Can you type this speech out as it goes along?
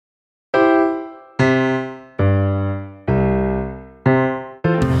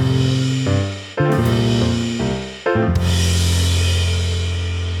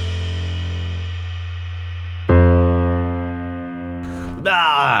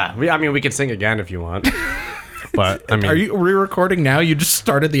I mean, we can sing again if you want. But I mean, Are you re-recording now? You just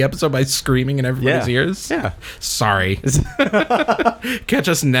started the episode by screaming in everybody's ears? Yeah. Sorry. Catch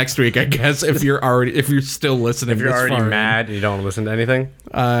us next week, I guess, if you're still listening. If you're this already far in. mad and you don't want to listen to anything.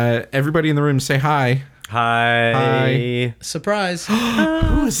 Everybody in the room say hi. Hi. Surprise.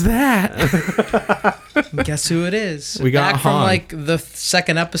 Who is that? Guess who it is? We got back from Han. like the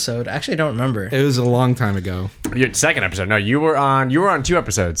second episode. Actually, I don't remember. It was a long time ago. Your second episode. No, you were on 2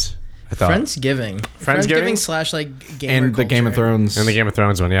 episodes. I thought. Friendsgiving / like gamer And the Game of culture. Thrones. And the Game of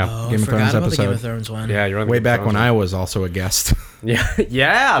Thrones one, yeah. Oh, Game I of forgot Thrones about the Game episode. of Thrones one. Yeah, you're on the Way Game of back Thrones when one. I was also a guest.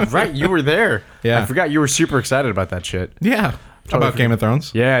 Yeah, right. You were there. Yeah. I forgot you were super excited about that shit. Yeah. About Game of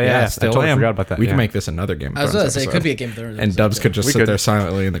Thrones? Yeah. Still I totally am. forgot about that. We yeah. can make this another Game of I was Thrones going to say, it episode. could be a Game of Thrones. And Dubs could just We sit could. there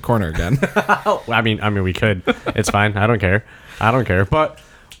silently in the corner again. I mean, we could. It's fine. I don't care. But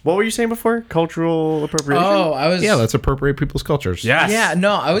what were you saying before? Cultural appropriation? Oh, I was... Yeah, let's appropriate people's cultures. Yes. Yeah,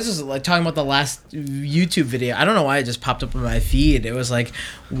 no, I was just like talking about the last YouTube video. I don't know why it just popped up on my feed. It was like,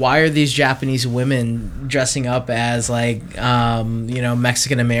 why are these Japanese women dressing up as like,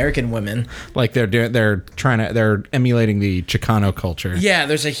 Mexican American women? Like they're emulating the Chicano culture. Yeah,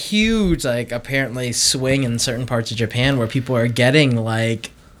 there's a huge like apparently swing in certain parts of Japan where people are getting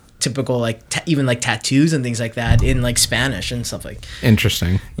like typical like even like tattoos and things like that in like Spanish and stuff like.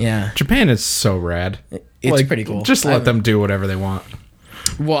 Interesting. Yeah, Japan is so rad. it's pretty cool. Just let them do whatever they want.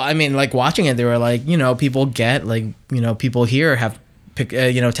 Well, I mean, like watching it, they were like, people get like, people here have,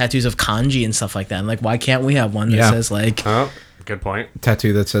 tattoos of kanji and stuff like that. And like, why can't we have one that says like, Oh, good point.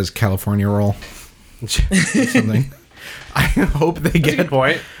 Tattoo that says California roll. Something. I hope they get. Good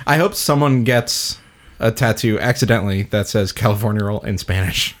point. I hope someone gets a tattoo accidentally that says California roll in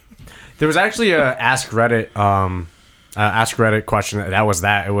Spanish. There was actually a Ask Reddit question. That was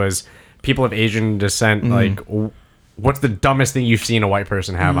that. It was people of Asian descent. Like, what's the dumbest thing you've seen a white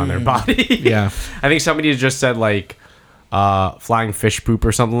person have on their body? Yeah. I think somebody just said like flying fish poop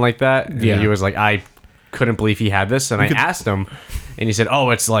or something like that. And Yeah. he was like, I couldn't believe he had this, and I asked him, and he said, "Oh,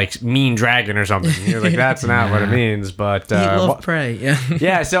 it's like mean dragon or something." And you're like, "That's not what it means." But eat, love, pray. Yeah.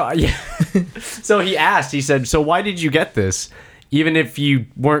 yeah, so he asked, he said, "So why did you get this? Even if you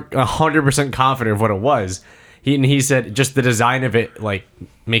weren't 100% confident of what it was." He said, just the design of it, like,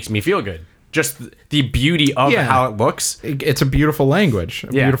 makes me feel good. Just the beauty of how it looks. It's a beautiful language, a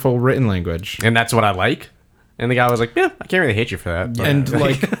beautiful written language. And that's what I like. And the guy was like, yeah, I can't really hate you for that. But, And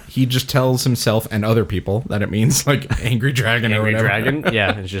like he just tells himself and other people that it means like angry dragon or Angry whatever. Dragon?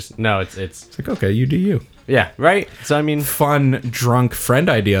 Yeah, it's just, no, it's It's like, okay, you do you. yeah, right? So, I mean, Fun drunk friend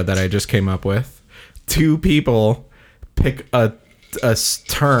idea that I just came up with. 2 people pick a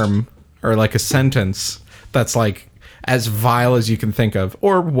term or like a sentence that's like as vile as you can think of,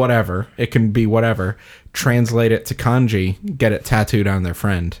 or whatever. It can be whatever. Translate it to kanji, get it tattooed on their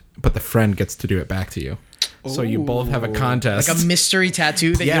friend, but the friend gets to do it back to you. So you both have a contest. Like a mystery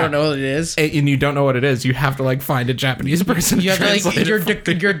tattoo that you Yeah. don't know what it is. And you don't know what it is. You have to like find a Japanese person. You have to, like translate your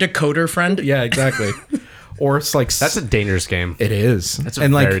it. your decoder friend. Yeah, exactly. Or it's like that's a dangerous game. it is. That's a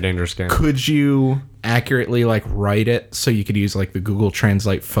very dangerous game. Could you accurately like write it so you could use like the Google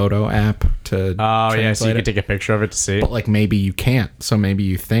Translate photo app to? Oh, yeah, so you translate could it? take a picture of it to see. But like maybe you can't. So maybe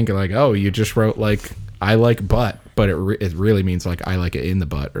you think like, oh, you just wrote like I like butt, but it really means like I like it in the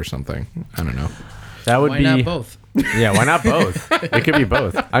butt or something. I don't know. That would Why be... not both? Yeah, why not both? It could be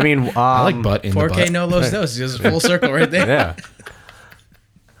both. I mean, I like butt in the 4K butt. no los dos. Just full circle right there. Yeah.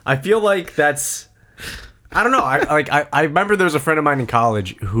 I feel like that's... I don't know. I remember there was a friend of mine in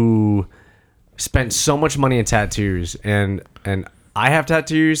college who spent so much money in tattoos, and I have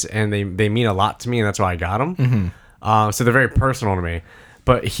tattoos, and they mean a lot to me, and that's why I got them. Mm-hmm. So they're very personal to me.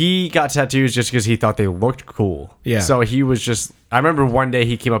 But he got tattoos just because he thought they looked cool. Yeah. So he was just... I remember one day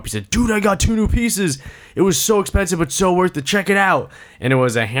he came up, he said, "Dude, I got 2 new pieces. It was so expensive, but so worth it. Check it out." And it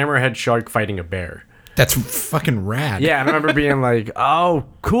was a hammerhead shark fighting a bear. That's fucking rad. Yeah, and I remember being like, "Oh,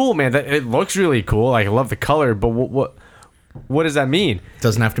 cool, man! It looks really cool. Like, I love the color, but what does that mean?"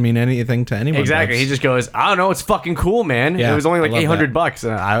 Doesn't have to mean anything to anyone. Exactly. He just goes, "I don't know. It's fucking cool, man." Yeah, it was only like I love $800.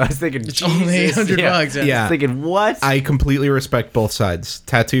 And I was thinking, It's only Jesus. $800. Yeah. Yeah. I was thinking, what? I completely respect both sides.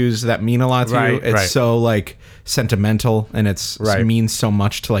 Tattoos that mean a lot to you. Right, It's right. so like sentimental and it Right. means so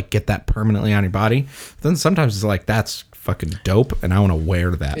much to like get that permanently on your body. Then sometimes it's like that's fucking dope, and I want to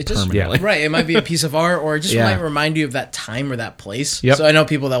wear that It just permanently. right. It might be a piece of art, or it just Yeah. might remind you of that time or that place. Yep. So I know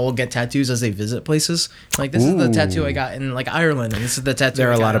people that will get tattoos as they visit places. Like this is the tattoo I got in like Ireland, and this is the tattoo. There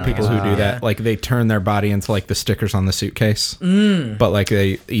are I a got lot of in people who do that. Yeah. Like they turn their body into like the stickers on the suitcase. But like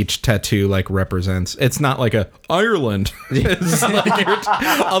each tattoo like represents. It's not like a Ireland. It's like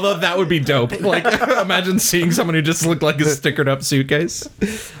although that would be dope. Like imagine seeing someone who just looked like a stickered up suitcase.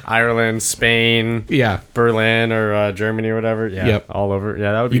 Ireland, Spain, Yeah. Berlin, or Germany or whatever. Yeah, Yep. all over.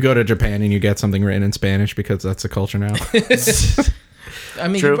 Yeah, that would be. You go to Japan and you get something written in Spanish because that's the culture now. I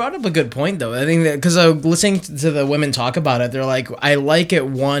mean, True. you brought up a good point though. I think that because listening to the women talk about it, they're like, I like it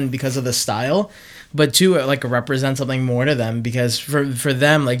one because of the style, but two, it like represents something more to them because for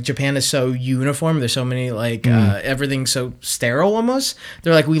them, like Japan is so uniform. There's so many like everything's so sterile almost.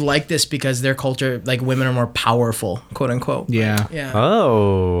 They're like, we like this because their culture, like women are more powerful, quote unquote. Yeah. Yeah.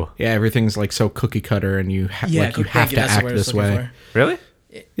 Oh, Yeah, everything's like so cookie cutter and you Yeah, like you thank have you, to that's the act word I was this looking way. for. really?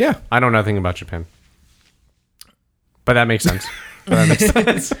 Yeah. I know nothing about Japan, but that makes sense.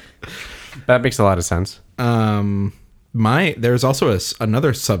 That makes a lot of sense. There's also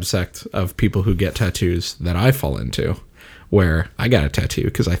another subsect of people who get tattoos that I fall into, where I got a tattoo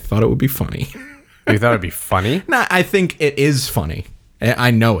because I thought it would be funny. You thought it'd be funny, Nah, I think it is funny.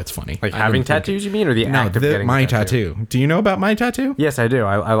 I know it's funny. like I having don't think tattoos? You mean, or the No, act of getting my a tattoo? tattoo. Do you know about my tattoo? Yes, I do.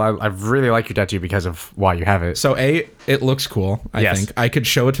 I really like your tattoo because of why you have it. So it looks cool. I Yes. think I could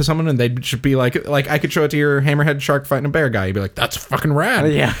show it to someone and they'd just be like I could show it to your hammerhead shark fighting a bear guy. You'd be like, that's fucking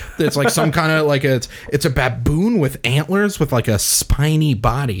rad. Yeah. It's like some kind of like it's a baboon with antlers with like a spiny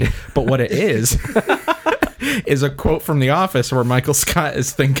body. But what it is a quote from The Office where Michael Scott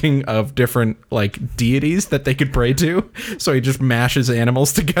is thinking of different like deities that they could pray to. So he just mashes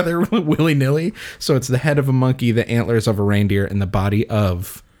animals together willy nilly. So it's the head of a monkey, the antlers of a reindeer, and the body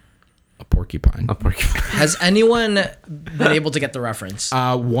of a porcupine. Has anyone been able to get the reference?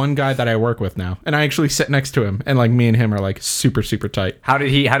 One guy that I work with now, and I actually sit next to him, and like me and him are like super tight. How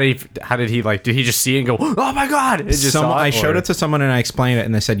did he like? Did he just see it and go, "Oh my god"? It just saw I showed or- it to someone and I explained it,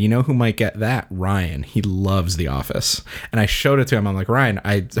 and they said, "You know who might get that? Ryan. He loves The Office." And I showed it to him. I'm like, Ryan,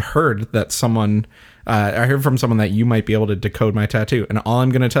 I heard that someone. I heard from someone that you might be able to decode my tattoo, and all I'm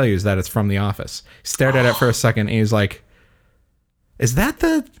going to tell you is that it's from The Office. He stared at it for a second, and he was like, Is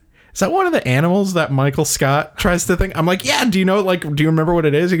that one of the animals that Michael Scott tries to think? I'm like, yeah. Do you remember what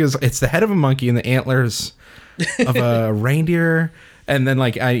it is? He goes, it's the head of a monkey and the antlers of a reindeer. And then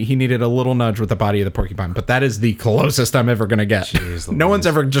he needed a little nudge with the body of the porcupine. But that is the closest I'm ever going to get. Jeez No one's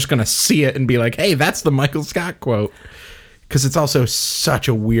Louise. ever just going to see it and be like, hey, that's the Michael Scott quote. Because it's also such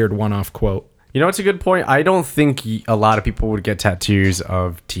a weird one-off quote. You know, it's a good point. I don't think a lot of people would get tattoos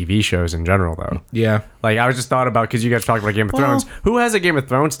of TV shows in general, though. Yeah. Like, I was just thought about, because you guys talked about Game of Thrones. Who has a Game of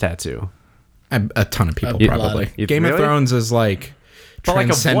Thrones tattoo? A ton of people, A probably. lot. Game of Really? Thrones is like But like of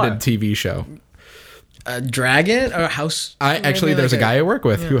transcended what? TV show. A dragon or a house? Actually, there's a guy I work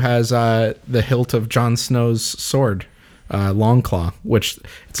with who has the hilt of Jon Snow's sword, Longclaw, which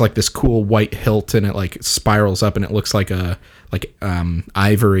it's like this cool white hilt, and it like spirals up, and it looks like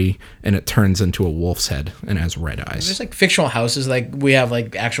ivory, and it turns into a wolf's head and has red eyes. There's like fictional houses, like we have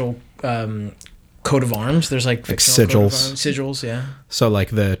like actual coat of arms. There's like fictional coat of sigils. arms. Sigils, yeah. So like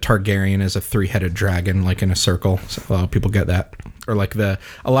the Targaryen is a 3-headed dragon, like in a circle. So a lot of people get that, or like a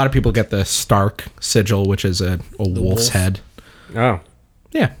lot of people get the Stark sigil, which is a wolf's wolf. head. Oh.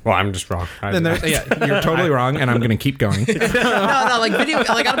 Yeah. Well, I'm just wrong. And you're totally wrong, and I'm gonna keep going. No, like video.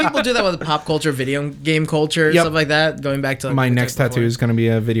 Like a lot of people do that with pop culture, video game culture, Yep. stuff like that. Going back to like, My what we next talked tattoo is going to be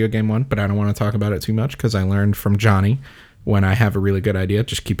a video game one, but I don't want to talk about it too much because I learned from Johnny when I have a really good idea,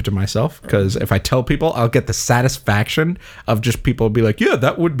 just keep it to myself. Because if I tell people, I'll get the satisfaction of just people be like, yeah,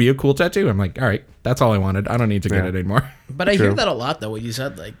 that would be a cool tattoo. I'm like, all right, that's all I wanted. I don't need to get it anymore. But I hear that a lot, though, what you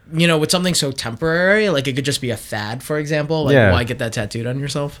said. Like, you know, with something so temporary, like it could just be a fad, for example. Like, Yeah. why get that tattooed on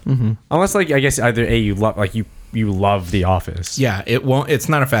yourself? Unless, like, I guess either you love, like, you love The Office. Yeah, it won't. It's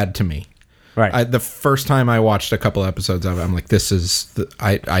not a fad to me. Right. The first time I watched a couple episodes of it, I'm like, this is.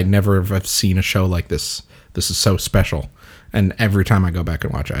 I never have seen a show like this. This is so special. And every time I go back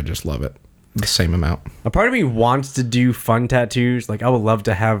and watch it, I just love it the same amount. A part of me wants to do fun tattoos. Like, I would love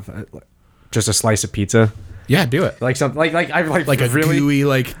to have just a slice of pizza. Yeah, do it. Like something like I Like a really gooey,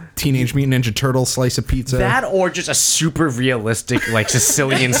 like Teenage Mutant Ninja Turtle slice of pizza. that, or just a super realistic like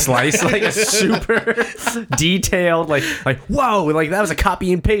Sicilian slice, like a super detailed, like whoa, like that was a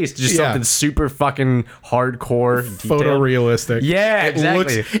copy and paste, just Yeah. something super fucking hardcore, detailed. photorealistic. Yeah, It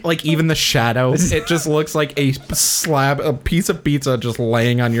exactly. looks like even the shadow. It just looks like a piece of pizza just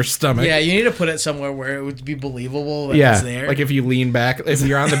laying on your stomach. Yeah, you need to put it somewhere where it would be believable that it's Yeah, there. like if you lean back, if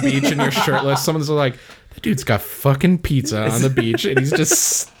you're on the beach and you're shirtless, someone's like, That dude's got fucking pizza on the beach, and he's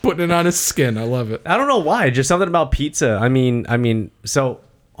just putting it on his skin. I love it. I don't know why. Just something about pizza. I mean. So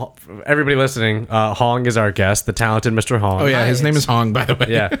everybody listening, Hong is our guest, the talented Mr. Hong. Oh yeah, his name is Hong, by the way.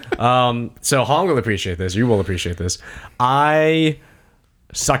 Yeah. So Hong will appreciate this. You will appreciate this. I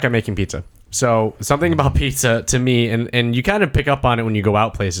suck at making pizza. So something about pizza to me, and you kind of pick up on it when you go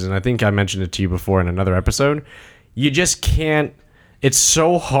out places, and I think I mentioned it to you before in another episode. You just can't. It's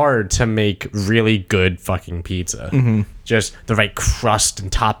so hard to make really good fucking pizza. Just the right crust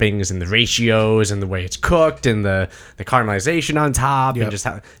and toppings and the ratios and the way it's cooked and the caramelization on top and just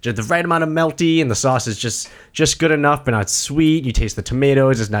the right amount of melty, and the sauce is just good enough but not sweet. You taste the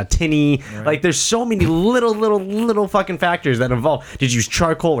tomatoes, it's not tinny. Right. Like there's so many little fucking factors that involve. Did you use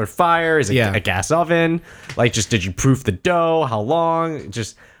charcoal or fire? Is it a gas oven? Like just did you proof the dough? How long?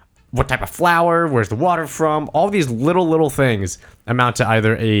 Just what type of flour? Where's the water from? All these little things amount to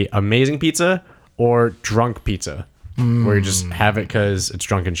either a amazing pizza or drunk pizza, where you just have it because it's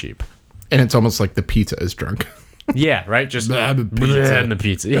drunk and cheap. And it's almost like the pizza is drunk. Yeah, right? Just I'm a pizza and the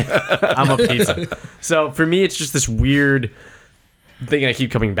pizza. Yeah, I'm a pizza. So for me, it's just this weird thing I keep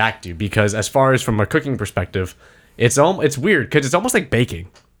coming back to, because as far as from a cooking perspective, it's weird because it's almost like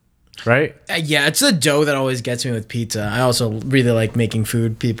baking. Right? Yeah, it's the dough that always gets me with pizza. I also really like making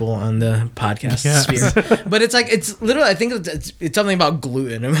food, people on the podcast sphere. But it's like, it's literally, I think it's something about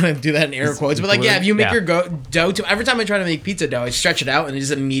gluten. I'm going to do that in air quotes. But like, if you make your dough, every time I try to make pizza dough, I stretch it out and it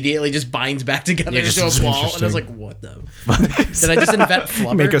just immediately just binds back together into a ball. And I was like, what the fuck? Did I just invent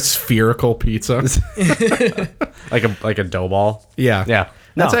flubber? Make a spherical pizza. like a dough ball? Yeah. Yeah.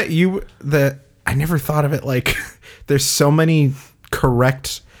 That's it. I never thought of it like, there's so many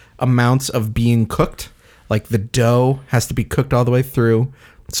correct amounts of being cooked. Like the dough has to be cooked all the way through,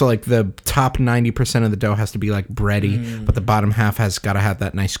 so like the top 90% of the dough has to be like bready, but the bottom half has got to have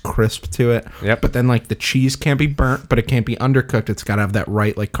that nice crisp to it. Yep. But then like the cheese can't be burnt, but it can't be undercooked. It's got to have that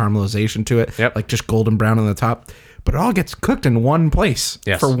right like caramelization to it. Yep. Like just golden brown on the top, but it all gets cooked in one place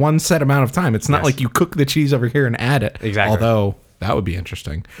for one set amount of time. It's not like you cook the cheese over here and add it. Exactly. Although that would be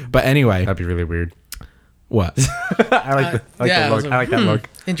interesting. But anyway, that'd be really weird. What? I like that look.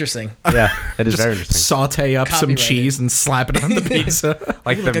 Interesting. Yeah, it is very interesting. Saute up some Copyrighted. cheese and slap it on the pizza.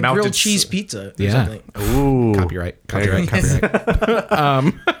 like Like the a melted grilled cheese pizza. Or Yeah. something. Ooh. Copyright.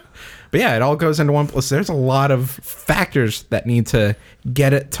 But yeah, it all goes into one place. There's a lot of factors that need to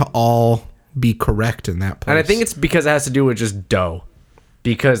get it to all be correct in that place. And I think it's because it has to do with just dough.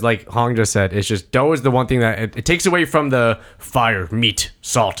 Because like Hong just said, it's just dough is the one thing that it takes away from the fire, meat,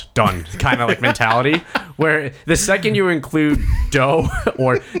 salt, done kind of like mentality. Where the second you include dough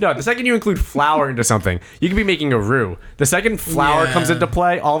the second you include flour into something, you can be making a roux. The second flour comes into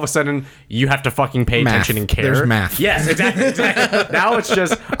play, all of a sudden you have to fucking pay attention and care. There's math. Yes, exactly. Now it's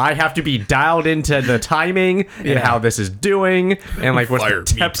just I have to be dialed into the timing and how this is doing and like what's Fire,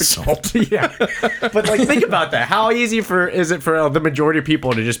 the meat, salt. Yeah, but like think about that. How easy is it for the majority of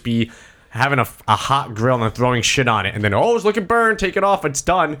people to just be having a hot grill and then throwing shit on it and then it's looking burned, take it off, it's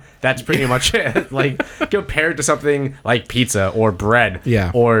done. That's pretty much it. Like compared to something like pizza or bread,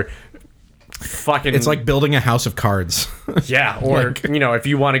 or fucking, it's like building a house of cards. Yeah, or if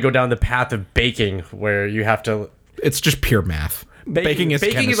you want to go down the path of baking where you have to, it's just pure math. Baking is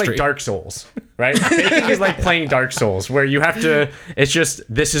like Dark Souls, right? Baking is like playing Dark Souls, where you have to. It's just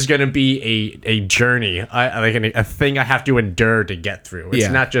this is going to be a journey, like a thing I have to endure to get through. It's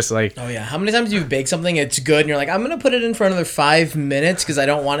not just like, oh yeah, how many times do you bake something, it's good, and you're like, I'm gonna put it in for another 5 minutes because I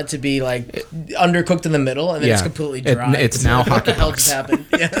don't want it to be like undercooked in the middle, and then it's completely dry. It's now what hockey the hell pucks. just happened?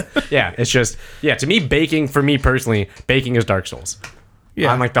 Yeah, yeah. It's just to me, baking for me personally, baking is Dark Souls.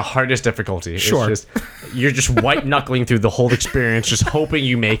 On like the hardest difficulty. Sure. It's just, you're just white knuckling through the whole experience, just hoping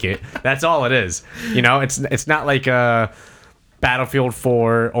you make it. That's all it is. It's not like a Battlefield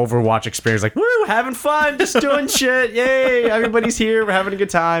 4 Overwatch experience, like, woo, having fun, just doing shit, yay, everybody's here, we're having a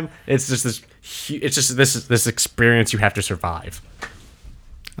good time. It's just this experience you have to survive.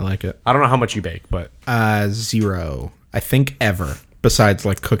 I like it. I don't know how much you bake, but 0, I think, ever. Besides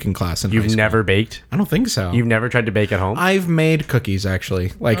like cooking class in high you've school. never baked? I don't think so. You've never tried to bake at home? I've made cookies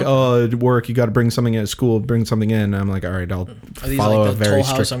actually. Like, at work, you got to bring something at school, bring something in. I'm like, all right, I'll are these follow like a the very Toll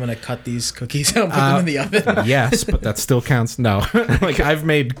House? strict. I'm gonna cut these cookies out and put them in the oven. Yes, but that still counts. No, like I've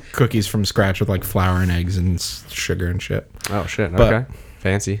made cookies from scratch with like flour and eggs and sugar and shit. Oh shit! But- Okay,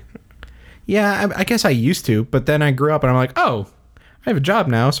 fancy. Yeah, I guess I used to, but then I grew up and I'm like, oh, I have a job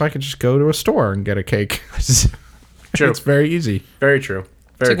now, so I can just go to a store and get a cake. True. It's very easy. Very true.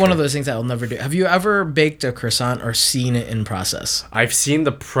 It's like one of those things that I'll never do. Have you ever baked a croissant or seen it in process? I've seen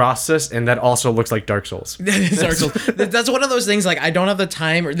the process, and that also looks like Dark Souls. Dark Souls. That's one of those things. Like, I don't have the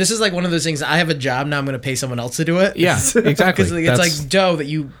time, or this is like one of those things. I have a job now. I'm going to pay someone else to do it. Yeah, exactly. Because it's like dough that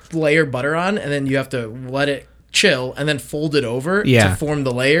you layer butter on, and then you have to let it chill, and then fold it over to form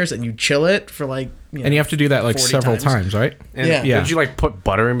the layers, and you chill it for like. And you have to do that like 40 several times, right? And Yeah. Don't you like put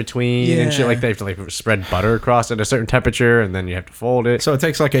butter in between and shit like that? You have to like spread butter across at a certain temperature, and then you have to fold it. So it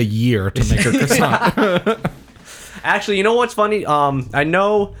takes like a year to make a croissant. Actually, you know what's funny? I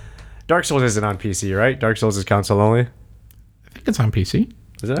know Dark Souls isn't on PC, right? Dark Souls is console only. I think it's on PC.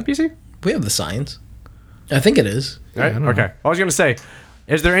 Is it on PC? We have the science. I think it is. Right? I don't Okay. I was gonna say,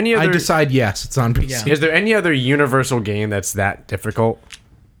 is there any other? I decide yes, it's on PC. Yeah. Is there any other universal game that's that difficult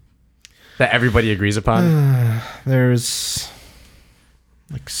that everybody agrees upon? There's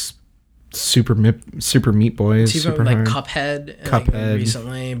like Super Meat Boys, Even Super like Hard. Cuphead, Cuphead. Like,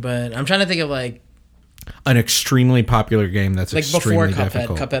 recently, but I'm trying to think of like An extremely popular game that's before extremely Cuphead.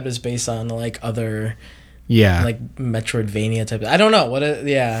 difficult. Cuphead was based on like other Yeah, like Metroidvania type. I don't know what.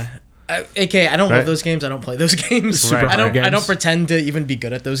 AKA, I don't Right. love those games. I don't play those games. Super I hard don't. I don't games. pretend to even be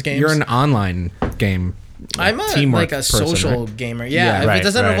good at those games. you're an online game. I'm a teamwork like a person, social right? gamer. Yeah, Yeah, if right, it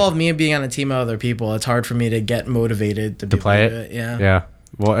doesn't right. involve me being on a team of other people, it's hard for me to get motivated to Play do it? Yeah. Yeah.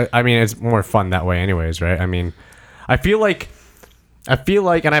 Well, I mean, it's more fun that way, anyways, right? I mean, I feel like,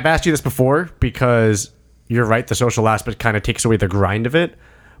 and I've asked you this before because you're right. The social aspect kind of takes away the grind of it.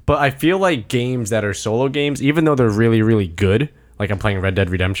 But I feel like games that are solo games, even though they're really, really good, like I'm playing Red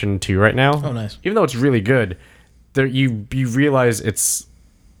Dead Redemption 2 right now. Oh, nice. Even though it's really good, there you realize it's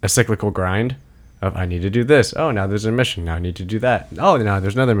a cyclical grind of I need to do this. Oh, now there's a mission. Now I need to do that. Oh, now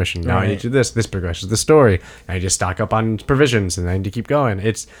there's another mission. Now I need Right. to do this. This progresses the story. I just stock up on provisions and I need to keep going.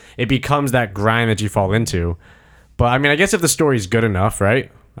 It becomes that grind that you fall into. But I mean, I guess if the story's good enough,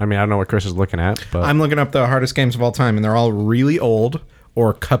 right? I mean, I don't know what Chris is looking at, but I'm looking up the hardest games of all time, and they're all really old,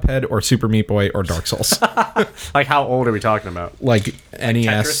 or Cuphead, or Super Meat Boy, or Dark Souls. like, how old are we talking about? Like NES,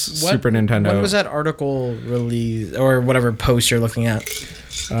 Tetris? Super Nintendo. When was that article released or whatever post you're looking at?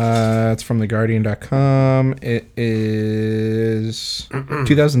 It's from theguardian.com. It is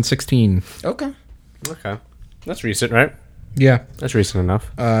 2016. Okay. Okay, that's recent, right? Yeah. That's recent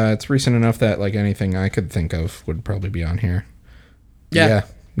enough. It's recent enough that like anything I could think of would probably be on here. Yeah.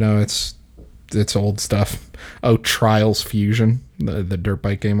 No, it's old stuff. Oh, Trials Fusion, the dirt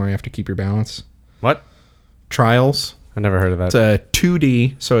bike game where you have to keep your balance. What? Trials. I never heard of that. It's a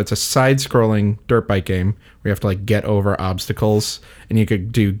 2D, so it's a side-scrolling dirt bike game where you have to like get over obstacles, and you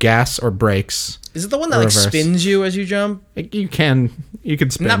could do gas or brakes. Is it the one that like Reverse. spins you as you jump? Like, you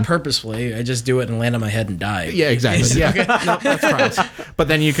could spin. Not purposefully. I just do it and land on my head and die. Yeah, exactly. Yeah, no, that's Trials. But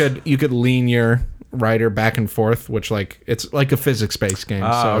then you could lean your rider back and forth, which like it's like a physics-based game.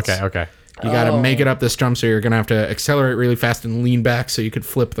 Oh, so okay. You got to make it up this jump, so you're gonna have to accelerate really fast and lean back, so you could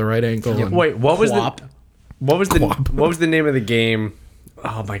flip the right ankle. And, Wait, what was Quap. what was the name of the game?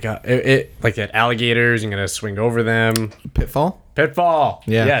 Oh my god! It like it alligators. You're gonna swing over them. Pitfall? Pitfall.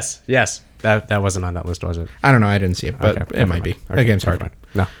 Yeah. Yes. That wasn't on that list, was it? I don't know. I didn't see it, but Okay, it never might mind. be. Okay, That game's never hard.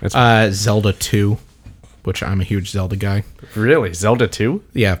 mind. No, it's Zelda 2, which I'm a huge Zelda guy. really Zelda 2.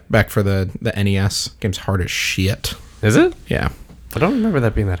 Yeah, back for the NES. Game's hard as shit. Is it? Yeah. I don't remember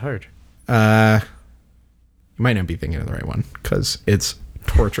that being that hard. You might not be thinking of the right one, because it's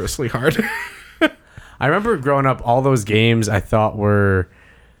torturously hard. I remember growing up, all those games I thought were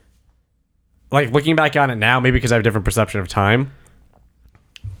like looking back on it now, maybe because I have a different perception of time.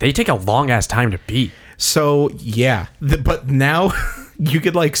 They take a long ass time to beat. So yeah, but now you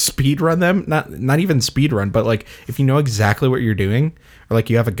could like speed run them. Not even speed run, but like if you know exactly what you're doing, or like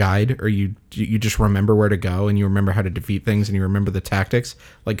you have a guide, or you just remember where to go and you remember how to defeat things and you remember the tactics.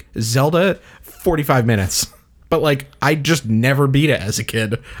 Like Zelda, 45 minutes. But like I just never beat it as a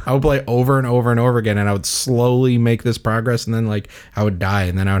kid. I would play over and over and over again, and I would slowly make this progress, and then like I would die,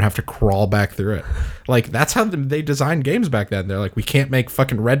 and then I would have to crawl back through it. Like that's how they designed games back then. They're like, we can't make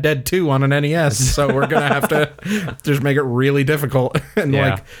fucking Red Dead 2 on an NES, so we're gonna have to just make it really difficult. And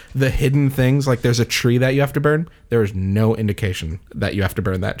Yeah. like the hidden things, like there's a tree that you have to burn. There is no indication that you have to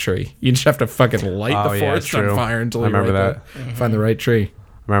burn that tree. You just have to fucking light Oh, the yeah, forest on true. fire until I you remember find the right tree.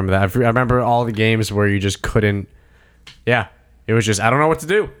 I remember that. I remember all the games where you just couldn't. Yeah. It was just, I don't know what to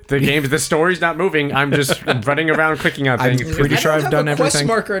do. The story's not moving. I'm just running around clicking on I'm things. pretty sure I I've don't done have a quest everything.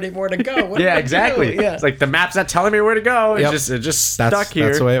 marker anymore to go. What do Yeah, I exactly. do? Yeah. It's like the map's not telling me where to go. It's Yep. just That's stuck here.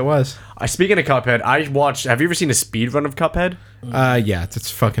 That's the way it was. Speaking of Cuphead, I watched. Have you ever seen a speed run of Cuphead? Yeah,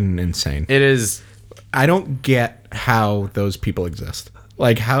 it's fucking insane. It is. I don't get how those people exist.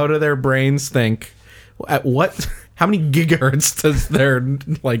 Like, how do their brains think? At what? How many gigahertz does their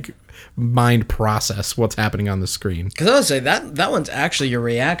like mind process what's happening on the screen? Because I would say that one's actually your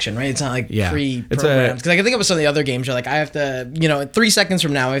reaction, right? It's not like Yeah. pre-programmed. Because I can think of some of the other games. You're like, I have to, 3 seconds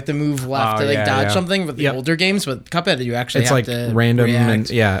from now, I have to move left to dodge something. With the Yep. older games, with Cuphead, you actually It's have like to random react.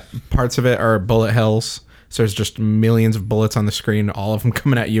 and parts of it are bullet hells. So there's just millions of bullets on the screen, all of them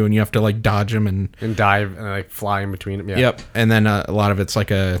coming at you, and you have to like dodge them and dive and like fly in between them. Yeah. yep. And then a lot of it's like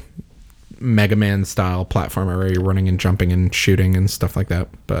a Mega Man style platformer where you're running and jumping and shooting and stuff like that.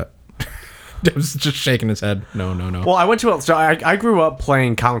 But I was just shaking his head. No. Well, I grew up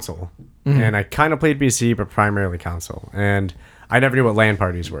playing console, and I kind of played PC, but primarily console. And I never knew what LAN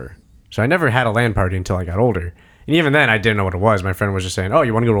parties were, so I never had a LAN party until I got older. And even then, I didn't know what it was. My friend was just saying, "Oh,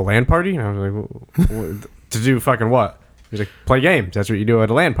 you want to go to a LAN party?" And I was like, "To do fucking what?" He was like, "Play games. That's what you do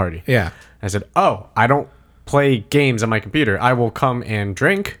at a LAN party." Yeah. I said, "Oh, I don't play games on my computer. I will come and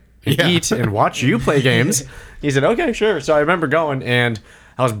drink and Yeah. eat and watch you play games." He said, "Okay, sure." So I remember going, and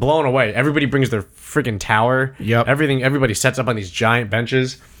I was blown away. Everybody brings their freaking tower. Yep. Everybody sets up on these giant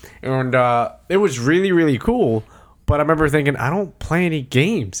benches, and it was really, really cool. But I remember thinking, I don't play any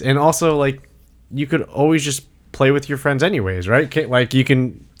games, and also like you could always just play with your friends anyways, right? Like you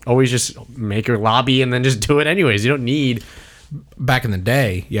can always just make your lobby and then just do it anyways. You don't need. Back in the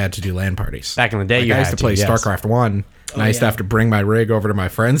day, you had to do LAN parties. Back in the day, Like, you I used had to play yes. StarCraft 1, and I used to yeah. have to bring my rig over to my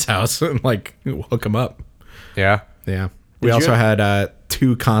friend's house and like hook him up. Yeah. Yeah. We Did also you- had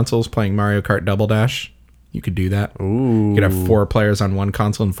 2 consoles playing Mario Kart Double Dash. You could do that. Ooh. You could have 4 players on one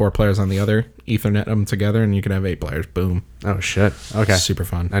console and 4 players on the other. Ethernet them together, and you could have 8 players. Boom. Oh shit. Okay. Super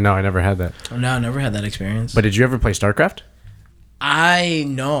fun. I know. I never had that. No, I never had that experience. But did you ever play StarCraft? I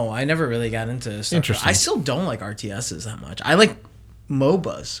never really got into stuff. Interesting. I still don't like RTSs that much. I like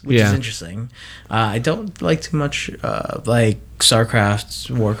MOBAs, which is Yeah. interesting. I don't like too much like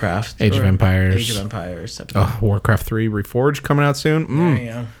StarCraft, Warcraft, Age of or Empires. Age of Empires. Type of Oh, Warcraft 3 Reforged coming out soon. thing. There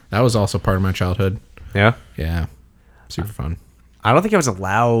you go. That was also part of my childhood. Yeah. Yeah. Super fun. I don't think I was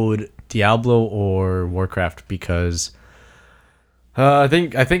allowed Diablo or Warcraft because I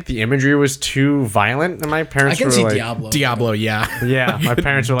think the imagery was too violent, and my I parents can were see like, Diablo. Diablo, yeah. Yeah, my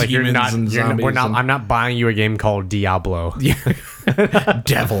parents were like, Demons and we're zombies not. and- I'm not buying you a game called Diablo. Yeah.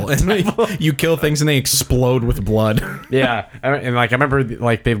 Devil. And you kill things and they explode with blood. Yeah, and like I remember,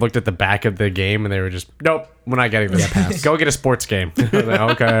 like they looked at the back of the game and they were just, nope, we're not getting this. Go get a sports game. I was like,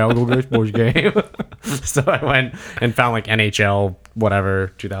 okay, I'll go get a sports game. So I went and found like NHL,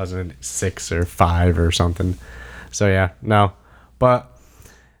 whatever, 2006 or 5 or something. So yeah, no, but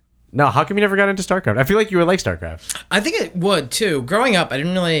no, how come you never got into StarCraft? I feel like you would like StarCraft. I think it would too. Growing up, I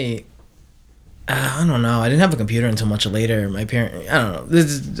didn't really. I don't know. I didn't have a computer until much later. My parents. I don't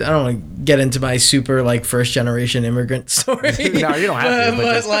know. I don't want to get into my super like first generation immigrant story. No, you don't have to, but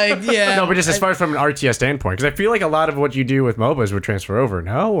But just- like, yeah. No, but just as far as from an RTS standpoint, because I feel like a lot of what you do with MOBAs would transfer over,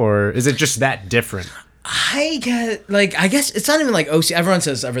 no? Or is it just that different? I get like I guess it's not even like OCD. Everyone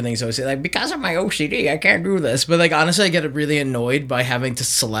says everything's OCD. Like because of my OCD, I can't do this. But like honestly, I get really annoyed by having to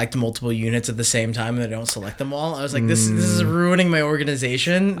select multiple units at the same time and I don't select them all. I was like, this is ruining my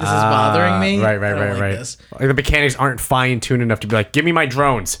organization. This is bothering me. Right, I don't like this. Like the mechanics aren't fine-tuned enough to be like, give me my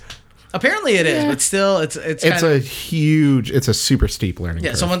drones. Apparently it is, but still, it's It's kind a of, huge, it's a super steep learning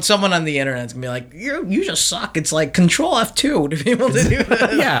yeah. curve. Someone on the internet's gonna be like, you just suck. It's like Control F2 to be able to do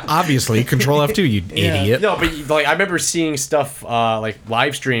that. Yeah, obviously. Control F2, you idiot. No, but like I remember seeing stuff like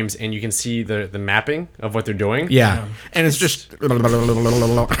live streams, and you can see the mapping of what they're doing. Yeah. And it's just.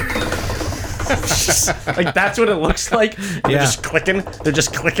 Like that's what it looks like. They're Yeah. just clicking. They're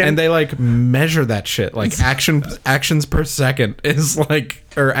just clicking. And they like measure that shit. Like actions per second is like,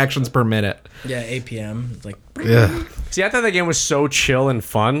 or actions per minute. Yeah, APM. It's like Yeah. See, I thought that game was so chill and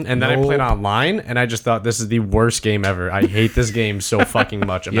fun, and then I played Nope. online, and I just thought this is the worst game ever. I hate this game so fucking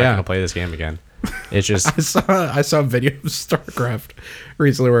much. I'm not Yeah. gonna play this game again. It's just I saw a video of StarCraft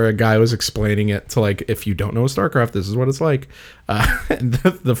recently where a guy was explaining it to like, if you don't know StarCraft, this is what it's like. And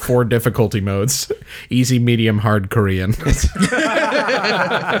the 4 difficulty modes: easy, medium, hard, Korean.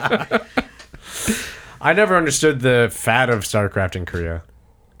 I never understood the fad of StarCraft in Korea.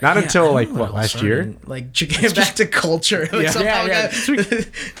 Not Yeah, I until don't like know what it all last year. started. Like to get back to culture. Like Yeah. somehow Yeah,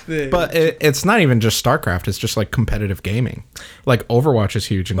 the- But it's not even just StarCraft. It's just like competitive gaming. Like Overwatch is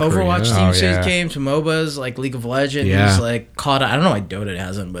huge in Overwatch, Korea. Team Oh, Series yeah. games, MOBAs, like League of Legends, Yeah. like COD. I don't know why Dota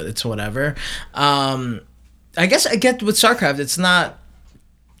hasn't, but it's whatever. I guess I get with StarCraft, it's not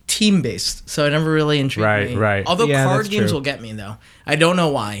team based, so it never really intrigued me. Right. Although Yeah, card that's games true. will get me though. I don't know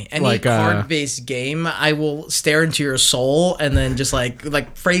why. Any Like, card based game, I will stare into your soul and then just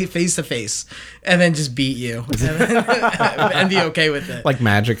like face to face, and then just beat you and be okay with it. Like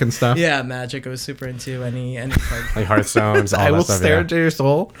Magic and stuff. Yeah, Magic. I was super into any card. Like Hearthstones, all I that will stuff. stare Yeah. into your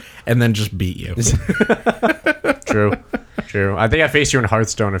soul and then just beat you. True. I think I faced you in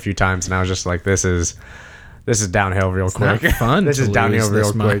Hearthstone a few times, and I was just like, "This is downhill real quick. Not fun. This to is downhill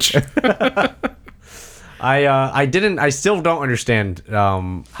lose real this quick." much. I still don't understand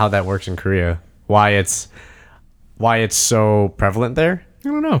how that works in Korea. Why it's so prevalent there. I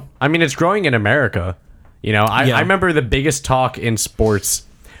don't know. I mean, it's growing in America. You know, Yeah. I remember the biggest talk in sports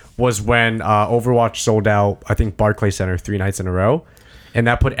was when Overwatch sold out, I think, Barclays Center 3 nights in a row. And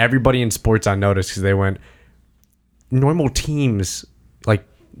that put everybody in sports on notice because they went, normal teams, like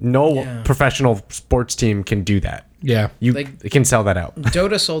no Yeah. professional sports team can do that. Yeah. You Like- can sell that out.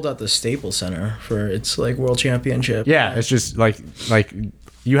 Dota sold out the Staples Center for its like world championship. Yeah, it's just like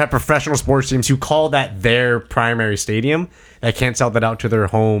you have professional sports teams who call that their primary stadium that can't sell that out to their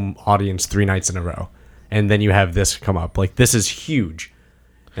home audience 3 nights in a row. And then you have this come up. Like, this is huge.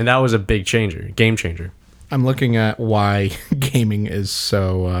 And that was a big game changer. I'm looking at why gaming is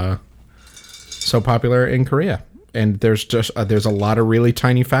so popular in Korea, and there's a lot of really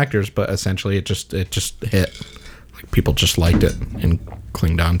tiny factors, but essentially it just hit. Like, people just liked it and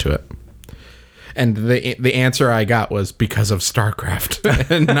clinged on to it. And the answer I got was because of StarCraft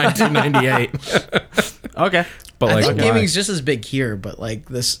in 1998. Okay. But I like, think why? gaming's just as big here, but like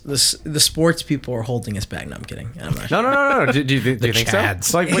the sports people are holding us back. No, I'm kidding. I'm not sure. No. Do you think Chads.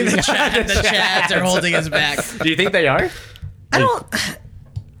 so? Like, what do you- The Chads are holding us back. do you think they are? I don't.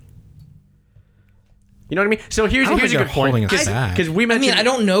 You know what I mean? So here's I don't a think good they're holding point. us back. Because we I mentioned. mean, I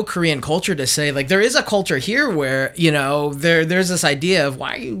don't know Korean culture to say like there is a culture here where there's this idea of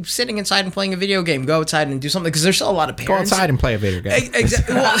why are you sitting inside and playing a video game? Go outside and do something because there's still a lot of Go parents. outside and play a video game.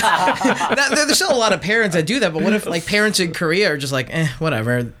 Exactly. Well, there's still a lot of parents that do that, but what if like parents in Korea are just like,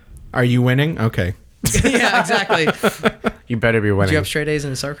 whatever. Are you winning? Okay. Yeah, exactly. Do you better be winning. you have straight A's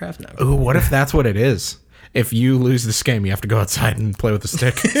in StarCraft? No. Ooh, what if that's what it is? If you lose this game, you have to go outside and play with a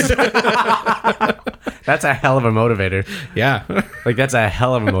stick. That's a hell of a motivator. Yeah. Like, that's a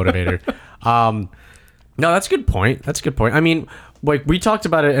hell of a motivator. No, that's a good point. I mean, like, we talked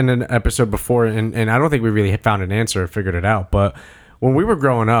about it in an episode before, and I don't think we really found an answer or figured it out. But when we were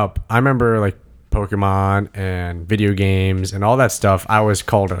growing up, I remember, like, Pokemon and video games and all that stuff. I was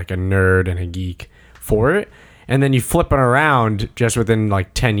called, like, a nerd and a geek for it. And then you flip it around just within,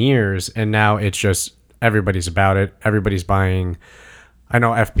 like, 10 years, and now it's just everybody's about it. Everybody's buying. I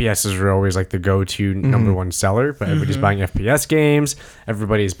know FPSs are always like the go-to number one seller, but everybody's buying FPS games.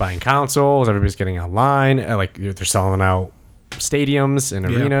 Everybody's buying consoles. Everybody's getting online. Like, they're selling out stadiums and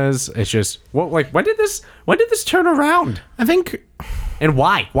arenas. It's just when did this turn around? I think And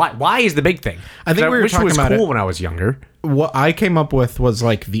why? Why is the big thing? I think 'Cause we were wish talking it was about cool it. when I was younger. what I came up with was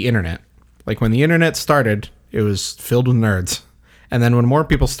like the internet. Like when the internet started, it was filled with nerds. And then when more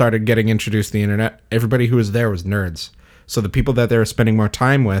people started getting introduced to the internet, everybody who was there was nerds. So the people that they were spending more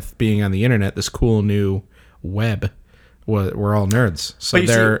time with being on the internet, this cool new web, were all nerds. So But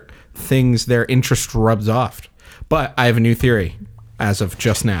you their interest rubs off. But I have a new theory as of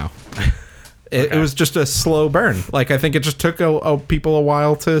just now. It was just a slow burn. Like I think it just took people a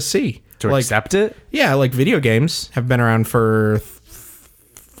while to see. To like, accept it? yeah, like video games have been around for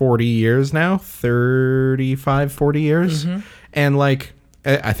 40 years now, 35, 40 years. And like,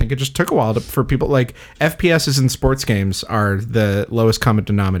 I think it just took a while for people, like FPSs in sports games are the lowest common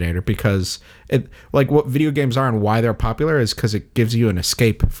denominator because what video games are and why they're popular is because it gives you an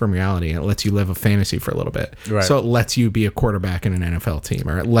escape from reality. And it lets you live a fantasy for a little bit. Right. So it lets you be a quarterback in an NFL team,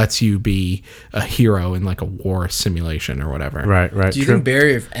 or it lets you be a hero in like a war simulation or whatever. Right. Do you think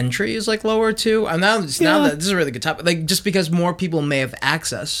barrier of entry is like lower too? And now that this is a really good topic, like just because more people may have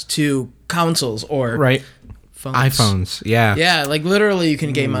access to consoles or Right. phones. iPhones. Yeah. Yeah, like literally you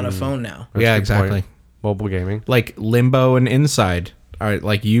can game on a phone now. That's Yeah, a good exactly. point. Mobile gaming. Like Limbo and Inside. All right,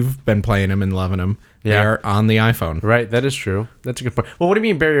 like you've been playing them and loving them. They Yeah. are on the iPhone. Right, that is true. That's a good point. Well, what do you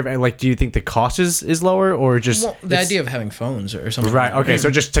mean barrier of, like, do you think the cost is lower or just Well, the it's- idea of having phones or something. Right. Okay. So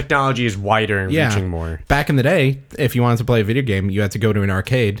just technology is wider and Yeah. reaching more. Back in the day, if you wanted to play a video game, you had to go to an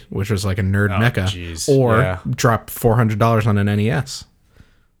arcade, which was like a nerd mecca, jeez. or Yeah. drop $400 on an NES.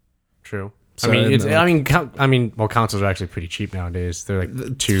 True. So, I mean, and, well, consoles are actually pretty cheap nowadays. They're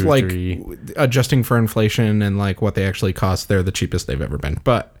like two, like 3. adjusting for inflation and like what they actually cost, they're the cheapest they've ever been.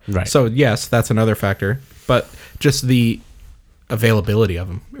 But Right. so yes, that's another factor. But just the availability of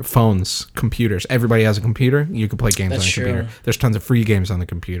them. Phones, computers. Everybody has a computer. You can play games That's on a computer. true. There's tons of free games on the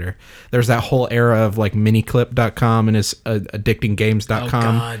computer. There's that whole era of like miniclip.com and his addictinggames.com. Oh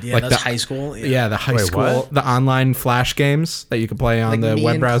God, yeah, like that's the, high school. Yeah, the high Wait, school, what? the online flash games that you can play on like the me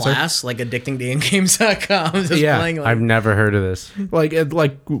web in browser. class, like addictinggames.com. Just Yeah, playing like, I've never heard of this. Like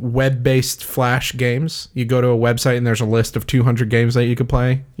web-based flash games. You go to a website and there's a list of 200 games that you could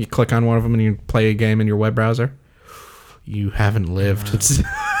play. You click on one of them and you play a game in your web browser. You haven't lived.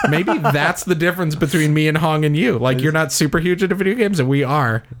 Maybe that's the difference between me and Hong and you. Like, you're not super huge into video games, and we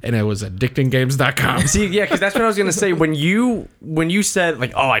are. And it was addictinggames.com. See, yeah, because that's what I was gonna say. When you said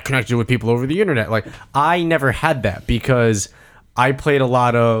like, oh, I connected with people over the internet, like I never had that because I played a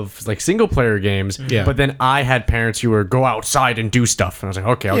lot of like single player games. Yeah. But then I had parents who were go outside and do stuff, and I was like,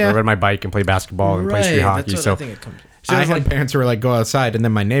 okay, I'll Yeah. go ride my bike and play basketball and play street right, hockey. that's what So I think it comes. so I it's had like, parents who were like, go outside, and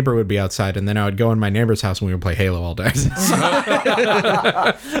then my neighbor would be outside, and then I would go in my neighbor's house and we would play Halo all day.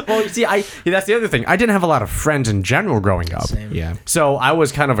 well, see, that's the other thing. I didn't have a lot of friends in general growing up. Same. Yeah. So I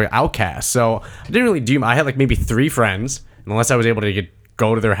was kind of an outcast. So I didn't really do. I had like maybe 3 friends, and unless I was able to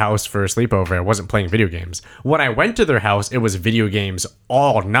go to their house for a sleepover, I wasn't playing video games. When I went to their house, it was video games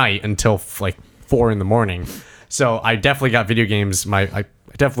all night until like 4 in the morning. So I definitely got video games. I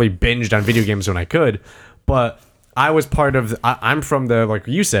definitely binged on video games when I could, but I was part of. I'm from the, like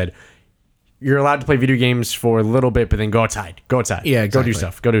you said, you're allowed to play video games for a little bit, but then go outside. Go outside. Yeah, Go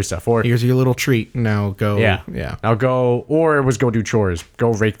exactly. do stuff. Or Here's your little treat. Now go. yeah. Yeah. I'll go, or it was go do chores.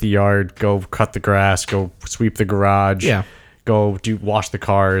 Go rake the yard. Go cut the grass. Go sweep the garage. Yeah. Go wash the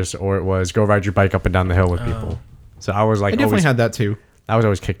cars, or it was go ride your bike up and down the hill with people. So I was like, I definitely always, had that too. I was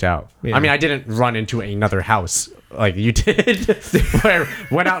always kicked out. Yeah. I mean, I didn't run into another house like you did, where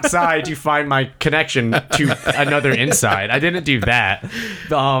went outside to find my connection to another inside. I didn't do that.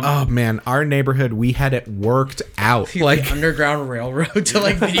 Oh man, our neighborhood, we had it worked out. Like Like Underground Railroad to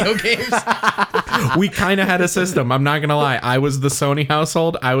like video games. we kind of had a system. I'm not gonna lie. I was the Sony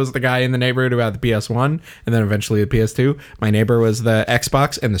household. I was the guy in the neighborhood who had the PS1 and then eventually the PS2. My neighbor was the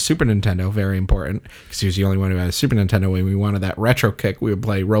Xbox and the Super Nintendo. Very important because he was the only one who had a Super Nintendo. When we wanted that retro kick, we would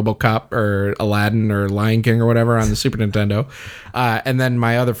play RoboCop or Aladdin or Lion King or whatever on the Super Nintendo. And then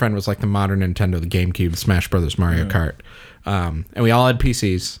my other friend was like the modern Nintendo, the GameCube, Smash Brothers, Mario Kart. And we all had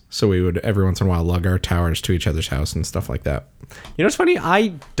PCs, so we would every once in a while lug our towers to each other's house and stuff like that. You know what's funny?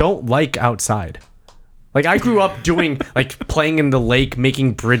 I don't like outside. Like I grew up doing like playing in the lake,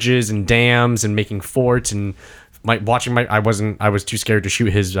 making bridges and dams and making forts and I was too scared to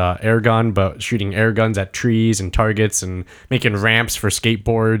shoot his air gun, but shooting air guns at trees and targets and making ramps for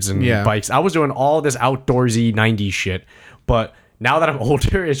skateboards and Yeah. bikes. I was doing all this outdoorsy 90s shit. But now that I'm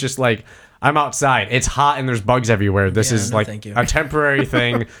older, it's just like I'm outside. It's hot and there's bugs everywhere. This Yeah, is no, like thank you. a temporary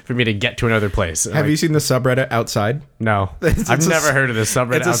thing for me to get to another place. Have you seen the subreddit Outside? No. It's I've a never heard of this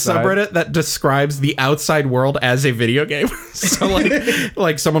subreddit. It's a outside. subreddit that describes the outside world as a video game. So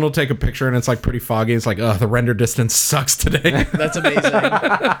like someone will take a picture and it's like pretty foggy. It's like, oh, the render distance sucks today. That's amazing.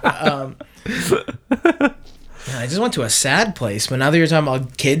 I just went to a sad place, but now that you're talking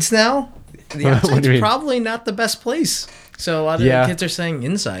about kids now, the What do outside's you mean? probably not the best place. So a lot of Yeah. the kids are saying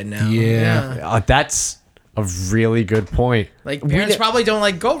inside now. Yeah. That's a really good point. Like parents probably don't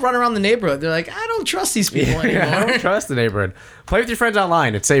like go run around the neighborhood. They're like, I don't trust these people I anymore. don't trust the neighborhood. Play with your friends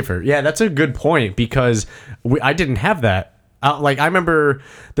online. It's safer. Yeah, that's a good point because I didn't have that. Like I remember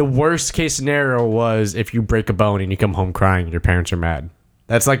the worst case scenario was if you break a bone and you come home crying and your parents are mad.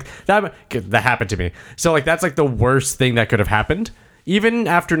 That's like that happened to me. So like that's like the worst thing that could have happened. Even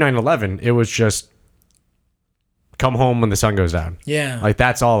after 9/11, it was just come home when the sun goes down. Yeah. Like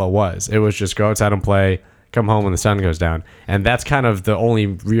that's all it was. It was just go outside and play, come home when the sun goes down. And that's kind of the only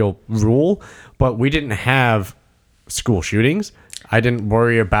real rule. But we didn't have school shootings. I didn't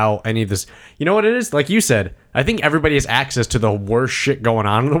worry about any of this. You know what it is? Like you said, I think everybody has access to the worst shit going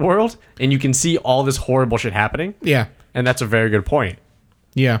on in the world. And you can see all this horrible shit happening. Yeah. And that's a very good point.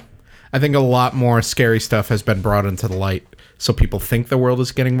 Yeah. I think a lot more scary stuff has been brought into the light. So people think the world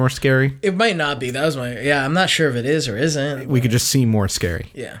is getting more scary. It might not be. That was I'm not sure if it is or isn't. We could just see more scary.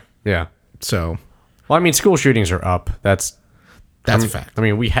 Yeah. Yeah. So Well, I mean, school shootings are up. That's a fact. I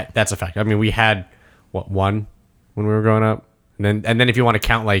mean, that's a fact. I mean, we had one when we were growing up, and then if you want to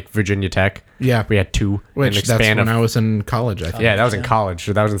count like Virginia Tech, Yeah. we had 2 Which in the that's span when of I was in college, I think. yeah, that was in college.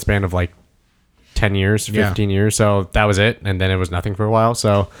 So that was in the span of like 10 years, 15 years. So that was it, and then it was nothing for a while.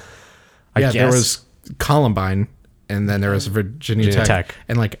 So I Yeah, guess there was Columbine and then there was Virginia Tech.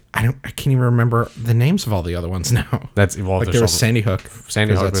 And like I can't even remember the names of all the other ones now. that's well, Like there's there was so- Sandy Hook.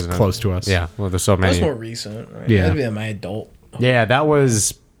 Sandy 'cause Hook that's was close to us. Yeah, well, there's so That was many. more recent. Right? Yeah. That'd be my adult. Yeah, that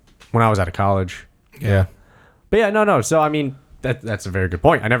was when I was out of college. Yeah. But yeah, no. So I mean, That's a very good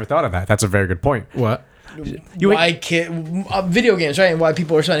point. I never thought of that. That's a very good point. What? Why video games, right? And why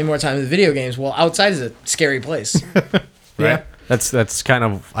people are spending more time with video games? Well, outside is a scary place. Right? That's kind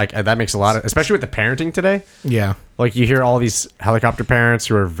of like that makes a lot of, especially with the parenting today. Yeah. Like you hear all these helicopter parents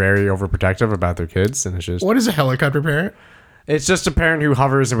who are very overprotective about their kids, and it's just What is a helicopter parent? it's just a parent who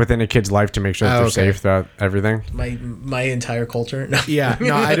hovers within a kid's life to make sure that they're okay. safe throughout everything. My entire culture. No. Yeah,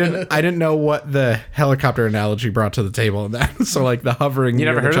 no, I didn't know what the helicopter analogy brought to the table in that. So like the hovering. You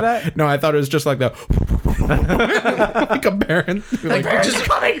never near the heard of that? No, I thought it was just like the like a parent. Like, Just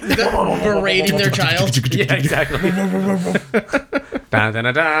berating their child. Yeah, exactly.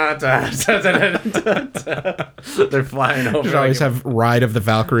 They're flying over. should always have Ride of the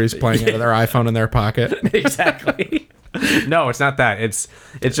Valkyries playing out of their iPhone in their pocket. Exactly. No, it's not that. It's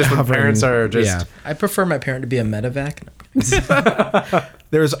just when Hovering, parents are just yeah. I prefer my parent to be a medevac.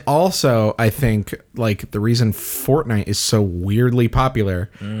 There's also, I think, like the reason Fortnite is so weirdly popular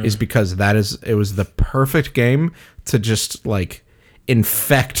is because it was the perfect game to just like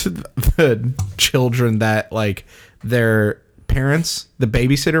infect the children that like their parents, the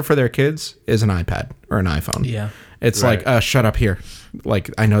babysitter for their kids is an iPad or an iPhone. Yeah. It's Right. like, shut up here. Like,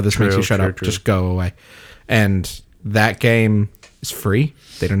 I know this makes you shut up. True. Just go away. And that game is free.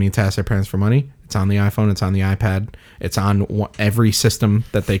 They don't need to ask their parents for money. It's on the iPhone. It's on the iPad. It's on every system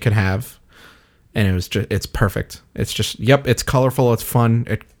that they could have. And it's perfect. It's just, it's colorful. It's fun.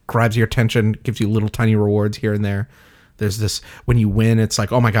 It grabs your attention, gives you little tiny rewards here and there. There's this, when you win, it's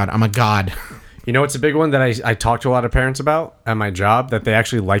like, oh my God, I'm a god. You know, it's a big one that I talk to a lot of parents about at my job that they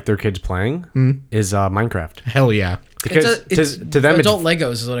actually like their kids playing is Minecraft. Hell yeah. Because to them, adult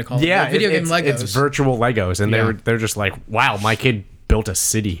Legos is what I call it. yeah, Video game Legos. It's virtual Legos, and Yeah. they're just like, wow, my kid built a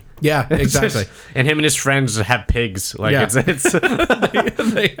city. Yeah, exactly. And him and his friends have pigs. Like Yeah. it's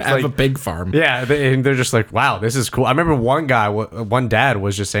They have like- a big farm. yeah, and they're just like, wow, this is cool. I remember one dad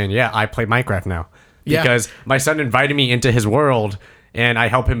was just saying, yeah, I play Minecraft now Yeah. because my son invited me into his world. And I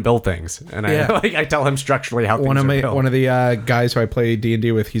help him build things, and Yeah. I tell him structurally how One things of are built. one of the guys who I play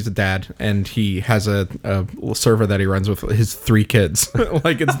D&D with, he's a dad, and he has a server that he runs with his 3 kids.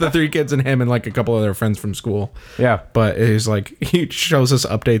 Like it's the 3 kids and him and like a couple of their friends from school. Yeah. But he's like, he shows us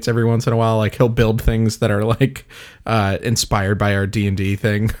updates every once in a while. Like he'll build things that are like inspired by our D&D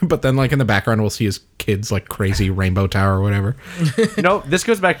thing. But then like in the background, we'll see his kids like crazy Rainbow Tower or whatever. This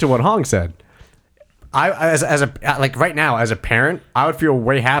goes back to what Hong said. As a like right now as a parent, I would feel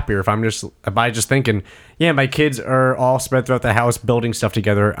way happier if I'm just thinking, yeah, my kids are all spread throughout the house building stuff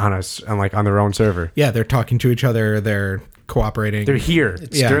together on their own server. Yeah, they're talking to each other. They're cooperating. They're here.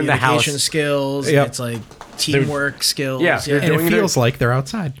 Yeah. They're in the Communication house. skills. Yep. It's like teamwork skills. Yeah, they're and doing it their- feels like they're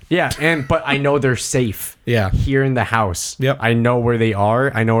outside. Yeah, but I know they're safe. Yeah. Here in the house. Yep. I know where they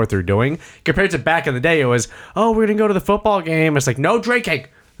are. I know what they're doing. Compared to back in the day, it was, oh, we're gonna go to the football game. It's like no drinking.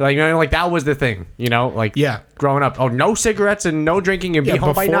 Like, like that was the thing, like Yeah. growing up. Oh, no cigarettes and no drinking and be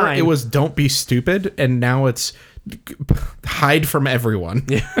home by before 9. it was don't be stupid, and now it's hide from everyone.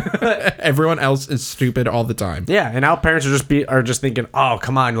 Everyone else is stupid all the time. Yeah, and now parents are just thinking, oh,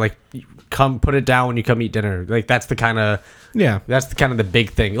 come on, like come put it down when you come eat dinner. Like that's the kind of the big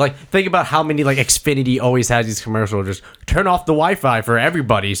thing. Like think about how many like Xfinity always has these commercials. Just turn off the Wi-Fi for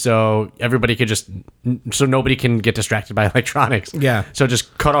everybody, so everybody could so nobody can get distracted by electronics. Yeah. So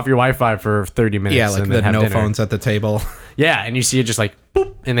just cut off your Wi-Fi for 30 minutes. Yeah, like and the then have no dinner. phones at the table. Yeah, and you see it just like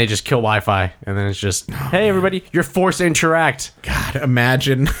boop, and they just kill Wi-Fi, and then it's just, hey everybody, you're forced to interact. God,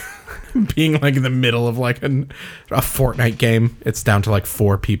 imagine being like in the middle of like a Fortnite game. It's down to like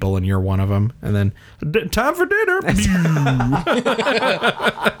 4 people and you're one of them, and then time for dinner.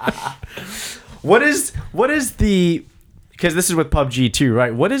 What is the, because this is with PUBG too,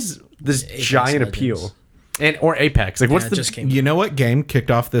 right? What is this Apex giant Legends. appeal, or Apex? Like what's Yeah, the it just came. You know what game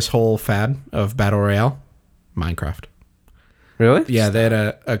kicked off this whole fad of battle royale? Minecraft. really? Yeah, they had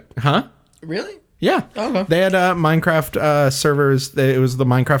a Really? Yeah. Okay. They had Minecraft servers. It was the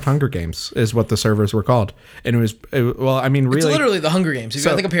Minecraft Hunger Games is what the servers were called. And well, I mean, It's really, literally the Hunger Games. If you So,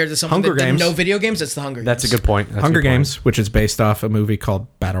 have to compare it to something Hunger that didn't Games- know video games, it's the Hunger Games. That's a good point. That's a Hunger good point. Games, which is based off a movie called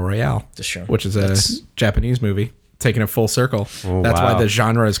Battle Royale, That's true. which is a Japanese movie, taking it full circle. Oh, That's wow. why the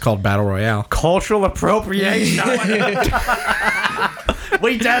genre is called Battle Royale. Cultural appropriation.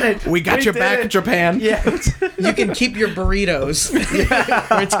 We did it. We got your did back, it. Japan. Yeah. You can keep your burritos.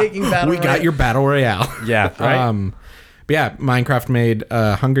 We're taking battle. We got your Battle Royale. Yeah. Right. But yeah, Minecraft made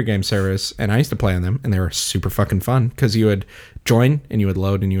Hunger Game servers, and I used to play on them, and they were super fucking fun because you would join and you would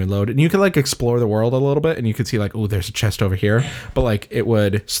load and you would load, and you could like explore the world a little bit, and you could see like, oh, there's a chest over here, but like it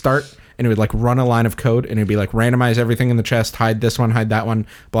would start and it would like run a line of code, and it'd be like randomize everything in the chest, hide this one, hide that one,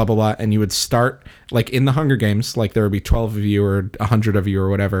 blah blah blah, and you would start like in the Hunger Games, like there would be 12 of you or 100 of you or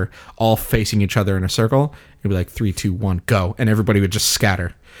whatever, all facing each other in a circle. It'd be like 3, 2, 1, go, and everybody would just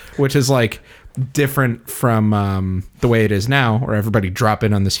scatter, which is like different from the way it is now, where everybody drop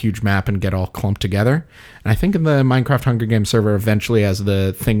in on this huge map and get all clumped together. And I think in the Minecraft Hunger Games server, eventually, as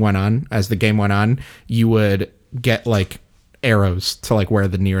the game went on, you would get like arrows to like where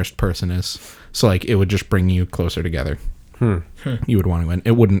the nearest person is. So like it would just bring you closer together. You would want to win.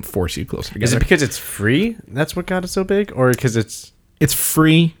 It wouldn't force you closer together. Is it because it's free? That's what got it so big, or because it's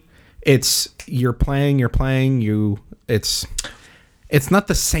free? You're playing. It's not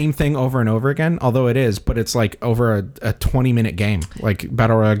the same thing over and over again, although it is, but it's like over a 20-minute game. Like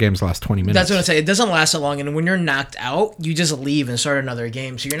Battle Royale games last 20 minutes. That's what I say. It doesn't last so long, and when you're knocked out, you just leave and start another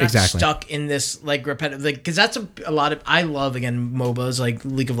game. So you're not stuck in this like repetitive, like, because that's a lot of. I love again MOBAs like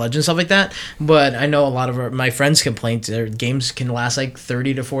League of Legends, stuff like that. But I know a lot of my friends complain their games can last like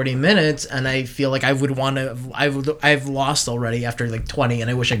 30 to 40 minutes, and I feel like I would want to. I've lost already after like 20, and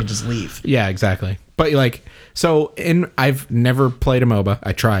I wish I could just leave. Yeah, exactly. But like, I've never played a MOBA.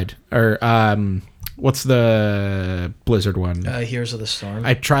 I tried. Or what's the Blizzard one? Heroes of the Storm.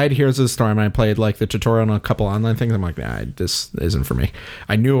 I tried Heroes of the Storm, and I played like the tutorial and a couple online things. I'm like, nah, this isn't for me.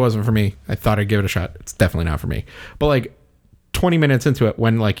 I knew it wasn't for me. I thought I'd give it a shot. It's definitely not for me. But like 20 minutes into it,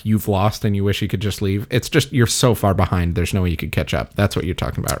 when like you've lost and you wish you could just leave, it's just you're so far behind. There's no way you could catch up. That's what you're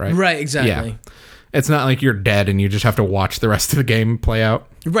talking about, right? Right, exactly. Yeah. It's not like you're dead and you just have to watch the rest of the game play out.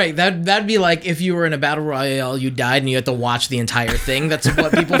 Right, that'd be like if you were in a battle royale, you died and you had to watch the entire thing. That's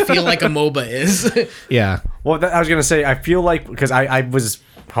what people feel like a MOBA is. Yeah. Well, I was gonna say, I feel like, because I was,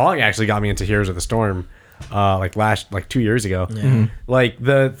 Hong actually got me into Heroes of the Storm, like 2 years ago. Yeah. Mm-hmm. Like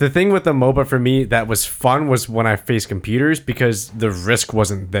the thing with the MOBA for me that was fun was when I faced computers, because the risk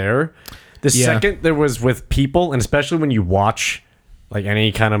wasn't there. The second there was with people, and especially when you watch like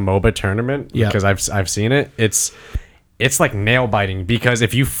any kind of MOBA tournament, because I've seen it, it's like nail biting, because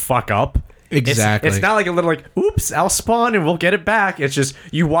if you fuck up, exactly, it's not like a little like, oops, I'll spawn and we'll get it back. It's just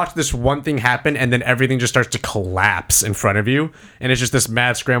you watch this one thing happen, and then everything just starts to collapse in front of you, and it's just this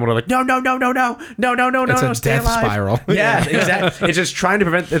mad scramble to like, no, it's a stay death alive. spiral. Yeah, exactly. It's just trying to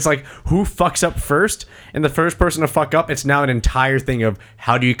prevent. It's like, who fucks up first, and the first person to fuck up, it's now an entire thing of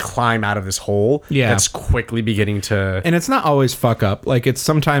how do you climb out of this hole that's quickly beginning to. And it's not always fuck up. Like, it's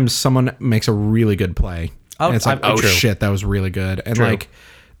sometimes someone makes a really good play, and it's like, true. Shit, that was really good, and like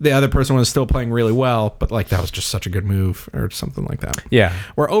the other person was still playing really well, but like that was just such a good move or something like that. Yeah.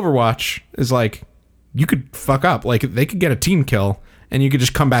 Where Overwatch is like, you could fuck up, like they could get a team kill and you could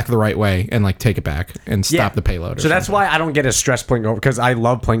just come back the right way and like take it back and stop the payload. So that's why I don't get as stressed playing over, because I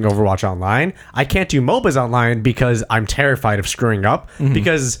love playing Overwatch online. I can't do MOBAs online because I'm terrified of screwing up,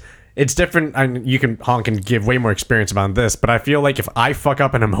 because it's different. And Hong can give way more experience about this, but I feel like if I fuck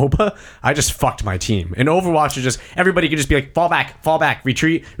up in a MOBA, I just fucked my team. In Overwatch, is just everybody can just be like, fall back,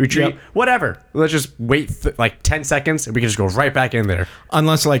 retreat, whatever. Let's just wait like 10 seconds, and we can just go right back in there.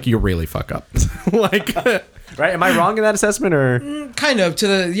 Unless like you really fuck up, like. Right? Am I wrong in that assessment, or kind of to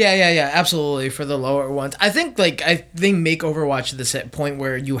the absolutely, for the lower ones? I think they make Overwatch to the point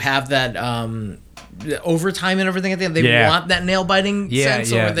where you have that the overtime and everything. I think they want that nail biting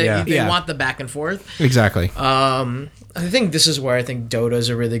sense, or they want the back and forth. Exactly. I think this is where I think Dota is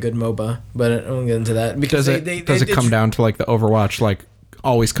a really good MOBA, but I won't get into that because does it come down to like the Overwatch like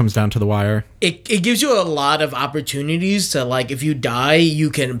always comes down to the wire? It gives you a lot of opportunities to, like, if you die,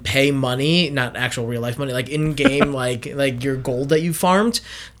 you can pay money, not actual real life money, like in game, like your gold that you farmed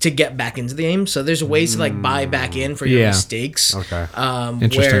to get back into the game. So there's ways to like buy back in for your mistakes. Okay.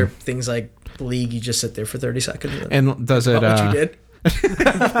 Where things like League, you just sit there for 30 seconds. And does it? What you did?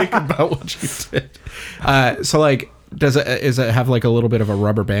 Think about what you did. So like, does it have like a little bit of a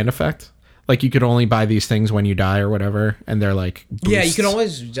rubber band effect? Like, you could only buy these things when you die or whatever, and they're like boosts. Yeah, you can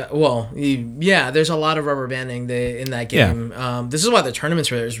always. Well, there's a lot of rubber banding in that game. Yeah. This is why the tournaments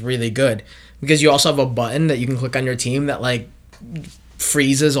for it is really good, because you also have a button that you can click on your team that like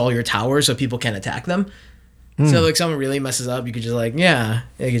freezes all your towers so people can't attack them. So like, someone really messes up, you could just like,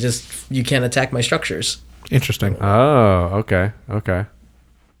 you can't attack my structures. Interesting. Oh, okay.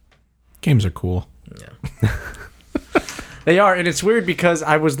 Games are cool. Yeah. They are, and it's weird because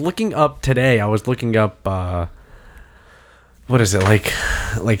I was looking up today. What is it,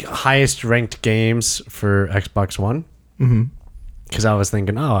 like highest ranked games for Xbox One? Mm-hmm. Because I was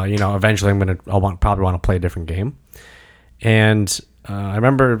thinking, eventually I'll probably want to play a different game. And I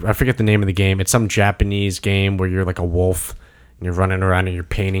remember, I forget the name of the game. It's some Japanese game where you're like a wolf and you're running around and you're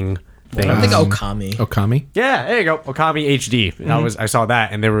painting things. I think Okami. Okami. Yeah, there you go. Okami HD. I saw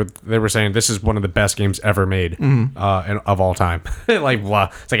that, and they were saying this is one of the best games ever made of all time. Like, blah,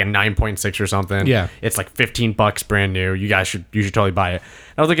 it's like a 9.6 or something. Yeah. It's like $15 brand new. You should totally buy it.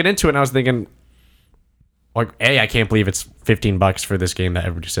 And I was looking into it, and I was thinking, like, I can't believe it's $15 for this game that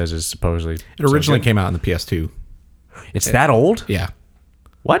everybody says is supposedly. It originally came out on the PS2. It's that old? Yeah.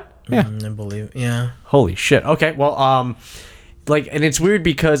 What? Yeah. I believe. Yeah. Holy shit. Okay, well, like, and it's weird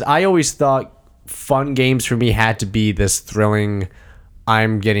because I always thought fun games for me had to be this thrilling,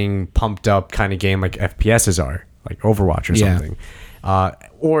 I'm getting pumped up kind of game like FPSs are, like Overwatch or Yeah. something.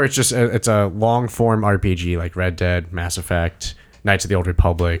 Or it's just it's a long form RPG like Red Dead, Mass Effect, Knights of the Old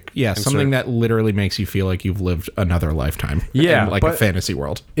Republic. Yeah, And something that literally makes you feel like you've lived another lifetime. Yeah, in like a but- fantasy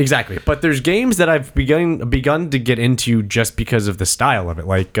world. Exactly. But there's games that I've begun to get into just because of the style of it,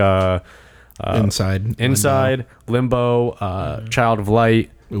 like Inside. Limbo, Child of Light.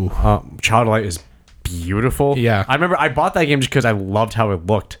 Ooh. Child of Light is beautiful. Yeah. I remember I bought that game just because I loved how it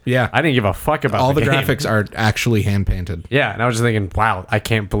looked. Yeah. I didn't give a fuck about All the game. graphics are actually hand painted. Yeah, and I was just thinking, wow, I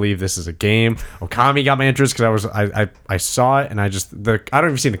can't believe this is a game. Okami got my interest because I saw it and I don't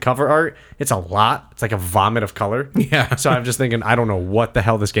even see the cover art. It's a lot. It's like a vomit of color. Yeah. So I'm just thinking, I don't know what the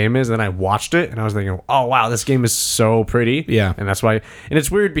hell this game is. And then I watched it and I was thinking, oh wow, this game is so pretty. Yeah. And that's why. And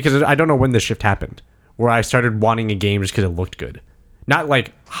it's weird because I don't know when this shift happened, where I started wanting a game just because it looked good. Not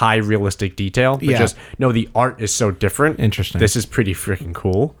like high realistic detail, but Yeah. just no, the art is so different. Interesting. This is pretty freaking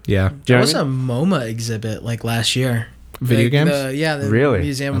cool. Yeah. Do you There know was what I a MoMA exhibit like last year. Video Like, games? The Really?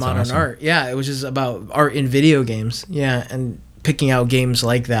 Museum of That's Modern awesome. Art. Yeah, it was just about art in video games. Yeah, and picking out games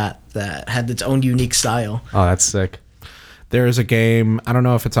like that had its own unique style. Oh, that's sick. There is a game, I don't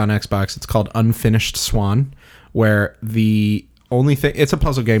know if it's on Xbox, it's called Unfinished Swan, where the only thing, it's a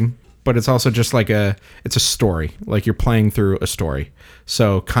puzzle game, but it's also just like it's a story. Like you're playing through a story.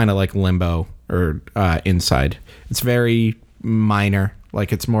 So kind of like Limbo or Inside. It's very minor.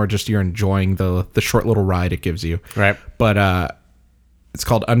 Like it's more just you're enjoying the short little ride it gives you. Right. But it's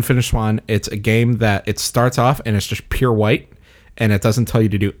called Unfinished Swan. It's a game that it starts off and it's just pure white and it doesn't tell you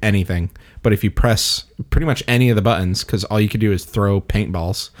to do anything. But if you press pretty much any of the buttons, because all you can do is throw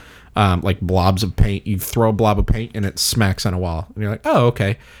paintballs, like blobs of paint. You throw a blob of paint and it smacks on a wall. And you're like, oh,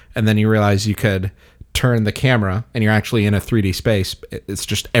 okay. And then you realize you could turn the camera and you're actually in a 3D space. It's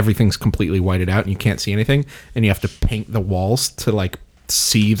just everything's completely whited out and you can't see anything. And you have to paint the walls to like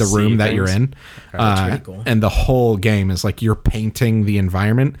see the room that you're in. That's pretty cool. And the whole game is like you're painting the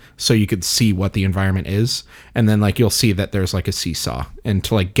environment so you could see what the environment is. And then like you'll see that there's like a seesaw. And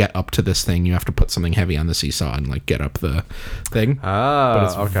to like get up to this thing, you have to put something heavy on the seesaw and like get up the thing. Oh, But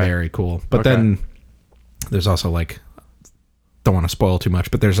it's okay. very cool. But Okay. then there's also like, don't want to spoil too much,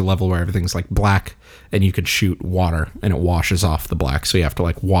 but there's a level where everything's like black and you could shoot water and it washes off the black. So you have to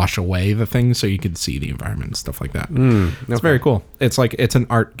like wash away the thing so you can see the environment and stuff like that. It's very cool. It's like, it's an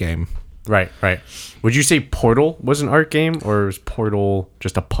art game. Right, right. Would you say Portal was an art game or was Portal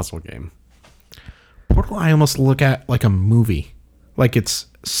just a puzzle game? Portal, I almost look at like a movie. Like it's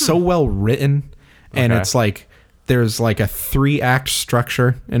so well written and Okay. it's like, there's like a 3-act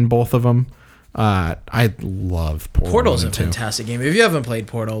structure in both of them. I love Portal. Portal's 1 a and 2. fantastic game. If you haven't played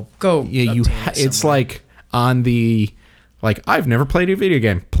Portal, go. Yeah, obtain it it's somewhere. like on the like I've never played a video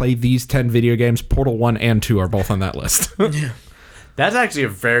game. Play these 10 video games. Portal 1 and 2 are both on that list. That's actually a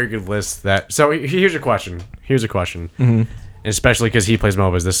very good list. So here's a question. And especially because he plays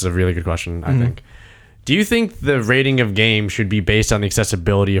MOBAs, this is a really good question, I think. Do you think the rating of games should be based on the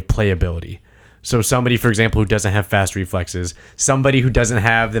accessibility of playability? So somebody, for example, who doesn't have fast reflexes, somebody who doesn't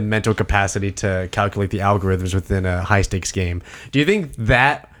have the mental capacity to calculate the algorithms within a high-stakes game. Do you think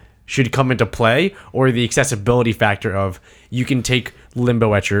that should come into play, or the accessibility factor of you can take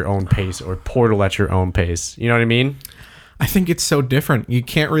Limbo at your own pace or Portal at your own pace? You know what I mean? I think it's so different. You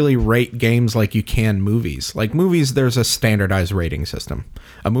can't really rate games like you can movies. Like movies, there's a standardized rating system.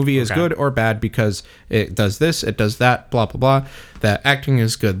 A movie is Okay. good or bad because it does this, it does that, blah, blah, blah. The acting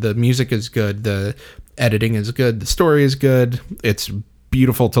is good. The music is good. The editing is good. The story is good. It's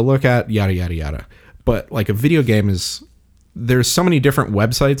beautiful to look at, yada, yada, yada. But like a video game is, there's so many different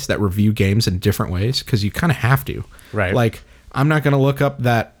websites that review games in different ways because you kind of have to. Right. Like, I'm not going to look up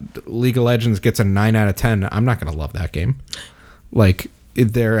that League of Legends gets a 9 out of 10. I'm not going to love that game. Like,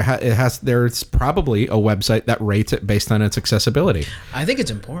 there's probably a website that rates it based on its accessibility. I think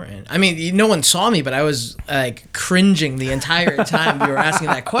it's important. I mean, no one saw me, but I was like cringing the entire time you were asking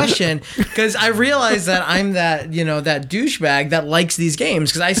that question because I realized that I'm that douchebag that likes these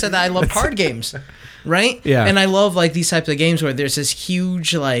games because I said that I love card games. Right? Yeah. And I love like these types of games where there's this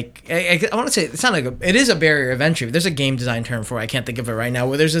huge like I want to say it's not like it is a barrier of entry. There's a game design term for it. I can't think of it right now.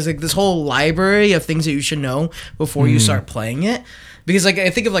 Where there's this whole library of things that you should know before you start playing it. Because like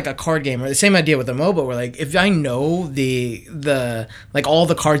I think of like a card game or the same idea with a MOBA where like if I know the like all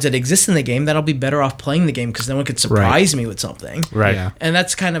the cards that exist in the game, then I'll be better off playing the game because no one could surprise me with something. Right. Yeah. And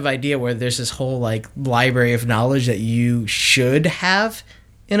that's kind of idea where there's this whole like library of knowledge that you should have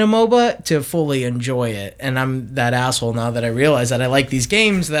in a MOBA to fully enjoy it. And I'm that asshole now that I realize that I like these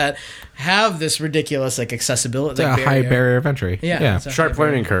games that have this ridiculous like accessibility. It's like, a high barrier of entry. Yeah. Yeah. Sharp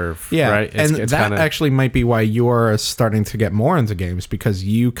learning curve. Yeah, Right. and that kinda, actually might be why you're starting to get more into games because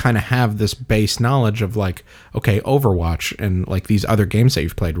you kind of have this base knowledge of like, okay, Overwatch and like these other games that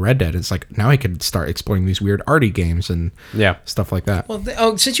you've played, Red Dead. It's like now I could start exploring these weird arty games and stuff like that.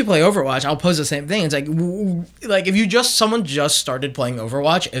 Well, since you play Overwatch, I'll pose the same thing. It's like if someone just started playing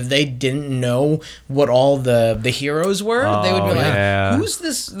Overwatch, if they didn't know what all the heroes were, they would be like, yeah. "Who's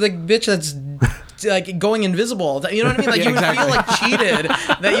this like bitch that's like going invisible?" You know what I mean? Like you would feel like cheated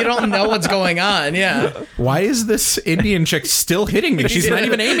that you don't know what's going on. Yeah. Why is this Indian chick still hitting me? She's not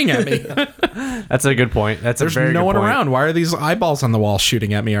even aiming at me. That's a good point. There's There's no one around. Why are these eyeballs on the wall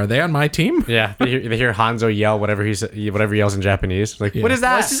shooting at me? Are they on my team? Yeah, they hear Hanzo yell whatever he yells in Japanese. Like, what is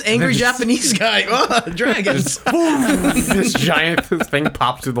that? What's this angry Japanese guy? Oh, dragons. This giant thing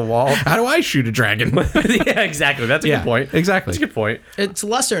pops through the wall. How do I shoot a dragon? Yeah, exactly. That's a good point. Exactly. That's a good point. It's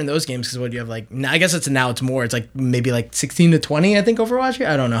lesser in those games because what do you have like? I guess it's more. It's like maybe like 16 to 20. I think Overwatch.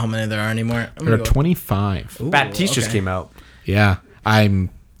 I don't know how many there are anymore. There are 25. Baptiste just okay. came out. Yeah.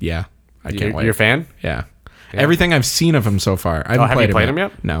 I can't wait. You're a fan? Yeah. Everything I've seen of him so far. I haven't have you played him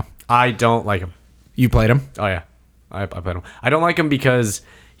yet? No. I don't like him. You played him? Oh yeah, I played him. I don't like him because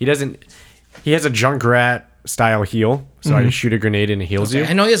he has a Junkrat style heal. So I shoot a grenade and it heals you.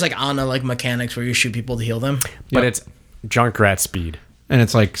 I know he has like Ana like mechanics where you shoot people to heal them. But it's Junkrat speed. And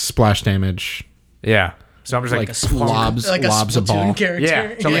it's like splash damage. Yeah. So I'm just like, lobs a Splatoon ball. character.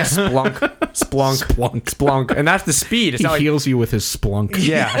 yeah. So I'm like splunk, and that's the speed. It's He not like heals you with his splunk.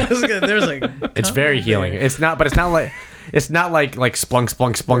 yeah. There's like It's very healing. It's not like splunk. It's Yeah.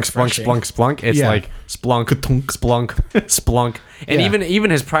 like splunk. And Yeah.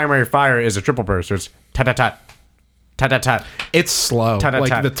 even his primary fire is a triple burst. So it's tat. It's slow.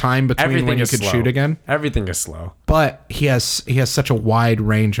 Like the time between when you could shoot again. Everything is slow. But he has such a wide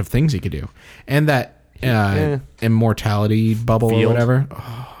range of things he could do. And that immortality bubble or Field. whatever.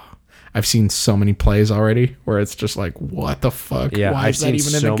 Oh, I've seen so many plays already where it's just like, what the fuck? Yeah, Why is that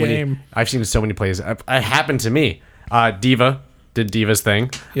even in the game? I've seen so many plays. It happened to me. Diva did Diva's thing.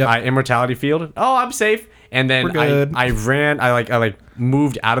 Yep. Immortality field. Oh, I'm safe. And then We're good. I ran. I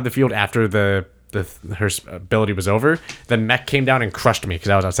moved out of the field after her ability was over. The mech came down and crushed me because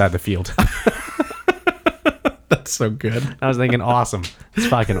I was outside the field. That's so good. I was thinking, awesome. It's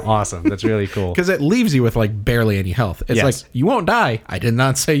fucking awesome. That's really cool. Because it leaves you with like barely any health. It's Yes. like, you won't die. I did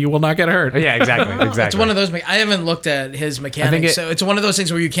not say you will not get hurt. Yeah, exactly. It's one of those. I haven't looked at his mechanics, it- so it's one of those things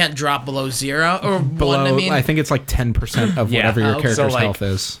where you can't drop below 0 or Below, 1. I mean, I think it's like 10% of Yeah. whatever your So, character's like, health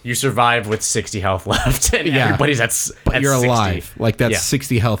is. You survive with 60 health left, and Yeah. everybody's at But you're 60. alive. Like that Yeah.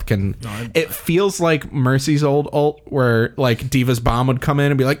 60 health can. It feels like Mercy's old ult where like Diva's bomb would come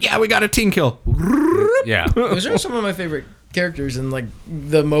in and be like, yeah, we got a team kill. Yeah. those are some of my favorite characters in like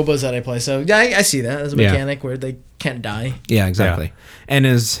the MOBAs that I play. So yeah, I see that as a Yeah. mechanic where they can't die. Yeah, exactly. And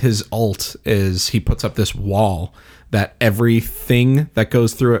his ult is he puts up this wall that everything that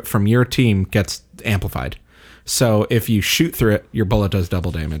goes through it from your team gets amplified. So if you shoot through it, your bullet does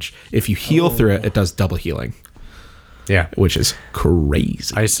double damage. If you heal through it, it does double healing, Yeah. which is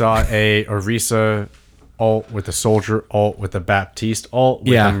crazy. I saw a Orisa ult with a soldier ult with a Baptiste ult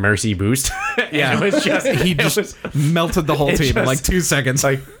with Yeah. a Mercy boost. Yeah. And it was just He it just was melted the whole it team in just- like 2 seconds.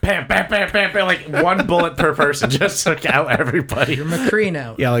 like bam, like one bullet per person just took out everybody. McCree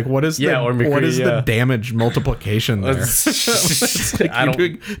now. yeah, like what is the Yeah, or McCree, what is yeah. the damage multiplication there? Like I you're don't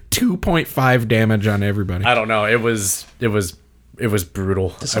doing 2.5 damage on everybody. I don't know. It was brutal.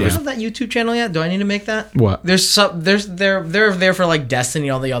 Do you have that YouTube channel yet? Do I need to make that? What? They're there for like Destiny,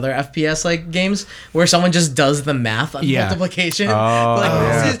 all the other FPS like games where someone just does the math on Yeah. multiplication. Oh, like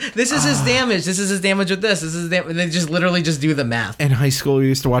yeah. this is his damage. This is his damage with this. This is they just literally just do the math. In high school, we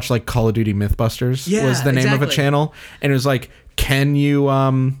used to watch like Call of Duty Mythbusters. Yeah, was the name of a exactly. channel, and it was like, can you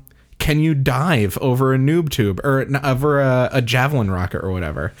can you dive over a noob tube or over a javelin rocket or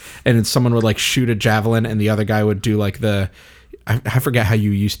whatever? And someone would like shoot a javelin, and the other guy would do like I forget how you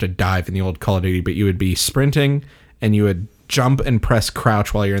used to dive in the old Call of Duty, but you would be sprinting and you would jump and press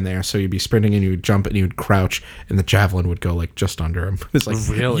crouch while you're in there. So you'd be sprinting and you would jump and you would crouch, and the javelin would go like just under him. It's like,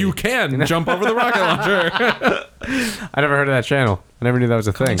 Really? you can jump over the rocket launcher. I never heard of that channel. I never knew that was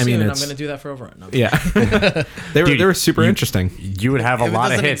a thing. I mean, Soon, I'm it's- gonna do that for Overrun. No. Yeah. they were super interesting. You would have a If it lot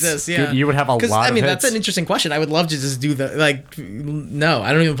of doesn't hits. exist, yeah. You would have a lot of hits. I mean, that's an interesting question. I would love to just do the no,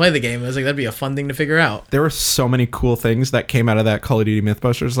 I don't even play the game. I was like, that'd be a fun thing to figure out. There were so many cool things that came out of that Call of Duty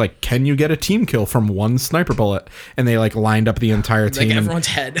Mythbusters. Like, can you get a team kill from one sniper bullet? And they like lined up the entire team. Like and- everyone's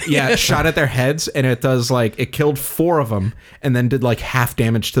head. yeah, shot at their heads, and it does like it killed 4 of them, and then did like half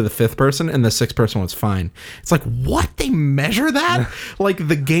damage to the 5th person, and the 6th person was fine. It's like, what? They measure that? Like,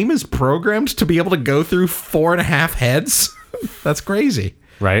 the game is programmed to be able to go through 4.5 heads. That's crazy.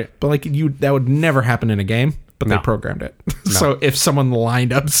 right? But like that would never happen in a game. But No. they programmed it. So if someone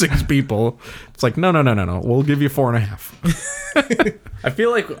lined up 6 people, it's like, no. We'll give you 4.5. I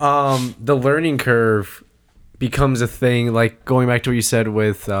feel like the learning curve becomes a thing. Like going back to what you said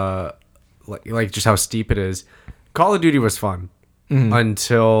with like just how steep it is. Call of Duty was fun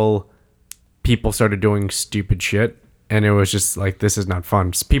until people started doing stupid shit. And it was just like, this is not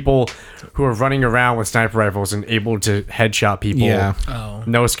fun. Just people who are running around with sniper rifles and able to headshot people. Yeah. Oh.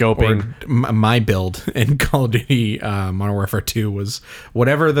 No Or scoping. my build in Call of Duty Modern Warfare 2 was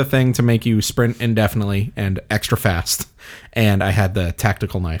whatever the thing to make you sprint indefinitely and extra fast. And I had the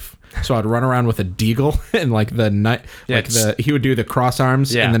tactical knife. So I'd run around with a deagle and like the knife, Yeah, he would do the cross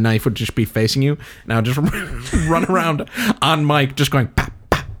arms Yeah. and the knife would just be facing you. And I would just run around on mic just going pop,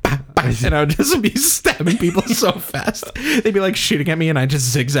 pop, pop, pop. And I would just be stabbing people so fast. They'd be like shooting at me and I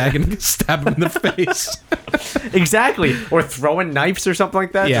just zigzag and stab them in the face. Exactly. Or throwing knives or something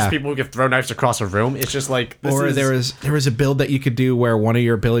like that. Yeah. Just people who could throw knives across a room. It's just like, this Or is, there was a build that you could do where one of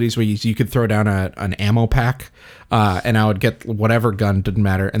your abilities where you could throw down an ammo pack, and I would get whatever gun, didn't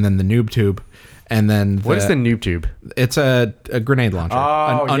matter, and then the noob tube, and then what is the noob tube? It's a grenade launcher,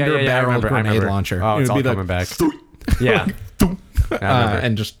 Oh, an yeah, under I barrel remember, I grenade remember. launcher. Oh, It it's would all be coming like, back. Yeah.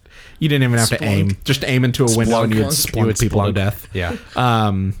 and just you didn't even have to aim, just aim into a window and you would Splunk. splunk people to death. Yeah.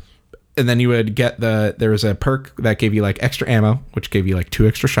 And then you would get there was a perk that gave you like extra ammo, which gave you like 2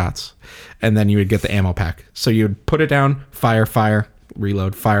 extra shots. And then you would get the ammo pack. So you would put it down, fire,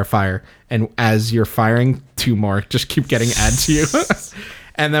 reload, fire. And as you're firing, 2 more just keep getting added to you.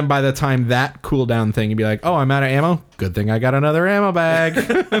 And then by the time that cooldown thing, you'd be like, oh, I'm out of ammo. Good thing I got another ammo bag.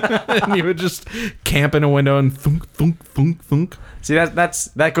 And you would just camp in a window and thunk, thunk, thunk, thunk. See,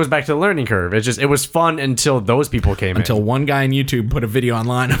 that goes back to the learning curve. It was fun until those people came Until in. one guy on YouTube put a video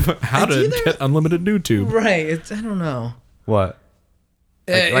online of how to get unlimited YouTube. Right. It's, I don't know. What?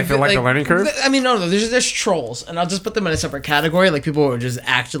 Like the learning curve? I mean, no. There's trolls, and I'll just put them in a separate category. Like people who are just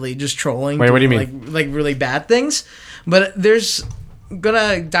actually just trolling. Wait, what do you mean? Like really bad things. But there's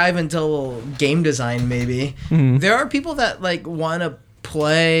gonna dive into game design. Maybe there are people that like want to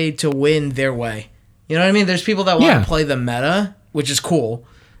play to win their way. You know what I mean? There's people that want to Yeah. play the meta, which is cool.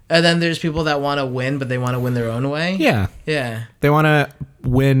 And then there's people that want to win, but they want to win their own way. Yeah. Yeah. They want to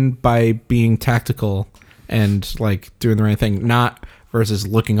win by being tactical and like doing the right thing, not versus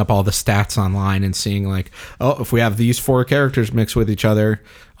looking up all the stats online and seeing like, oh, if we have these 4 characters mixed with each other,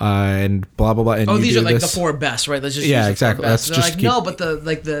 and blah blah blah. And Oh, you these do are like this. the 4 best, right? Let's just Yeah, use the 4 exactly. best. Let's They're just like, keep- no, but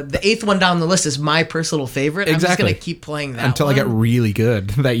the 8th one down the list is my personal favorite. I'm just Exactly. gonna keep playing that until one. I get really good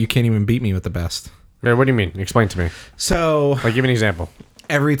that you can't even beat me with the best. Yeah, what do you mean? Explain to me. So Like, give me an example.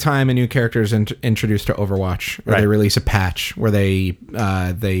 every time a new character is introduced to Overwatch, or Right. they release a patch where they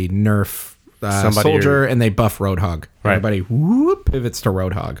nerf Somebody Soldier or- and they buff Roadhog, Right. everybody whoop pivots to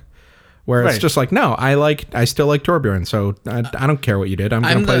Roadhog. Where it's Right. just like, no, I still like Torbjorn, so I don't care what you did. I'm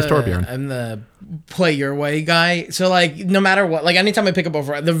gonna play as Torbjorn. I'm the play your way guy. So like no matter what, like anytime I pick up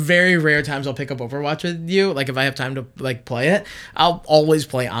Overwatch, the very rare times I'll pick up Overwatch with you, like if I have time to like play it, I'll always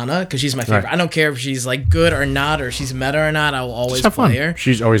play Ana because she's my favorite. Right. I don't care if she's like good or not, or she's meta or not. I'll always have play fun. her.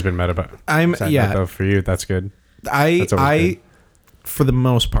 She's always been meta, but though, for you, that's good. That's always I good. for the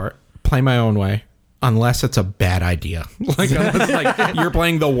most part, play my own way. Unless it's a bad idea. Like, unless, like you're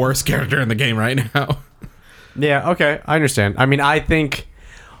playing the worst character in the game right now. Yeah, okay, I understand. I mean, I think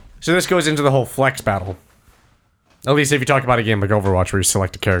so. This goes into the whole flex battle. At least if you talk about a game like Overwatch, where you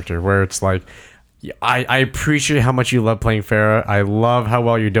select a character, where it's like I appreciate how much you love playing Pharah. I love how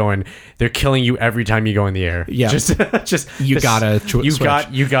well you're doing. They're killing you every time you go in the air. Yeah. just You gotta switch.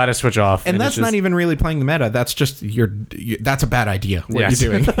 you gotta switch off. And that's it's just, not even really playing the meta. That's just that's a bad idea. What Yes.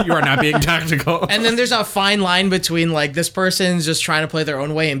 you're doing. You are not being tactical. And then there's a fine line between like this person's just trying to play their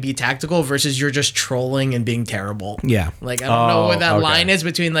own way and be tactical versus you're just trolling and being terrible. Yeah. Like I don't know where that okay. line is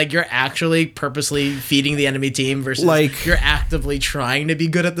between like you're actually purposely feeding the enemy team versus Like- you're actively trying to be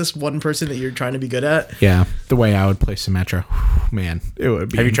good at this one person that you're trying to be good at. Yeah, the way I would play Symmetra, man, it would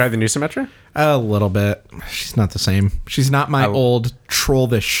be Have you tried the new Symmetra? a little bit. She's not the same. She's not my old troll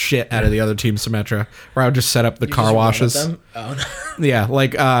the shit out of the other team Symmetra, where I would just set up the You car just run at washes. them? Oh no. Yeah,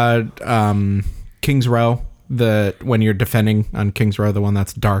 like King's Row. When you're defending on King's Row, the one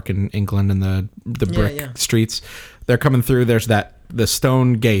that's dark in England and the brick yeah. streets, they're coming through. There's the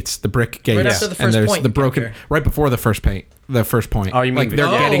stone gates, the brick gates, after the and first there's point the you broken capture. right before the first point. The first point. Oh, you mean like the- they're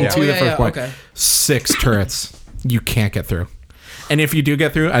Oh, getting to oh, the yeah, first yeah, point. okay. 6 turrets. You can't get through. And if you do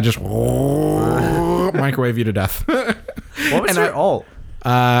get through, I just microwave you to death. What was And her ult?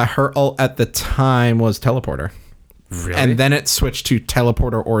 Her ult at the time was teleporter. Really? And then it switched to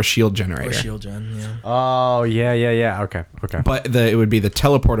teleporter or shield generator. Or shield gen, yeah. Oh yeah. Okay. But it would be the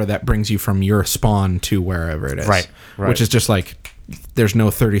teleporter that brings you from your spawn to wherever it is. Right. Which is just like, there's no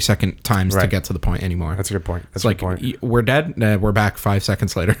 30-second times to Right. get to the point anymore. That's a good point. It's That's a like, good point. we're dead, we're back 5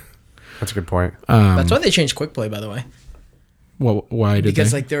 seconds later. That's a good point. That's why they changed quick play, by the way. Well, why did Because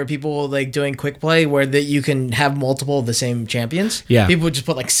they? like there are people like doing quick play where that you can have multiple of the same champions. Yeah. People would just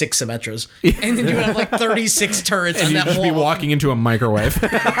put like 6 Symmetras. And then you would have like 36 turrets And on you'd that just wall. be walking into a microwave.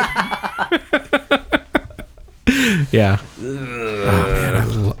 Yeah. Oh,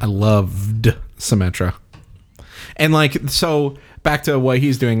 man, I loved Symmetra. And like, so back to what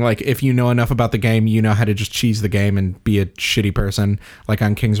he's doing, like if you know enough about the game, you know how to just cheese the game and be a shitty person, like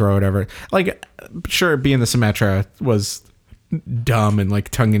on King's Row or whatever. Like, sure, being the Symmetra was dumb and like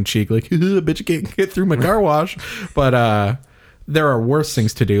tongue-in-cheek, like, bitch, you can't get through my car wash. But there are worse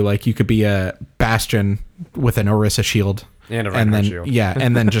things to do. Like, you could be a Bastion with an Orisa shield. And a and Reinhardt then shield. yeah,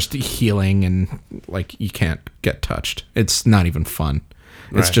 and then just healing and like you can't get touched. It's not even fun.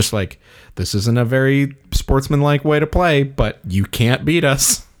 It's Right. just like, this isn't a very sportsmanlike way to play, but you can't beat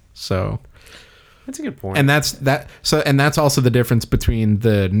us. So, That's a good point. and that's also the difference between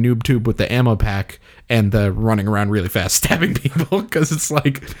the noob tube with the ammo pack and the running around really fast stabbing people, because it's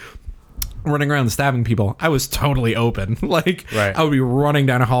like running around stabbing people, I was totally open. Like, Right. I would be running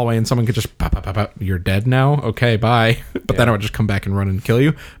down a hallway and someone could just pop, pop, pop, pop. You're dead now? Okay, bye. But then I would just come back and run and kill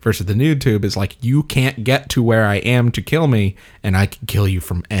you. Versus the noob tube is like, you can't get to where I am to kill me, and I can kill you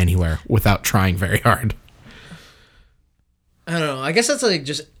from anywhere without trying very hard. I don't know. I guess that's like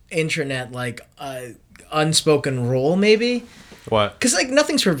just internet like unspoken rule maybe. what? Because like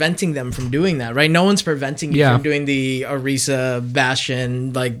nothing's preventing them from doing that, right? No one's preventing you Yeah. from doing the Orisa,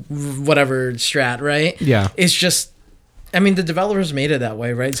 Bastion, like whatever strat, right? Yeah. It's just, I mean, the developers made it that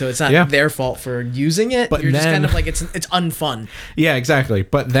way, right? So it's not Yeah. their fault for using it. But You're just then- kind of like it's unfun. Yeah, exactly.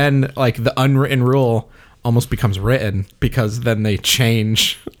 But then, like, the unwritten rule almost becomes written, because then they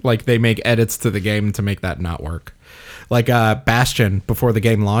change, like, they make edits to the game to make that not work. Like, Bastion, before the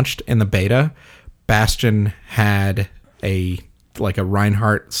game launched in the beta, Bastion had a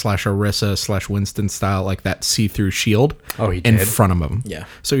Reinhardt / Orisa / Winston style, like that see-through shield Oh, he in did? front of him. Yeah.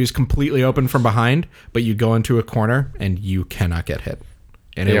 So he was completely open from behind, but you go into a corner and you cannot get hit.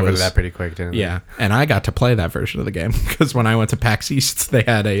 And They it got rid of was that pretty quick, didn't they? yeah, and I got to play that version of the game because when I went to PAX East, they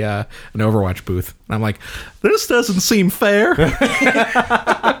had a an Overwatch booth, and I'm like, this doesn't seem fair.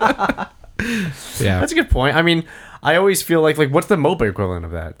 Yeah, That's a good point. I mean, I always feel like what's the MOBA equivalent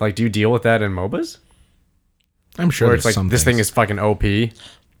of that? Like, do you deal with that in MOBAs? I'm sure Where there's it's like some this thing things. is fucking OP.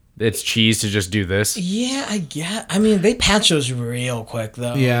 It's cheese to just do this. Yeah, I get. I mean, they patch those real quick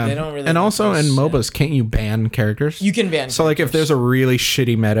though. Yeah, They don't really. and also in yeah. MOBAs, can't you ban characters? You can ban. So like if there's a really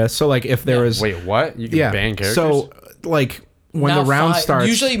shitty meta, so like if there was Wait, what? You can yeah, ban characters? so like when Now the round five- starts,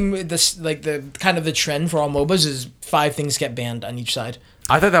 Usually, this like the kind of the trend for all MOBAs is 5 things get banned on each side.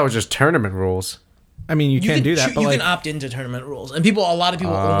 I thought that was just tournament rules. I mean you can do that, but you like can opt into tournament rules, and a lot of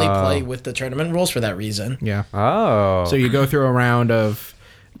people only play with the tournament rules for that reason. yeah. Oh. So you go through a round of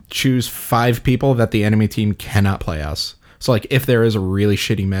choose 5 people that the enemy team cannot play as. So like if there is a really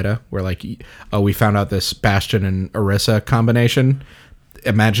shitty meta where like, oh, we found out this Bastion and Orisa combination,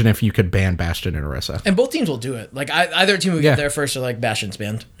 imagine if you could ban Bastion and Orisa. And both teams will do it. Like either team will Yeah. get there first, or like Bastion's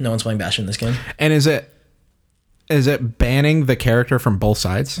banned. No one's playing Bastion this game. And is it banning the character from both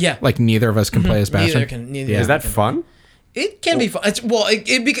sides? Yeah. Like neither of us can play as Bastion? Neither can. Neither Yeah. Is that fun? It can be fun.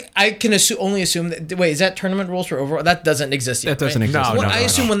 I can only assume that. Wait, is that tournament rules for Overwatch? That doesn't exist yet. That doesn't right? exist. No, Well, no, I no,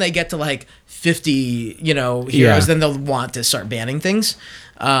 assume when they get to like 50, heroes, Yeah. then they'll want to start banning things.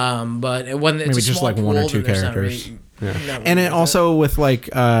 But when it's Maybe a just, small like, one or pool, two then there's not characters. really- And it also with like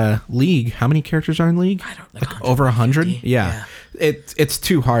League, how many characters are in League? I don't like Over 100. 150. Yeah. It's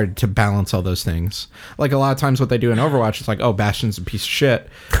too hard to balance all those things. Like a lot of times, what they do in Overwatch, it's like, oh, Bastion's a piece of shit.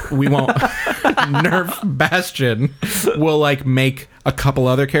 We won't nerf Bastion. We'll like make a couple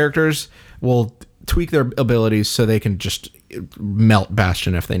other characters. We'll tweak their abilities so they can just melt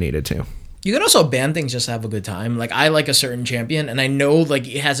Bastion if they needed to. You can also ban things just to have a good time. Like I like a certain champion, and I know like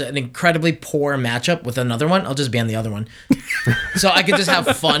it has an incredibly poor matchup with another one. I'll just ban the other one, so I could just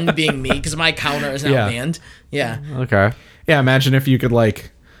have fun being me because my counter is now Yeah. banned. Yeah, Okay. Yeah, imagine if you could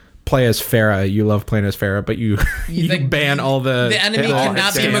like play as Pharah. You love playing as Pharah, but you like, ban all the enemy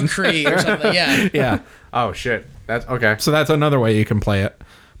cannot be stands. McCree or something. Yeah, Yeah. Oh shit. That's okay. So that's another way you can play it.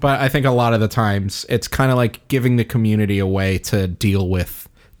 But I think a lot of the times it's kind of like giving the community a way to deal with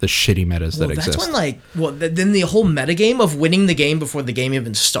the shitty metas that that's exist. when then the whole metagame of winning the game before the game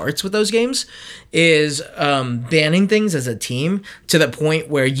even starts with those games is banning things as a team to the point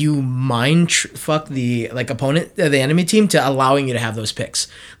where you fuck the like opponent, the enemy team, to allowing you to have those picks.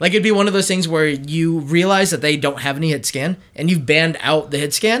 Like it'd be one of those things where you realize that they don't have any hit scan and you've banned out the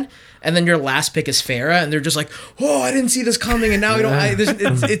hit scan. And then your last pick is Pharah, and they're just like, "Oh, I didn't see this coming, and now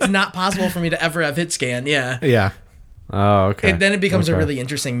it's not possible for me to ever have hit scan." Yeah, Yeah. Oh, okay. and then it becomes a Okay. really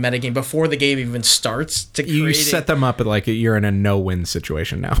interesting metagame before the game even starts to create. You set them up at like you're in a no-win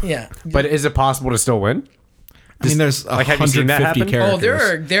situation now. Yeah. But is it possible to still win? I mean, there's like, have you seen that 150 happen?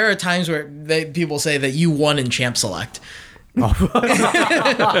 characters. Oh, there are times where people say that you won in champ select.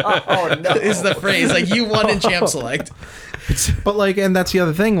 Oh no. Is the phrase like you won in champ select? But like, and that's the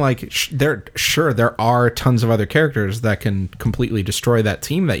other thing. Like, there are tons of other characters that can completely destroy that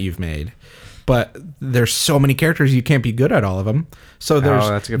team that you've made. But there's so many characters you can't be good at all of them. So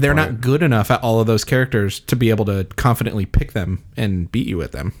that's a good they're point. not good enough at all of those characters to be able to confidently pick them and beat you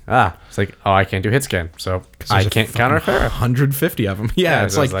with them. It's like, oh, I can't do hit scan, so I can't counter Pharah. 150 of them. Yeah,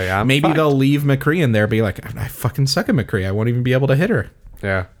 it's so like, it's like, I'm maybe fucked. they'll leave McCree in there, be like, I fucking suck at McCree. I won't even be able to hit her.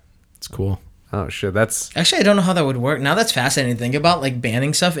 Yeah. It's cool. Oh shit. That's Actually, I don't know how that would work. Now that's fascinating to think about, like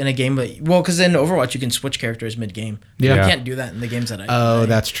banning stuff in a game. But because in Overwatch you can switch characters mid game. Yeah. You can't do that in the games that I. Oh, play.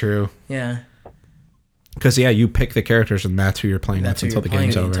 that's true. yeah. Because you pick the characters and that's who you're playing That's who with you're until the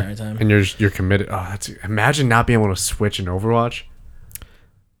playing game's the over. entire time. and you're committed. Oh, that's imagine not being able to switch in Overwatch.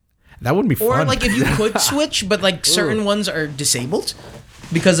 That wouldn't be Or fun. like if you could switch, but like certain ones are disabled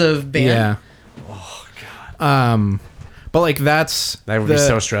because of ban. Yeah. Oh god. But like that would be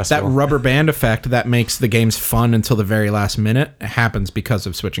so stressful. That rubber band effect that makes the games fun until the very last minute happens because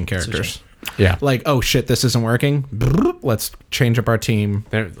of switching characters. Yeah. Like, oh shit, this isn't working. Brrr, let's change up our team.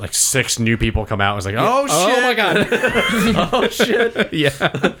 There like 6 new people come out. It's like, oh shit. Oh my god. Oh shit.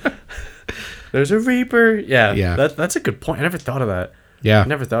 Yeah. There's a Reaper. Yeah. Yeah. That's a good point. I never thought of that. Yeah. I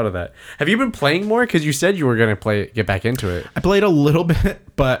never thought of that. Have you been playing more? Because you said you were gonna get back into it. I played a little bit,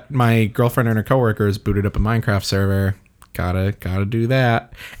 but my girlfriend and her coworkers booted up a Minecraft server. Gotta do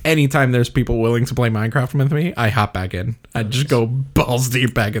that. Anytime there's people willing to play Minecraft with me, I hop back in. I just go balls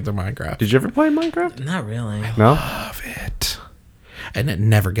deep back into Minecraft. Did you ever play Minecraft? Not really. No. Love it. And it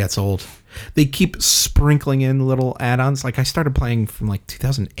never gets old. They keep sprinkling in little add-ons. Like I started playing from like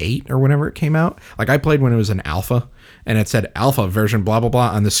 2008 or whenever it came out. Like I played when it was an alpha and it said alpha version blah blah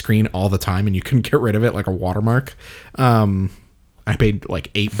blah on the screen all the time and you couldn't get rid of it like a watermark. I paid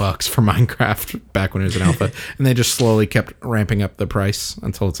like $8 for Minecraft back when it was an alpha and they just slowly kept ramping up the price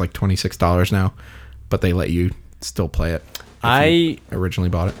until it's like $26 now, but they let you still play it. I Originally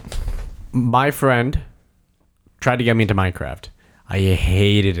bought it. my friend tried to get me into Minecraft. I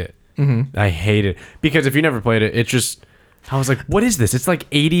hated it. I hated it because if you never played it, it's just I was like, what is this? It's like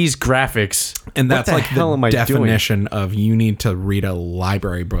 80s graphics. And What that's the like hell the am I doing? definition of you need to read a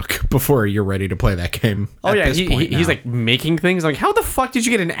library book before you're ready to play that game. Oh at yeah, this point he's now. like making things. Like, how the fuck did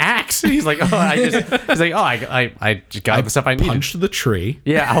you get an axe? He's like, oh, he's like, oh, I just got the stuff I needed. punched the tree.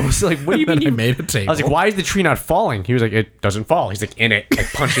 Yeah, I was like, what do you And mean? then I made a table. I was like, why is the tree not falling? He was like, it doesn't fall. He's like, in it,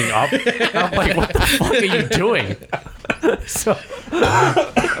 like punching up. I'm like, what the fuck are you doing? So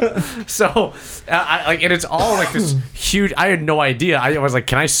So, and it's all like this huge. I had no idea. I was like,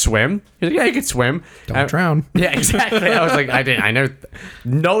 "Can I swim?" He's like, "Yeah, you can swim." Don't drown. Yeah, exactly. I was like, I know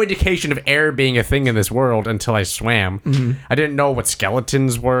no indication of air being a thing in this world until I swam. Mm-hmm. I didn't know what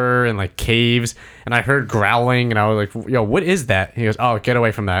skeletons were and like caves, and I heard growling, and I was like, "Yo, what is that?" He goes, "Oh, get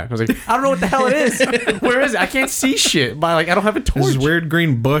away from that." I was like, "I don't know what the hell it is. Where is it? I can't see shit. But like, I don't have a torch." This weird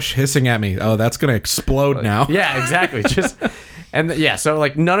green bush hissing at me. Oh, that's gonna explode now. Yeah, exactly. Just so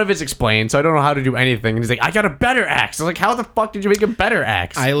like none of it's explained, so I don't know how to do anything. And he's like, "I got a better axe." I was like, "How the fuck did you make a better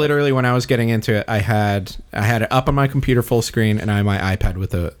axe?" I literally, when I was getting into it, I had it up on my computer full screen, and I had my iPad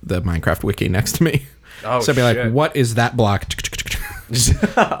with the Minecraft wiki next to me. Oh, so I'd be shit. like, "What is that block?"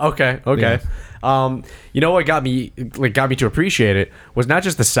 Okay. You know what got me to appreciate it was not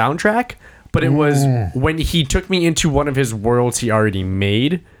just the soundtrack, but it was when he took me into one of his worlds he already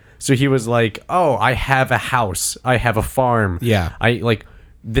made. So he was like, "Oh, I have a house. I have a farm. Yeah.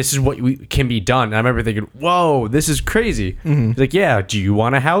 This is what can be done." And I remember thinking, "Whoa, this is crazy." He's like, "Yeah, do you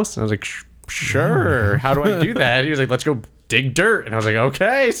want a house?" And I was like, "Sure. How do I do that?" He was like, "Let's go dig dirt." And I was like,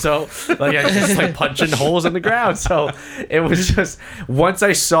 "Okay." So like I just like punching holes in the ground. So it was just once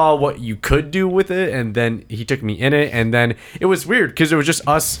I saw what you could do with it, and then he took me in it, and then it was weird because it was just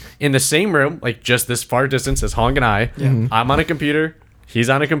us in the same room, like just this far distance as Hong and I. I'm on a computer. He's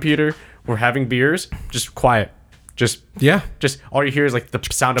on a computer. We're having beers. Just quiet. Just all you hear is like the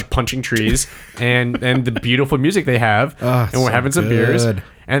sound of punching trees and the beautiful music they have. And we're so having some good. beers.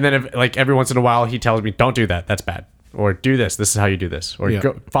 And then every once in a while he tells me, "Don't do that. That's bad." Or "Do this. This is how you do this." Or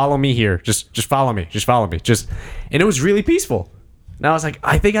 "Go, follow me here. Just follow me. Just follow me." And it was really peaceful. And I was like,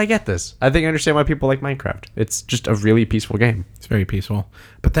 I think I get this. I think I understand why people like Minecraft. It's just a really peaceful game. It's very peaceful.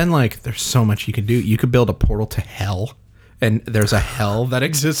 But then like there's so much you can do. You could build a portal to hell. And there's a hell that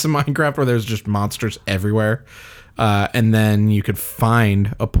exists in Minecraft where there's just monsters everywhere. And then you could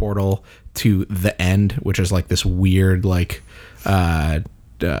find a portal to the end, which is like this weird, like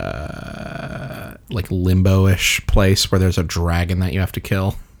limbo-ish place where there's a dragon that you have to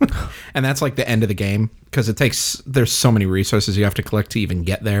kill. And that's like the end of the game because there's so many resources you have to collect to even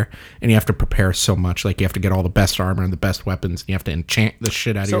get there. And you have to prepare so much. Like you have to get all the best armor and the best weapons. And you have to enchant the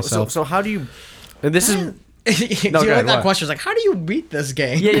shit out of yourself. So how do you... And this is... No, you like that question? It's like, how do you beat this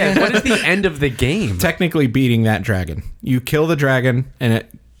game? Yeah. What is the end of the game? Technically beating that dragon. You kill the dragon and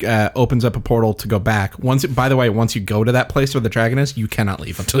it opens up a portal to go back. By the way, once you go to that place where the dragon is, you cannot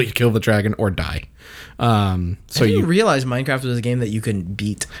leave until you kill the dragon or die. So you realize Minecraft was a game that you can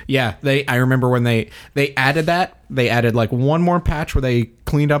beat. Yeah, I remember when they added that. They added like one more patch where they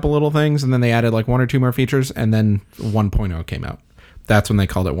cleaned up a little things, and then they added like one or two more features, and then 1.0 came out. That's when they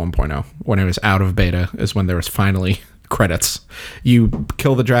called it 1.0. When it was out of beta is when there was finally credits. You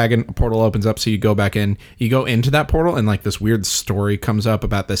kill the dragon, a portal opens up, so you go back in. You go into that portal, and like this weird story comes up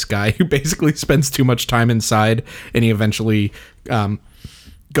about this guy who basically spends too much time inside, and he eventually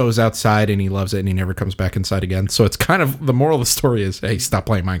goes outside, and he loves it, and he never comes back inside again. So it's kind of the moral of the story is, hey, stop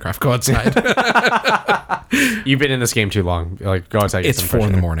playing Minecraft, go outside. You've been in this game too long. Like, go outside. It's 4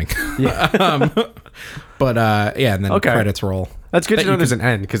 in the morning. Yeah. And then credits roll. That's good to know there's an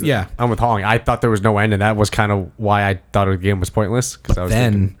end because I'm with Hong. I thought there was no end, and that was kind of why I thought the game was pointless.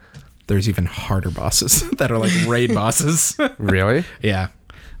 Then there's even harder bosses that are like raid bosses. Really? Yeah.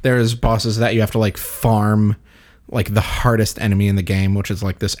 There's bosses that you have to like farm, like the hardest enemy in the game, which is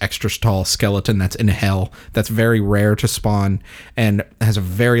like this extra tall skeleton that's in hell. That's very rare to spawn and has a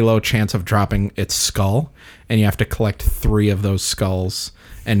very low chance of dropping its skull. And you have to collect 3 of those skulls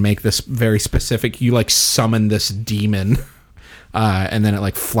and make this very specific. You like summon this demon. And then it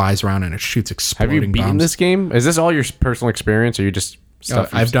like flies around and it shoots exploding bombs. Have you beaten this game? Is this all your personal experience, or you just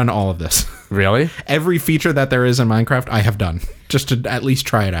stuff? I've done all of this. Really? Every feature that there is in Minecraft, I have done just to at least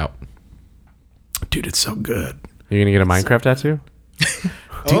try it out. Dude, it's so good. You're gonna get a Minecraft tattoo?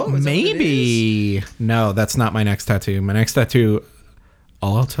 Dude, maybe. No, that's not my next tattoo. My next tattoo,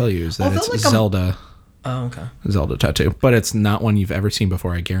 all I'll tell you is that it's like Zelda. Oh, okay. Zelda tattoo, but it's not one you've ever seen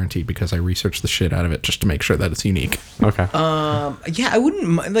before, I guarantee, because I researched the shit out of it just to make sure that it's unique. Okay. Yeah, I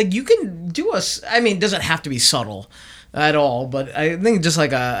wouldn't like. You can do I mean, it doesn't have to be subtle at all, but I think just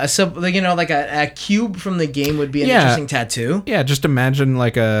like a simple, like, like a cube from the game would be an interesting tattoo. Yeah, just imagine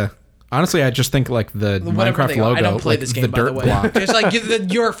like a. Honestly, I just think like the Minecraft logo, I don't play like this game, the by dirt the way. block. Just like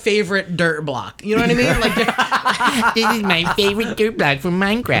your favorite dirt block. You know what I mean? Like, This is my favorite dirt block from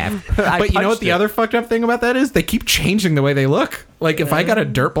Minecraft. But you know what the other fucked up thing about that is? They keep changing the way they look. Like if I got a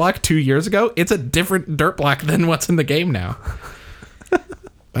dirt block 2 years ago, it's a different dirt block than what's in the game now.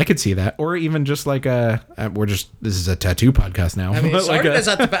 I could see that, or even just like this is a tattoo podcast now. I mean, but sorry, like that's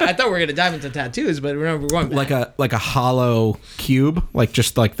not I thought we were gonna dive into tattoos, but we're going back. like a hollow cube, like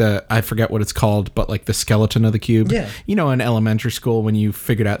just like I forget what it's called, but like the skeleton of the cube. Yeah. You know, in elementary school when you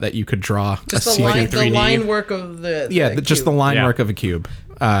figured out that you could draw just a the line work of the just the line work of a cube.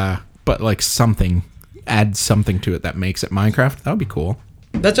 But like add something to it that makes it Minecraft. That would be cool.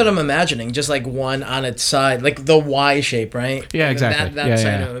 That's what I'm imagining. Just like one on its side, like the Y shape, right? Yeah, Like exactly. That Yeah,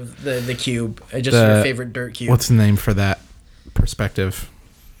 side yeah. of the cube, just your favorite dirt cube. What's the name for that perspective?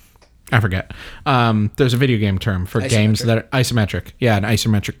 I forget. There's a video game term for games that are isometric. Yeah, an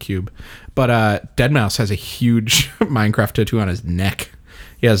isometric cube. But Deadmau5 has a huge Minecraft tattoo on his neck.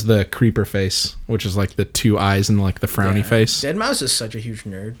 He has the creeper face, which is like the two eyes and like the frowny face. Deadmau5 is such a huge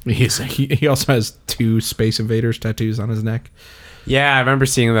nerd. He also has 2 Space Invaders tattoos on his neck. Yeah, I remember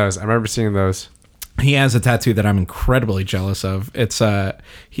seeing those. He has a tattoo that I'm incredibly jealous of. It's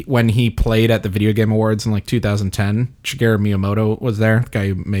when he played at the Video Game Awards in like 2010. Shigeru Miyamoto was there, the guy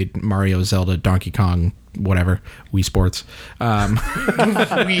who made Mario, Zelda, Donkey Kong, whatever, Wii Sports.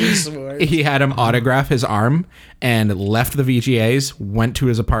 Wii Sports. He had him autograph his arm and left the VGAs, went to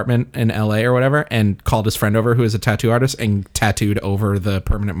his apartment in LA or whatever, and called his friend over who is a tattoo artist and tattooed over the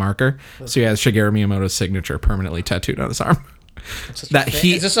permanent marker. So he has Shigeru Miyamoto's signature permanently tattooed on his arm. Is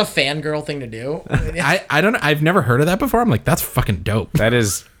this a fangirl thing to do? I don't know. I've never heard of that before. I'm like, that's fucking dope. That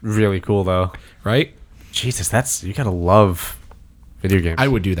is really cool, though. Right? Jesus, you gotta love video games. I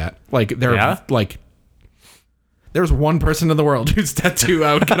would do that. Like, there's one person in the world whose tattoo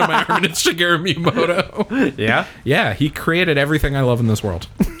I would get on my arm, and it's Shigeru Miyamoto. Yeah? Yeah, he created everything I love in this world,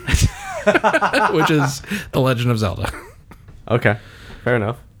 which is The Legend of Zelda. Okay. Fair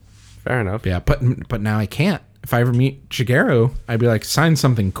enough. Yeah, but now I can't. If I ever meet Shigeru, I'd be like, sign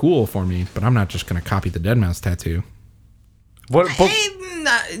something cool for me, but I'm not just going to copy the Deadmau5 tattoo.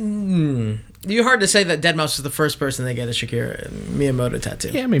 You're hard to say that Deadmau5 is the first person they get a Shigeru Miyamoto tattoo.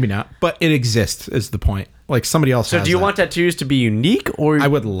 Yeah, maybe not. But it exists is the point. Like somebody else has do you that. want tattoos to be unique or I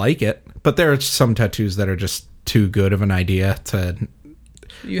would like it, but there are some tattoos that are just too good of an idea to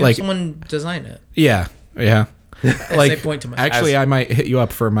You have someone design it. Yeah. Like, point to my actually, I might hit you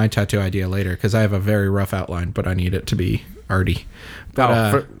up for my tattoo idea later because I have a very rough outline, but I need it to be arty.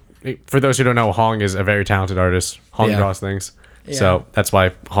 But, for those who don't know, Hong is a very talented artist. Hong draws things. Yeah. So that's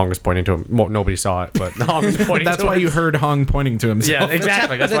why Hong was pointing to him. Well, nobody saw it, but Hong was pointing that's to why him. you heard Hong pointing to himself. Yeah,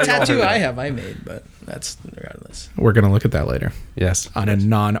 exactly. That's the why you all tattoo heard I that. have, I made, but that's regardless. We're going to look at that later Yes. on a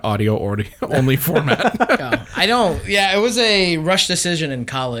non-audio only format. I don't. Yeah, it was a rush decision in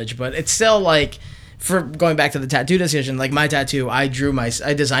college, but it's still like, for going back to the tattoo decision, like my tattoo, I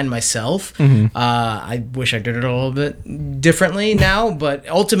designed myself. I wish I did it a little bit differently now, but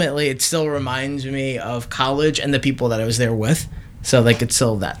ultimately it still reminds me of college and the people that I was there with. So like it's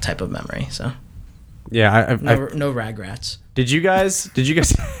still that type of memory. So Yeah. no regrets. Did you guys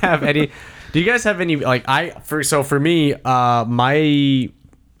have any? Do you guys have any like for me, my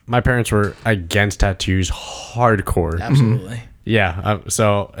parents were against tattoos hardcore. Absolutely. Yeah.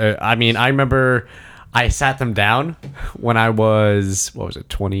 I mean, I remember I sat them down when I was,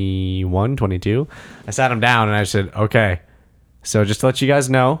 21, 22. I sat them down and I said, okay, so just to let you guys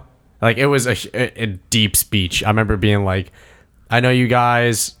know, like it was a deep speech. I remember being like, I know you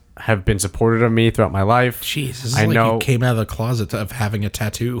guys have been supportive of me throughout my life. Jesus, I like know. you came out of the closet of having a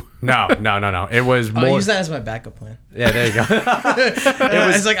tattoo. No. It was more. I'll use that as my backup plan. Yeah, there you go.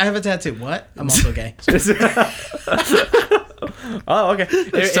 It's like, I have a tattoo. What? I'm also gay. Oh, okay.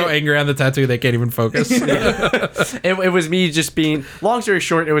 They're so angry on the tattoo they can't even focus. It was me just being, long story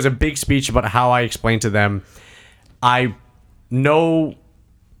short, it was a big speech about how I explained to them, no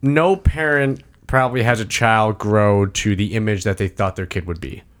parent probably has a child grow to the image that they thought their kid would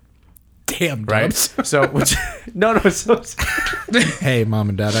be. Damn, Right? Dubs. So, Hey, mom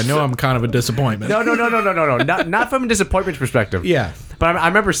and dad, I know I'm kind of a disappointment. no. Not from a disappointment perspective. Yeah. But I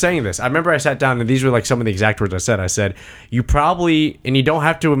remember saying this. I remember I sat down and these were like some of the exact words I said. I said, you probably, and you don't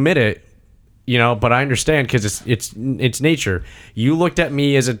have to admit it, but I understand because it's nature. You looked at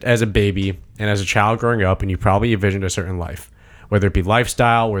me as a baby and as a child growing up, and you probably envisioned a certain life, whether it be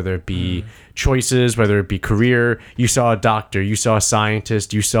lifestyle, whether it be choices, whether it be career. You saw a doctor, you saw a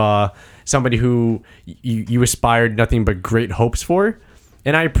scientist, you saw somebody who you aspired nothing but great hopes for,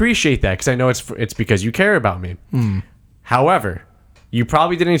 and I appreciate that because I know it's because you care about me. However, you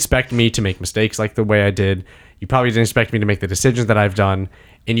probably didn't expect me to make mistakes like the way I did. You probably didn't expect me to make the decisions that I've done,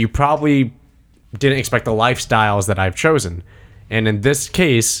 and you probably didn't expect the lifestyles that I've chosen. And in this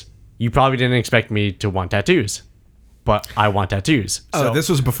case, you probably didn't expect me to want tattoos, but I want tattoos. Oh, So this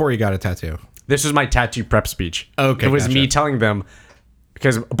was before you got a tattoo. this was my tattoo prep speech. Okay, It was gotcha. me telling them,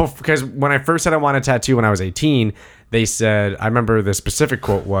 because when I first said I wanted a tattoo when I was 18, they said, I remember the specific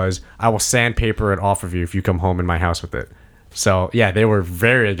quote was, "I will sandpaper it off of you if you come home in my house with it." So yeah, they were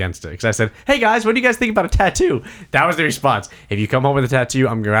very against it because I said, "Hey guys, what do you guys think about a tattoo?" That was the response. If you come home with a tattoo,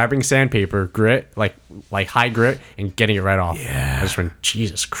 I'm grabbing sandpaper, grit, like high grit, and getting it right off. Yeah. I just went,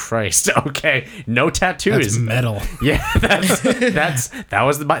 Jesus Christ. Okay, no tattoos. That's metal. Yeah, that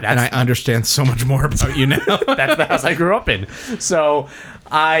was the. And I understand so much more about you now. That's the house I grew up in. So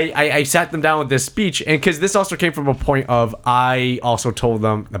I sat them down with this speech, and because this also came from a point of, I also told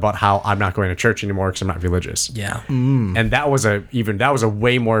them about how I'm not going to church anymore because I'm not religious. Yeah. And that was a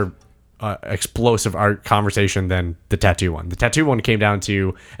way more explosive art conversation than the tattoo one. The tattoo one came down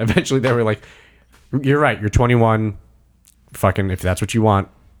to, eventually they were like, "You're right. You're 21. Fucking, if that's what you want,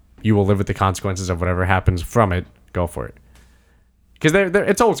 you will live with the consequences of whatever happens from it. Go for it." Because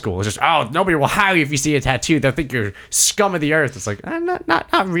it's old school. It's just, oh, nobody will hire you if you see a tattoo. They'll think you're scum of the earth. It's like,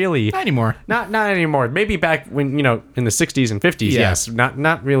 not really. Not anymore. Not anymore. Maybe back when, in the 60s and 50s, yes.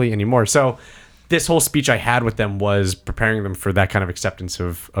 Not really anymore. So this whole speech I had with them was preparing them for that kind of acceptance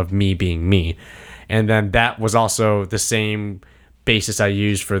of me being me. And then that was also the same basis I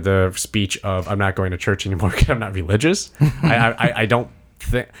used for the speech of, I'm not going to church anymore because I'm not religious. I don't.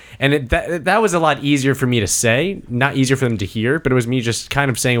 And that was a lot easier for me to say, not easier for them to hear, but it was me just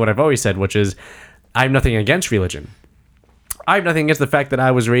kind of saying what I've always said, which is, I have nothing against religion. I have nothing against the fact that I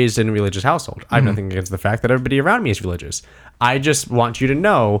was raised in a religious household. I have nothing against the fact that everybody around me is religious. I just want you to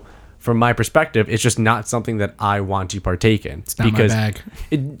know, from my perspective, it's just not something that I want to partake in. It's not my bag.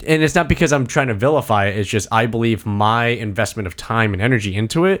 And it's not because I'm trying to vilify it. It's just, I believe my investment of time and energy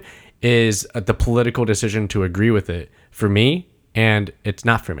into it is the political decision to agree with it for me. And it's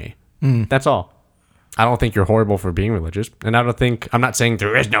not for me. That's all. I don't think you're horrible for being religious. And I'm not saying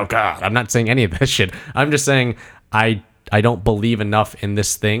there is no God. I'm not saying any of that shit. I'm just saying I don't believe enough in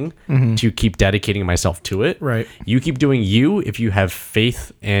this thing to keep dedicating myself to it. Right. You keep doing you if you have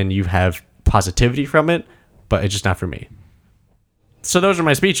faith and you have positivity from it, but it's just not for me. So those are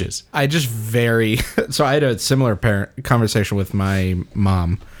my speeches. I just so I had a similar conversation with my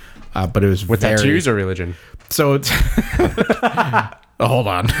mom, but it was with tattoos or religion. So it's hold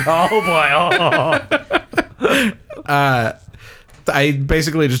on. Oh boy. I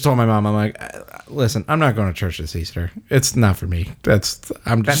basically just told my mom, I'm like, listen, I'm not going to church this Easter. It's not for me.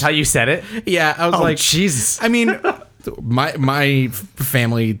 That's how you said it? Yeah, I was like, Jesus. I mean, my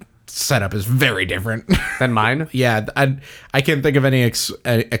family setup is very different than mine. Yeah, I can't think of any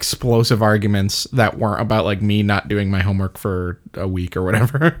explosive arguments that weren't about like me not doing my homework for a week or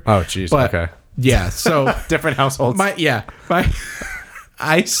whatever. Oh, jeez. Okay. Yeah, so different households.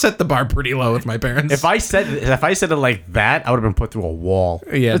 I set the bar pretty low with my parents. If I said it like that, I would have been put through a wall.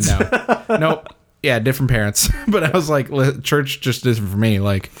 Yeah, no. Nope. Yeah, different parents. But I was like, church just isn't for me.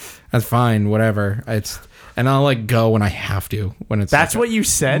 Like, that's fine, whatever. And I'll like go when I have to. When it's That's like what you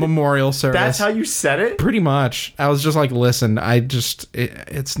said? Memorial service. That's how you said it? Pretty much. I was just like, listen,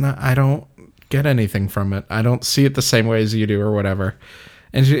 it's not, I don't get anything from it. I don't see it the same way as you do or whatever.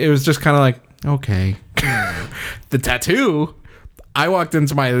 And it was just kind of like, okay. The tattoo, I walked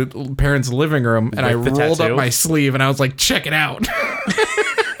into my parents' living room and I rolled up my sleeve and I was like, check it out.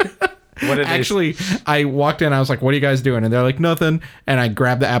 Actually, I walked in, I was like, what are you guys doing? And they're like, nothing. And I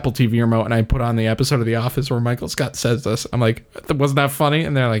grabbed the Apple TV remote and I put on the episode of The Office where Michael Scott says this. I'm like, wasn't that funny?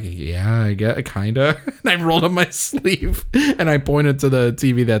 And they're like, yeah, I get it, kinda. And I rolled up my sleeve and I pointed to the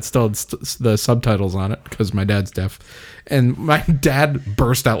TV that still had the subtitles on it because my dad's deaf. And my dad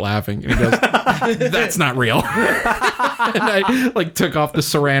burst out laughing and he goes, that's not real. And I like took off the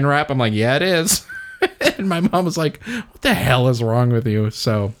saran wrap. I'm like, yeah, it is. And my mom was like, what the hell is wrong with you?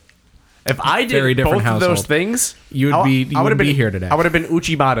 So if I did both of those things, you would be here today. I would have been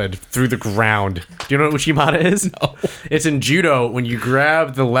Uchimata through the ground. Do you know what Uchimata is? No. It's in judo. When you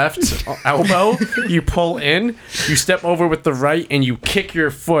grab the left elbow, you pull in, you step over with the right, and you kick your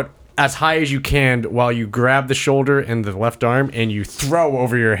foot as high as you can while you grab the shoulder and the left arm, and you throw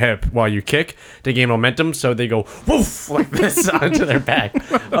over your hip while you kick to gain momentum. So they go woof like this onto their back.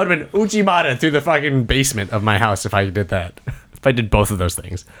 I would have been Uchimata through the fucking basement of my house if I did that. If I did both of those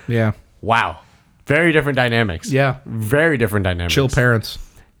things. Yeah. Wow. Very different dynamics. Yeah. Very different dynamics. Chill parents.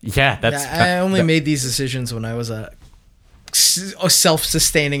 Yeah, I only made these decisions when I was a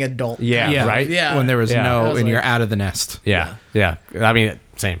self-sustaining adult. Yeah, right? Yeah. When there was and you're out of the nest. Yeah. I mean,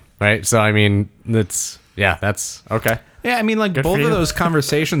 same, right? So, I mean, that's okay. Yeah, I mean, like, both of those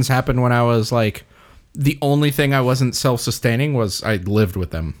conversations happened when I was, like, the only thing I wasn't self-sustaining was I lived with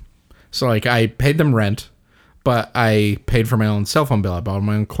them. So, like, I paid them rent. But I paid for my own cell phone bill. I bought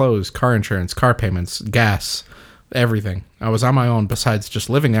my own clothes, car insurance, car payments, gas, everything. I was on my own besides just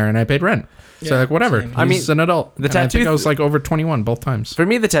living there, and I paid rent. So Yeah, like whatever. same. I mean, He's an adult. the And I think tattoo I was like over 21 both times. For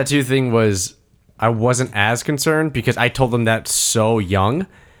me, the tattoo thing was I wasn't as concerned because I told them that so young,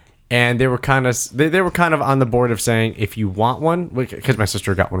 and they were kind of they were kind of on the board of saying if you want one, because my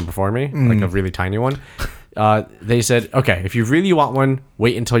sister got one before me, like a really tiny one. They said, okay, if you really want one,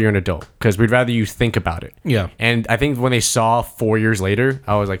 wait until you're an adult because we'd rather you think about it. Yeah. And I think when they saw 4 years later,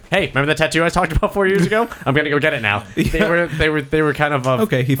 I was like, hey, remember that tattoo I talked about 4 years ago? I'm gonna go get it now. They were kind of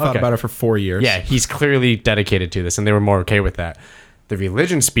Okay, he thought about it for 4 years. Yeah, he's clearly dedicated to this, and they were more okay with that. The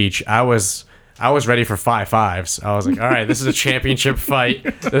religion speech, I was ready for 5-5s. I was like, all right, this is a championship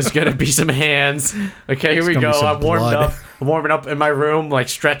fight. There's gonna be some hands. Okay, here we gonna go. be some I'm warmed blood. up. I'm warming up in my room, like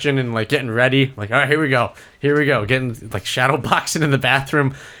stretching and like getting ready. Like, all right, here we go. Here we go. Getting like shadow boxing in the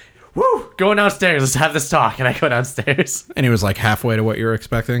bathroom. Woo! Going downstairs. Let's have this talk. And I go downstairs. And he was like halfway to what you were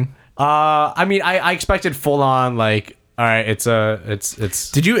expecting. I mean, I expected full on like, all right,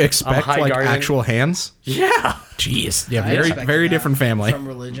 it's. Did you expect high like guarding. actual hands? Yeah. Jeez. Yeah, I very expected very that different family. from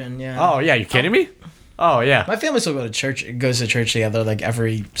religion. Yeah. Oh yeah, you kidding me? Oh yeah. My family still goes to church together like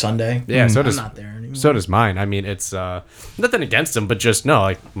every Sunday. Yeah, so I'm does not there anymore. so does mine. I mean, it's nothing against them, but just no.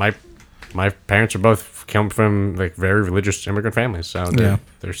 Like my parents are both come from like very religious immigrant families, so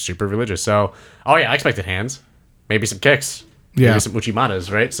they're super religious. So oh yeah, I expected hands, maybe some kicks, Yeah. maybe some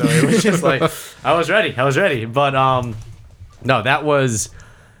uchimatas, right? So it was just like I was ready. But no, that was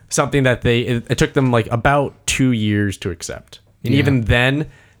something that it took them like about 2 years to accept, and even then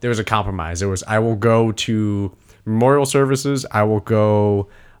there was a compromise. There was I will go to memorial services. I will go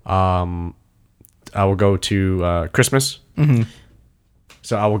to Christmas. Mm-hmm.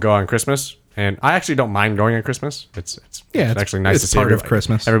 So I will go on Christmas, and I actually don't mind going on Christmas. It's actually nice it's to see part of everybody.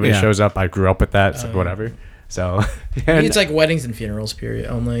 Christmas. Everybody Yeah. shows up. I grew up with that. It's like whatever. So It's like weddings and funerals, period.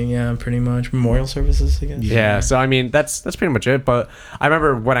 Only, yeah, pretty much memorial services, I guess. yeah. So I mean, that's pretty much it. But I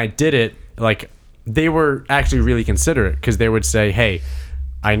remember when I did it, like they were actually really considerate because they would say, "Hey,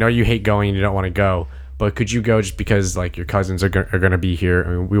 I know you hate going and you don't want to go, but could you go just because like your cousins are going to be here? I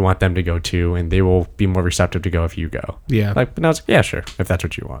mean, we want them to go too, and they will be more receptive to go if you go." Yeah. Like, and I was like, yeah, sure, if that's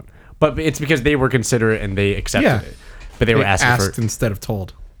what you want. But it's because they were considerate and they accepted Yeah. it. But they were asking asked for instead of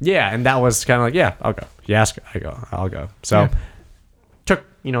told. yeah, and that was kind of like, yeah, I'll go. You ask, I'll go. So Yeah. took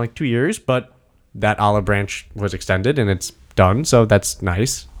like 2 years, but that olive branch was extended and it's done. So that's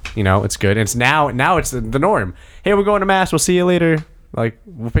nice. It's good. And it's now it's the norm. Hey, we're going to mass. We'll see you later. Like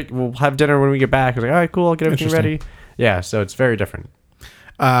we'll have dinner when we get back. It's like, all right, cool. I'll get everything ready. Yeah. So it's very different.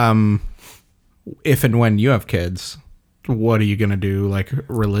 If and when you have kids, what are you gonna do like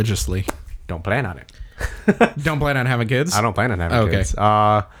religiously? Don't plan on it. Don't plan on having kids? I don't plan on having Okay. kids.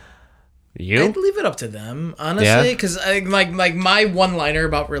 You? I'd leave it up to them, honestly, because like my one liner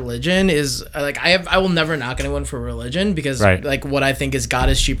about religion is like I will never knock anyone for religion because Right. like what I think is God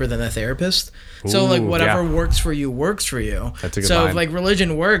is cheaper than a therapist. So like Ooh, whatever yeah. works for you works for you. That's a good so line. if like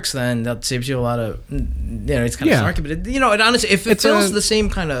religion works, then that saves you a lot of it's kind Yeah. of snarky, but it honestly if it It's fills a- the same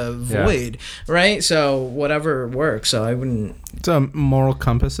kind of Yeah. void, right? So whatever works. So I wouldn't. It's a moral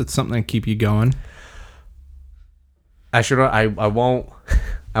compass. It's something to keep you going. I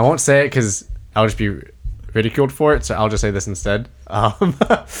won't say it because I'll just be ridiculed for it. So I'll just say this instead.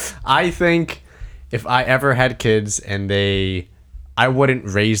 I think if I ever had kids and I wouldn't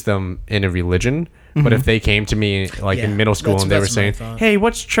raise them in a religion, but if they came to me like Yeah, in middle school that's- and they were that's my saying, thought. "Hey,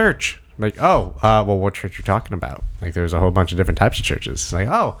 what's church?" I'm like, "Oh, well, what church you talking about?" Like, there's a whole bunch of different types of churches. It's like,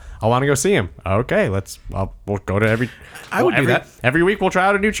 "Oh, I want to go see him." Okay, we'll go to every. I would do that. Every week. We'll try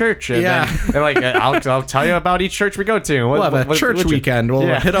out a new church. And Yeah. then they're like, I'll tell you about each church we go to. We'll have a church weekend. We'll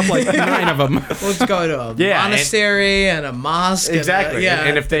hit up like 9 of them. Let's go to a Yeah, and- monastery and a mosque. Exactly.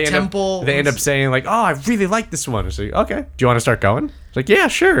 And if they temple, they end up saying like, "Oh, I really like this one." It's like, "Okay, do you want to start going?" It's like, "Yeah,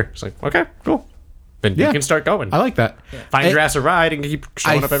 sure." It's like, "Okay, cool." Then Yeah. you can start going. I like that. Find your ass a ride and keep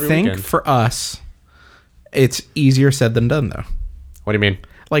showing I up every think weekend. for us, it's easier said than done, though. What do you mean?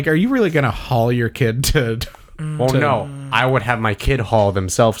 Like, are you really going to haul your kid to... Well, no. I would have my kid haul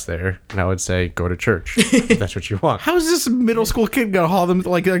themselves there, and I would say, "Go to church if that's what you want." How is this middle school kid going to haul them?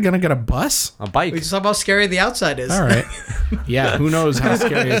 Like, they're going to get a bus? A bike. we just talk how scary the outside is. All right. Yeah, who knows how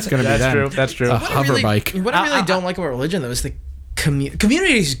scary it's going to be That's then. true. That's true. A hover bike. What I really don't like about religion, though, is the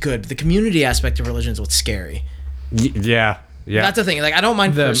community is good. The community aspect of religion is what's scary. Yeah. Yeah. That's the thing. Like, I don't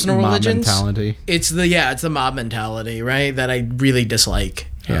mind The personal mob religions. mentality. It's the mob mentality, right? That I really dislike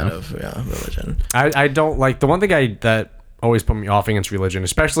out of religion. I don't like the one thing that always put me off against religion,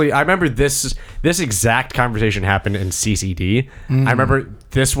 especially I remember this exact conversation happened in CCD. I remember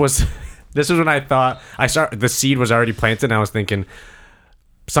this was when I thought the seed was already planted and I was thinking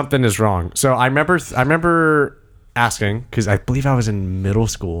something is wrong. So I remember asking, because I believe I was in middle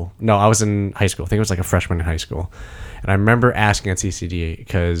school. No, I was in high school. I think it was like a freshman in high school. And I remember asking at CCD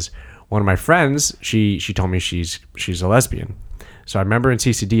because one of my friends, she told me she's a lesbian. So I remember in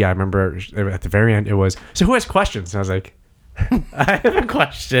CCD, I remember at the very end, it was, so who has questions? And I was like, I have a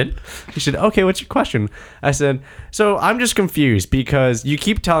question. She said, okay, what's your question? I said, so I'm just confused because you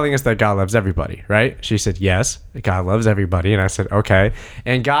keep telling us that God loves everybody, right? She said, yes, God loves everybody. And I said, okay.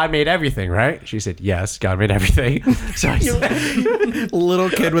 And God made everything, right? She said, yes, God made everything. So I said, Little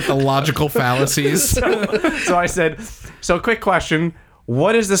kid with the logical fallacies. so I said, so quick question.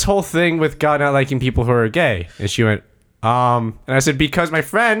 What is this whole thing with God not liking people who are gay? And she went, and I said, because my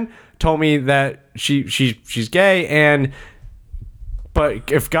friend told me that she's gay,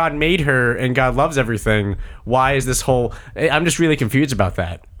 but if God made her and God loves everything, why is this whole... I'm just really confused about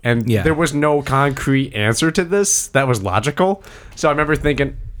that. And there was no concrete answer to this that was logical. So I remember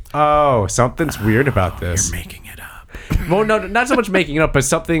thinking, oh, something's weird about this. You're making it up. Well, no, not so much making it up, but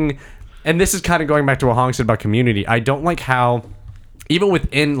something... And this is kind of going back to what Hong said about community. I don't like how, even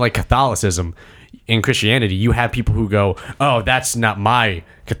within like Catholicism, in Christianity, you have people who go, oh, that's not my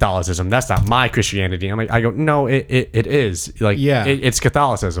Catholicism. That's not my Christianity. I'm like, I go, no, it is. Like, it's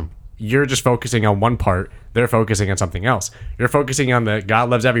Catholicism. You're just focusing on one part. They're focusing on something else. You're focusing on the God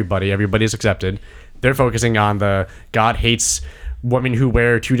loves everybody. Everybody's accepted. They're focusing on the God hates women who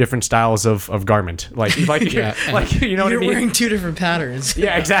wear two different styles of garment. Like you know what I mean? You're wearing two different patterns.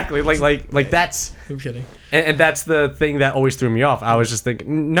 Yeah, exactly. Like that's... I'm kidding. And that's the thing that always threw me off. I was just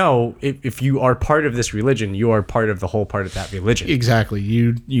thinking, no, if you are part of this religion, you are part of the whole part of that religion. Exactly.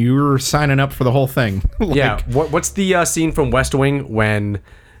 You're signing up for the whole thing. Yeah. What's the scene from West Wing when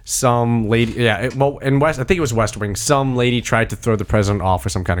some lady... Yeah, I think it was West Wing. Some lady tried to throw the president off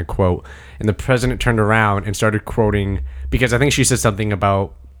with some kind of quote. And the president turned around and started quoting... Because I think she said something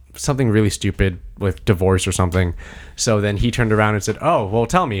about something really stupid with divorce or something. So then he turned around and said, oh, well,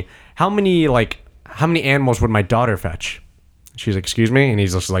 tell me, how many animals would my daughter fetch? She's like, excuse me? And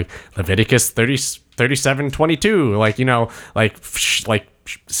he's just like, Leviticus 37:22.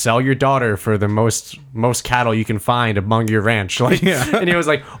 Sell your daughter for the most cattle you can find among your ranch. And he was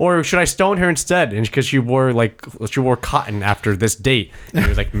like, or should I stone her instead? And because she wore cotton after this date. And he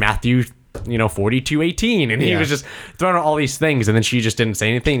was like, Matthew 42:18, and he was just throwing out all these things, and then she just didn't say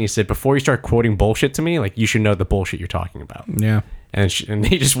anything. And he said, before you start quoting bullshit to me, like, you should know the bullshit you're talking about. Yeah. And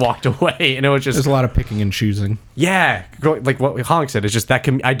he just walked away, and it was just... There's a lot of picking and choosing. Yeah, like what Honk said, it's just that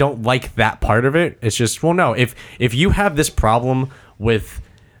I don't like that part of it. It's just, well, no, if you have this problem with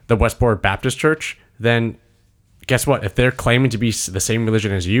the Westport Baptist Church, then guess what? If they're claiming to be the same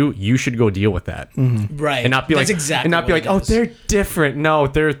religion as you should go deal with that. Mm-hmm. Right. And not be like, oh, they're different. No,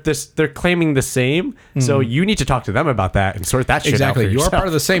 they're claiming the same. Mm-hmm. So you need to talk to them about that and sort that shit out for yourself. You're part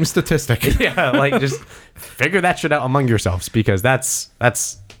of the same statistic. Yeah, like just figure that shit out among yourselves, because that's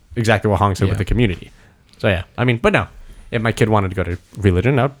exactly what Hong said with the community. So yeah, I mean, but no, if my kid wanted to go to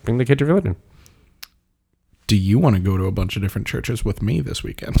religion, I'd bring the kid to religion. Do you want to go to a bunch of different churches with me this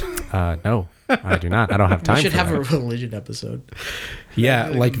weekend? No, I do not. I don't have time. We should for have that. a religion episode. Yeah,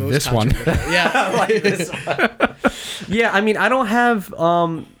 like this one. Yeah, like this one. Yeah, I mean, I don't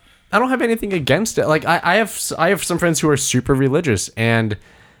have anything against it. Like I have some friends who are super religious, and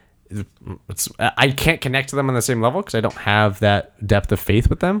I can't connect to them on the same level because I don't have that depth of faith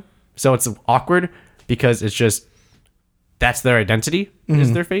with them. So it's awkward because it's just that's their identity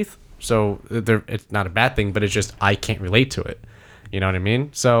is their faith. So it's not a bad thing, but it's just I can't relate to it. You know what I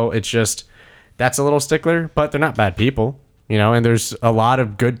mean? So it's just that's a little stickler, but they're not bad people. And there's a lot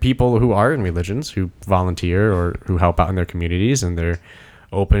of good people who are in religions who volunteer or who help out in their communities, and they're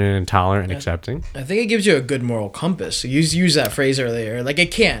open and tolerant and accepting. I think it gives you a good moral compass. You use that phrase earlier. Like, it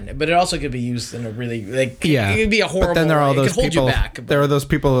can, but it also could be used in a really, like, it could be a horrible But then there are all those hold people, you back. there are those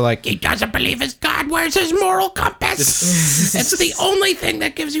people who are like, He doesn't believe his God. Where's his moral compass? It's the only thing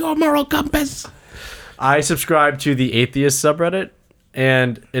that gives you a moral compass. I subscribe to the atheist subreddit,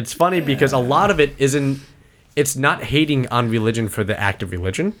 and it's funny because a lot of it it's not hating on religion for the act of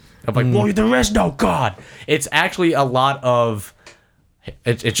religion. Of like, well, there is no God. It's actually a lot of...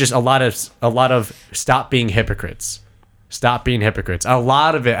 It's just a lot of stop being hypocrites. Stop being hypocrites. A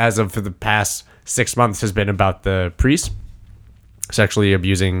lot of it, as of for the past 6 months, has been about the priest sexually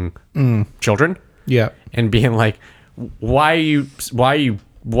abusing children. Yeah, and being like, why are you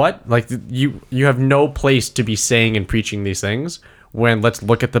what? Like you have no place to be saying and preaching these things. When let's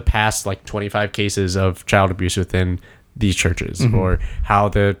look at the past 25 cases of child abuse within these churches, or how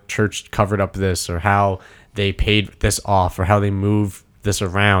the church covered up this, or how they paid this off, or how they moved this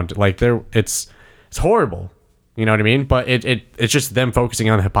around. It's horrible. You know what I mean? But it's just them focusing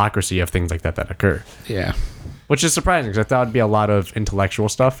on the hypocrisy of things like that occur. yeah. Which is surprising because I thought it'd be a lot of intellectual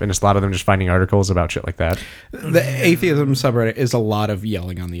stuff, and it's a lot of them just finding articles about shit like that. The atheism subreddit is a lot of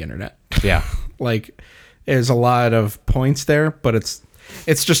yelling on the internet. Yeah. Like, there's a lot of points there, but it's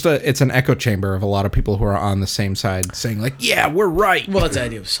an echo chamber of a lot of people who are on the same side saying like, yeah, we're right. Well, that's the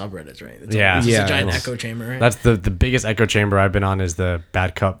idea of subreddits, right? It's Yeah. always just Yeah, a giant it's- echo chamber, right? That's the biggest echo chamber I've been on is the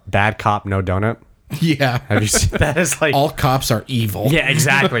bad cop, no donut. Yeah. Have you seen that? Is like All cops are evil. yeah,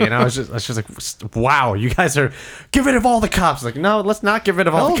 exactly. And I was just like, wow, you guys are get rid of all the cops. Like, no, let's not get rid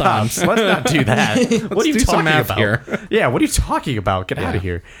of all Hold the on. cops. Let's not do that. What are you do some talking math about? here. Yeah, what are you talking about? Get out of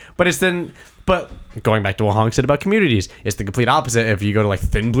here. But going back to what Honk said about communities, it's the complete opposite. If you go to like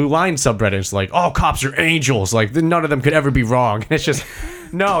Thin Blue Line subreddit, it's like, oh, cops are angels. Like none of them could ever be wrong. And it's just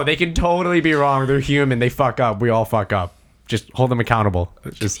no, they can totally be wrong. They're human. They fuck up. We all fuck up. Just hold them accountable.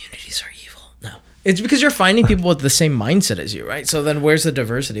 It's just Communities are evil. No. It's because you're finding people with the same mindset as you, right? So then where's the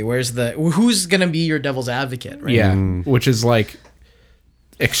diversity? Who's going to be your devil's advocate, right? Yeah. Which is like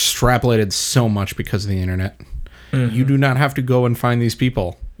extrapolated so much because of the internet. You do not have to go and find these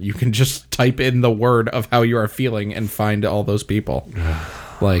people. You can just type in the word of how you are feeling and find all those people.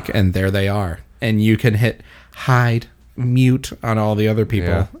 And there they are. And you can hit hide, mute on all the other people.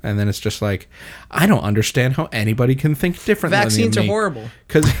 Yeah. And then it's just like, I don't understand how anybody can think differently Vaccines than are me. horrible.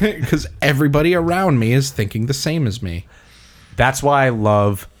 Because everybody around me is thinking the same as me. that's why I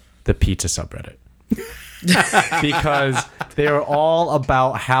love the pizza subreddit. Because they are all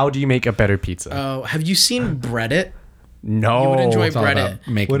about how do you make a better pizza. Oh, have you seen Breadit? No. You would enjoy It's all Breadit. about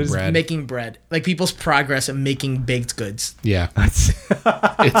making What is bread. Making bread. Like people's progress in making baked goods. Yeah.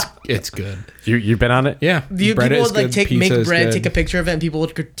 it's good. You've been on it? Yeah. People Bread is would like good, make pizza is bread, good. take a picture of it, and people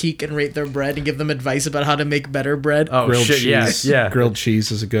would critique and rate their bread and give them advice about how to make better bread. Oh grilled shit! cheese. Yeah. Grilled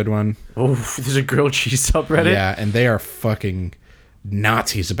cheese is a good one. Oh, there's a grilled cheese subreddit. Yeah, and they are fucking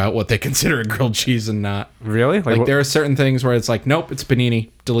Nazis about what they consider a grilled cheese and not. Really? Like what- there are certain things where it's like, nope, it's panini,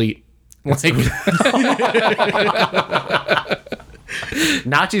 delete. Like,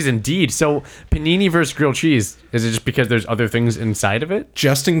 Nazis indeed. So panini versus grilled cheese. Is it just because there's other things inside of it?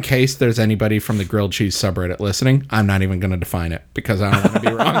 just in case there's anybody from the grilled cheese subreddit listening, I'm not even going to define it because I don't want to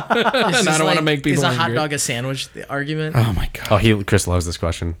be wrong. And I don't want to make people Is a hot angry. dog a sandwich? The argument. Oh my god. Oh, Chris loves this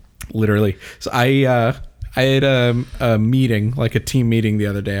question. Literally. So I had a meeting, like a team meeting the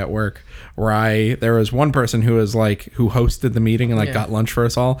other day at work, where there was one person who was like, who hosted the meeting and like Yeah. got lunch for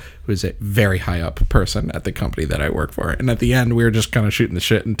us all, who is a very high up person at the company that I work for. And at the end, we were just kind of shooting the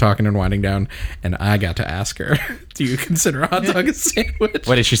shit and talking and winding down. And I got to ask her, do you consider a hot dog a sandwich?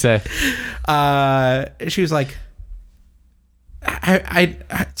 What did she say? She was like,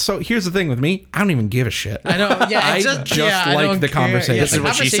 so here's the thing with me, I don't even give a shit. I know. Yeah, I it's just I like don't the care. conversation. Yeah, This the is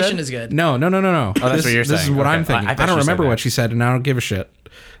what she conversation said? is good. No. Oh, that's what you're This is saying. what Okay. I'm thinking. I I, thought don't she said remember that. what she said, and I don't give a shit.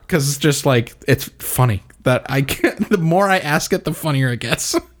 Because it's just like, it's funny that I can't. The more I ask it, the funnier it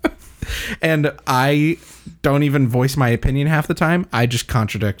gets. And I don't even voice my opinion half the time. I just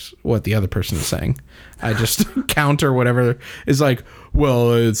contradict what the other person is saying. I just counter whatever is like,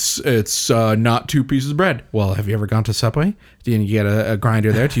 well, it's not two pieces of bread. Well, have you ever gone to Subway? Do you get a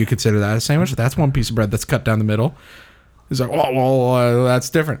grinder there? Do you consider that a sandwich? That's one piece of bread that's cut down the middle. He's like, well, that's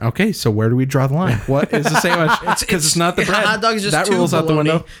different. Okay, so where do we draw the line? What is a sandwich? Because it's not the bread. Hot dog is just that two rules out the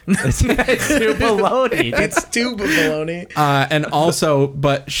window. It's too baloney. It's too baloney. And also,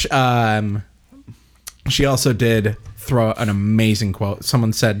 but she also did throw an amazing quote.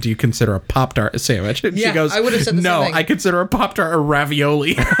 Someone said, "Do you consider a Pop-Tart a sandwich?" And Yeah, she goes, I would have said the "No, same thing." I consider a Pop-Tart a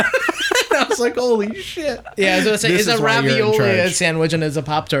ravioli." And I was like, "Holy shit!" Yeah, I was gonna say, This is is a why you're in ravioli a charge. sandwich and is a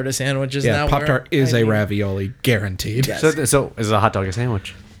Pop Tart a sandwich? Is Yeah, that Pop-Tart where is I a mean, ravioli, guaranteed. Yes. So is it a hot dog a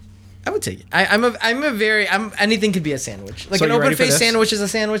sandwich? I would take it. I'm anything could be a sandwich. Like So an you ready open for face this? sandwich is a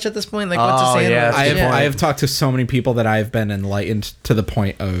sandwich at this point. Like what's a Oh, sandwich? yeah, I that's have talked to so many people that I've been enlightened to the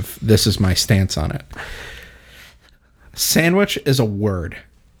point of this is my stance on it. Sandwich is a word,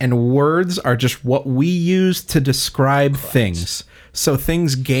 and words are just what we use to describe things. So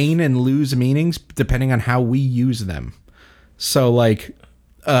things gain and lose meanings depending on how we use them. So like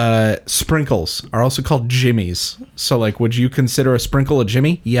sprinkles are also called jimmies. So like, would you consider a sprinkle a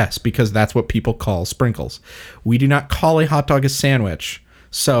jimmy? Yes, because that's what people call sprinkles. We do not call a hot dog a sandwich.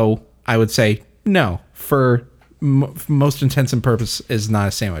 So I would say no, for most intents and purpose is not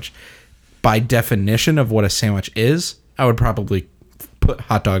a sandwich. By definition of what a sandwich is, I would probably put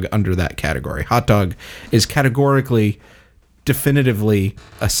hot dog under that category. Hot dog is categorically, definitively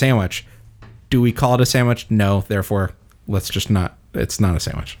a sandwich. Do we call it a sandwich? No, therefore let's just not It's not a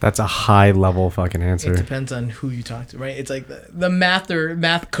sandwich. That's a high level fucking It answer. depends on who you talk to, right? It's like the math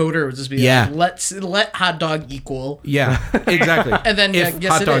coder would just be Yeah. like, let hot dog equal. Yeah, exactly. And then, yeah, if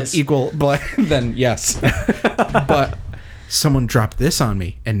yes, hot it dog is. equal black, then yes. But someone dropped this on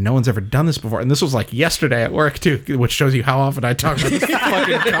me, and no one's ever done this before. And this was like yesterday at work too, which shows you how often I talk about this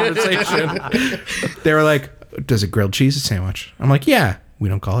fucking conversation. They were like, "Does a grilled cheese a sandwich?" I'm like, "Yeah." We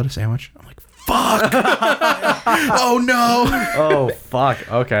don't call it a sandwich. I'm like, "Fuck!" Oh no! Oh fuck.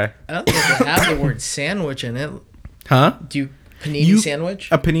 Okay. I don't think they have the word sandwich in it. Huh? Do you panini sandwich?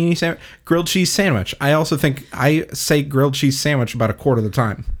 A panini sandwich, grilled cheese sandwich. I also think I say grilled cheese sandwich about a quarter of the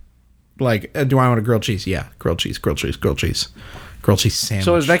time. Like, do I want a grilled cheese? Yeah, grilled cheese, grilled cheese, grilled cheese, grilled cheese sandwich.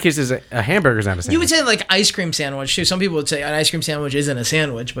 So in that case, is a hamburger's not a sandwich? You would say like ice cream sandwich too. Some people would say an ice cream sandwich isn't a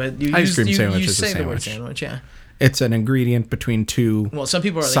sandwich, but you Ice cream sandwich you is a say the word sandwich. sandwich. Yeah. It's an ingredient between two. Well, some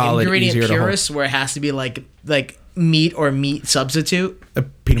people are like solid, ingredient easier to hold. purists, where it has to be like meat or meat substitute.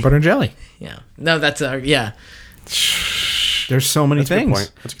 Peanut butter and jelly. Yeah. No, that's yeah. There's so many a good things.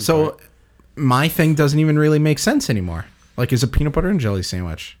 point. That's a good So point. my thing doesn't even really make sense anymore. Like, is a peanut butter and jelly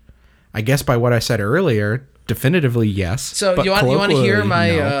sandwich? I guess by what I said earlier, definitively yes. So but you want to hear colloquially, my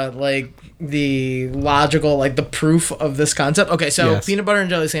no. like the logical like the proof of this concept? Okay, so Yes. peanut butter and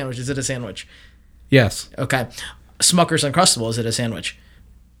jelly sandwich, is it a sandwich? Yes. Okay. Smucker's Uncrustable, is it a sandwich?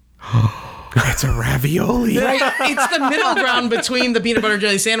 It's a ravioli. It's the middle ground between the peanut butter and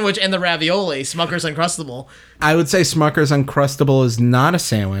jelly sandwich and the ravioli. Smucker's Uncrustable. I would say Smucker's Uncrustable is not a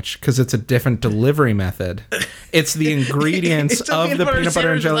sandwich because it's a different delivery method. It's the ingredients It's a of the peanut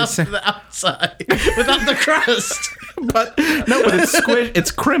butter and jelly sandwich sandwich. without the outside, without the crust. But it's squished.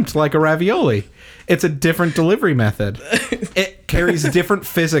 It's crimped like a ravioli. It's a different delivery method. It carries different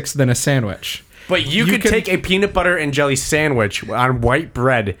physics than a sandwich. But you could take a peanut butter and jelly sandwich on white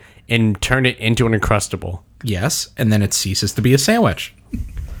bread and turn it into an Uncrustable. Yes, and then it ceases to be a sandwich.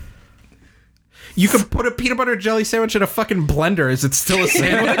 You can put a peanut butter and jelly sandwich in a fucking blender. Is it still a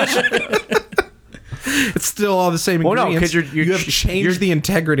sandwich? It's still all the same Well, no, ingredients. 'cause you're you have changed the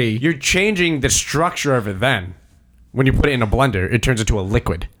integrity. You're changing the structure of it then. When you put it in a blender, it turns into a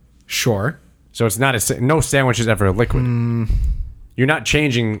liquid. Sure. So it's not no sandwich is ever a liquid. You're not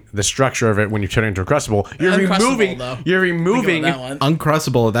changing the structure of it when you turn it into a Uncrustable. You're Uncrustable, though. removing That one.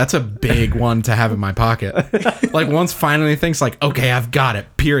 Uncrustable, that's a big one to have in my pocket. Like, once finally thinks like, okay, I've got it,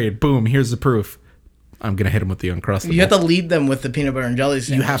 period, boom, here's the proof. I'm going to hit him with the Uncrustable. You have to lead them with the peanut butter and jelly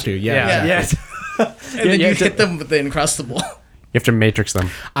sandwich. You have to, yeah. Yeah. Yes. And then you you have to- hit them with the Uncrustable. You have to matrix them.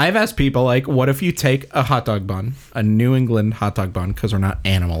 I've asked people, like, what if you take a hot dog bun, a New England hot dog bun, because we're not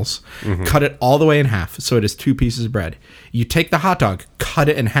animals, cut it all the way in half so it is 2 pieces of bread. You take the hot dog, cut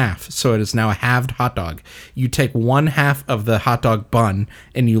it in half so it is now a halved hot dog. You take 1/2 of the hot dog bun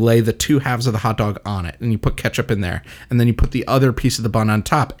and you lay the 2 halves of the hot dog on it, and you put ketchup in there, and then you put the other piece of the bun on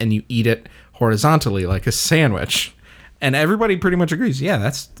top and you eat it horizontally like a sandwich. And everybody pretty much agrees, yeah,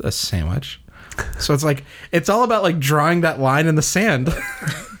 that's a sandwich. So it's like, it's all about like drawing that line in the sand.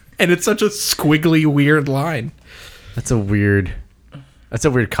 And it's such a squiggly, weird line. That's a weird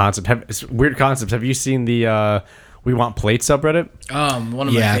concept. It's weird concepts. Have you seen the We Want Plates subreddit? One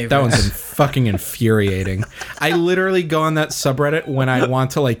of my Yeah, favorites. that one's fucking infuriating. I literally go on that subreddit when I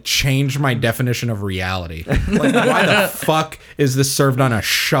want to like change my definition of reality. Like, why the fuck is this served on a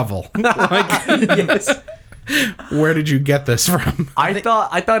shovel? Like, Yes. where did you get this from? I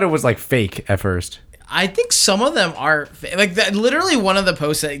thought it was like fake at first. I think some of them are like that. Literally, one of the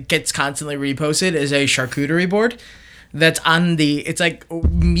posts that gets constantly reposted is a charcuterie board that's on the. It's like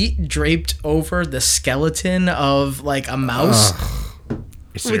meat draped over the skeleton of like a mouse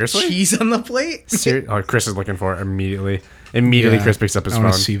with Seriously? cheese on the plate. Oh, Chris is looking for it immediately. Immediately, Yeah. Chris picks up his I phone.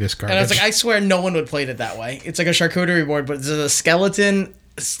 want to see this garbage. And I was like, I swear no one would plate it that way. It's like a charcuterie board, but it's a skeleton,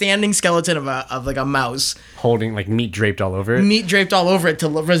 standing skeleton of like a mouse, Holding like meat draped all over it. meat draped all over it to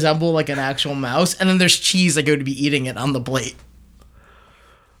resemble like an actual mouse, and then there's cheese that go to be eating it on the plate.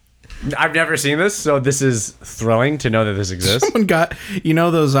 I've never seen this, so this is thrilling to know that this exists. Someone got, you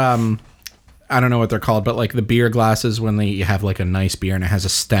know, those I don't know what they're called, but like the beer glasses when they have like a nice beer and it has a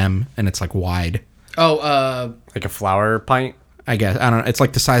stem and it's like wide. Oh, Like a flower pint. I guess I don't know. It's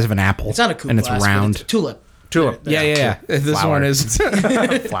like the size of an apple. it's not a coupe and it's glass, but round. it's tulip. Tulip. Yeah. This Flower. one is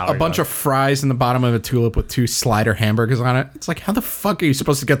Flower a bunch of fries in the bottom of a tulip with 2 slider hamburgers on it. It's like, how the fuck are you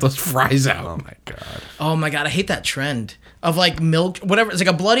supposed to get those fries out? Oh my god. Oh my god, I hate that trend of like milk, whatever. It's like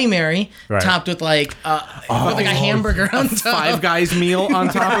a Bloody Mary Right. topped with like with like a hamburger on top. Five Guys meal on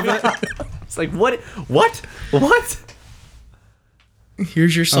top of it. It's like what?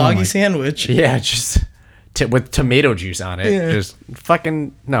 Here's your soggy my- sandwich. Yeah, just with tomato juice on it. Just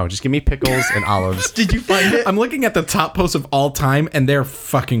fucking no. Just give me pickles and olives. Did you find it? I'm looking at the top posts of all time, and they're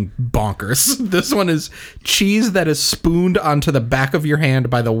fucking bonkers. This one is cheese that is spooned onto the back of your hand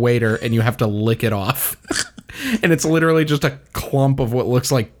by the waiter, and you have to lick it off. And it's literally just a clump of what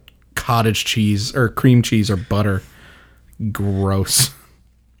looks like cottage cheese or cream cheese or butter. Gross.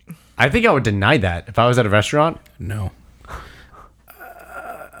 I think I would deny that if I was at a restaurant. No.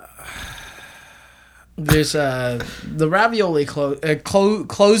 There's the ravioli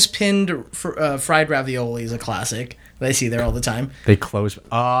clothespin fried ravioli is a classic that I see there all the time. They close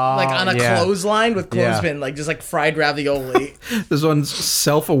Like on a clothesline with clothespin, like just like fried ravioli. This one's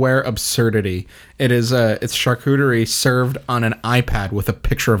self-aware absurdity. It is it's charcuterie served on an iPad with a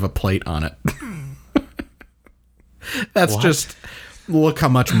picture of a plate on it. That's just look how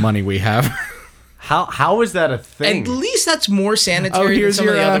much money we have. How is that a thing? At least that's more sanitary than some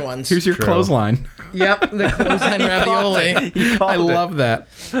of the other ones. Here's your clothesline. Yep, the clothesline ravioli. I love that.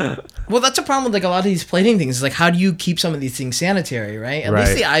 Well, that's a problem with like a lot of these plating things. Is like, how do you keep some of these things sanitary, right? At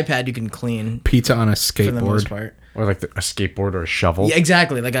least the iPad you can clean Pizza on a for the most skateboard. part. Or like a skateboard or a shovel. Yeah,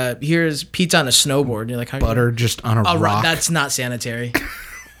 exactly. Like here's pizza on a snowboard. And you're like, how Butter just on a rock. That's not sanitary.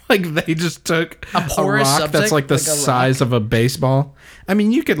 Like they just took a porous rock subject, that's like the like a rock? size of a baseball. I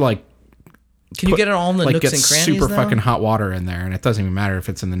mean, you could like Can you get it all in the like nooks get and crannies super now? fucking hot water in there, and it doesn't even matter if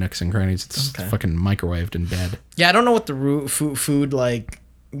it's in the nooks and crannies. It's fucking microwaved in bed. Yeah, I don't know what the food like.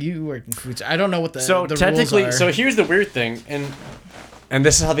 You work in food. I don't know what the So the technically, rules are. so here's the weird thing, and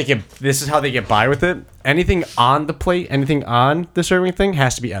this is how they get by with it. Anything on the plate, anything on the serving thing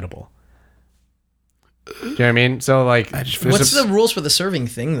has to be edible. Do you know what I mean? So like, What's the rules for the serving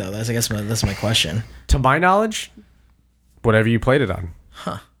thing though? That's my question. to my knowledge, whatever you played it on.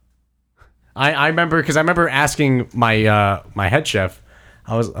 Huh. I remember because I remember asking my my head chef,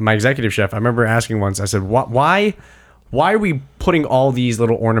 I was my executive chef. I remember asking once. I said, why are we putting all these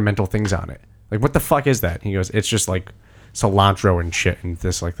little ornamental things on it? Like, what the fuck is that? He goes, it's just like cilantro and shit and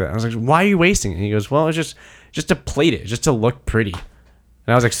this like that. I was like, why are you wasting it? And he goes, well, it's just to plate it, just to look pretty.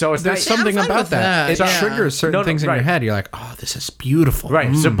 And I was like, so it's There's not something I'm fine about with that. that, It yeah. triggers certain things in your right. head. You're like, oh, this is beautiful.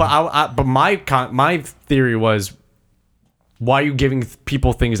 right. So, but my theory was, why are you giving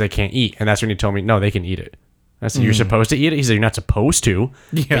people things they can't eat? And that's when he told me, no, they can eat it. I said, you're supposed to eat it? He said, you're not supposed to,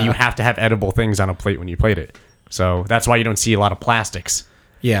 but Yeah. you have to have edible things on a plate when you plate it. So that's why you don't see a lot of plastics.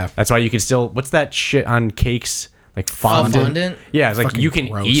 Yeah. That's why you can still, what's that shit on cakes? Like fondant? Fondant? Yeah, it's like Fucking you can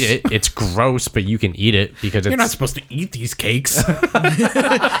gross. eat it. It's gross, but you can eat it because it's You're not supposed to eat these cakes.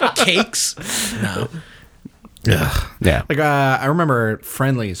 Cakes? No. yeah. Like I remember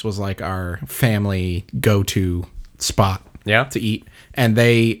Friendly's was like our family go-to spot Yeah. to eat, and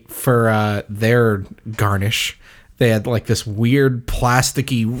they for their garnish they had like this weird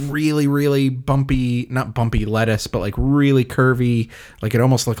plasticky really bumpy, not bumpy lettuce, but like really curvy, like it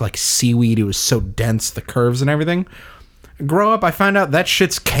almost looked like seaweed. It was so dense, the curves and everything. Grow up, I found out that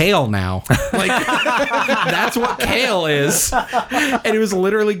shit's kale now. Like that's what kale is. And it was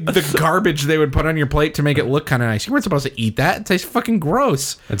literally the garbage they would put on your plate to make it look kind of nice. You weren't supposed to eat that. It tastes fucking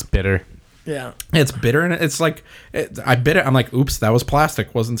gross. It's bitter. Yeah. It's bitter and it's like I bit it. I'm like, oops, that was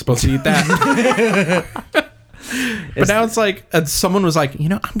plastic. Wasn't supposed to eat that. But now it's like someone was like,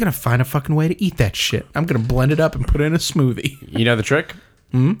 I'm gonna find a fucking way to eat that shit. I'm gonna blend it up and put it in a smoothie. You know the trick?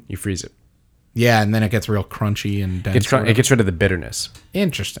 You freeze it. Yeah, and then it gets real crunchy and dense. It gets rid of the bitterness.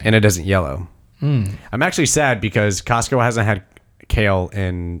 Interesting. And it doesn't yellow. I'm actually sad because Costco hasn't had kale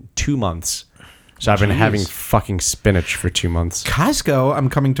in 2 months. So I've been having fucking spinach for 2 months. Costco, I'm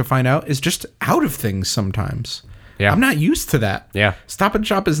coming to find out, is just out of things sometimes. Yeah. I'm not used to that. Yeah. Stop and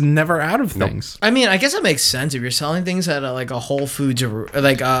Shop is never out of things. I mean, I guess it makes sense if you're selling things at like a Whole Foods or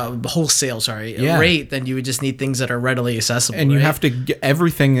like a wholesale, rate, then you would just need things that are readily accessible. And you right? have to get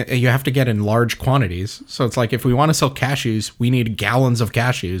everything, you have to get in large quantities. So it's like if we want to sell cashews, we need gallons of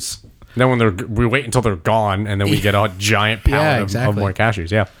cashews. Then we wait until they're gone, and then we get a giant pallet of more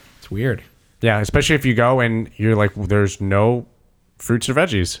cashews. Yeah. It's weird. Yeah, especially if you go and you're like, well, there's no fruits or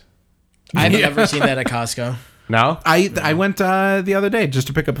veggies. I've never seen that at Costco. No? I went the other day just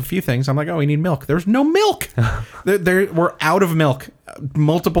to pick up a few things. I'm like, oh, we need milk. There's no milk. We're out of milk.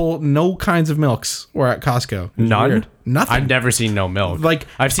 No kinds of milks were at Costco. It was None? weird. Nothing. I've never seen no milk. Like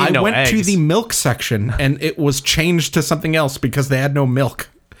I've seen I no went eggs. to the milk section and it was changed to something else because they had no milk.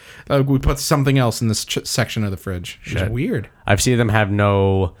 We put something else in this section of the fridge. It's Shit. weird. I've seen them have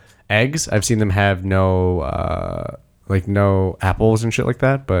no eggs. I've seen them have no no apples and shit like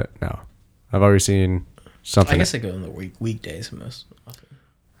that, but no. I've always seen something. I guess I go on the weekdays most often.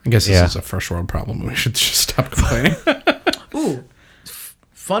 I guess this Yeah. is a first world problem. We should just stop complaining. Ooh,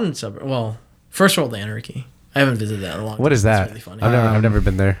 fun sub. Well, First World Anarchy. I haven't visited that in a long time. What is that? It's really funny. I've never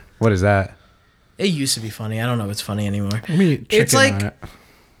been there. What is that? It used to be funny. I don't know if it's funny anymore. Let me check It's in like on it.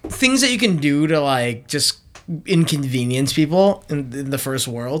 things that you can do to like just inconvenience people in the first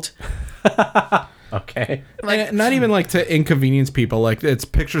world. Okay. Like, not even like to inconvenience people. Like, it's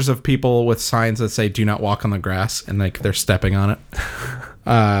pictures of people with signs that say "Do not walk on the grass," and like they're stepping on it.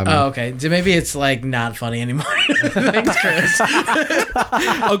 Oh, okay. So maybe it's like not funny anymore. Thanks, Chris.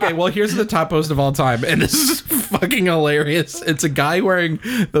 Okay, well, here's the top post of all time, and this is fucking hilarious. It's a guy wearing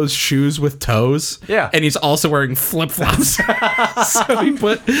those shoes with toes. Yeah. And he's also wearing flip-flops. So he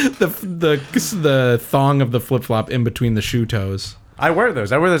put the thong of the flip-flop in between the shoe toes. I wear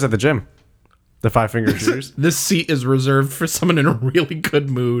those. I wear those at the gym. The 5-finger shoes. This seat is reserved for someone in a really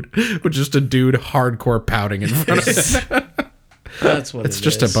good mood, with just a dude hardcore pouting in front of it. That's what It's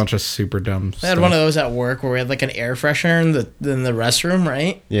just is. a bunch of super dumb I had one of those at work where we had like an air freshener in the restroom,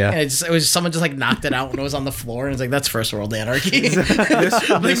 right? Yeah. And it was someone just like knocked it out when it was on the floor, and it's like that's First World Anarchy.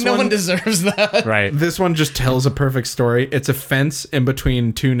 This no one deserves that. Right. This one just tells a perfect story. It's a fence in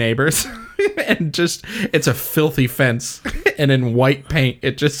between two neighbors, and just it's a filthy fence. And in white paint,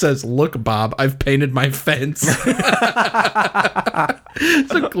 it just says, "Look, Bob, I've painted my fence."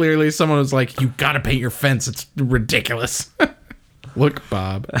 So clearly, someone was like, "You gotta paint your fence. It's ridiculous." Look,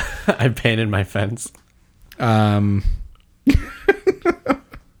 Bob. I painted my fence.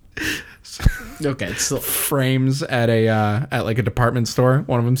 Okay, so Frames at at like a department store.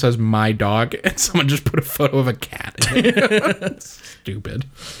 One of them says "My dog," and someone just put a photo of a cat in it. It's stupid.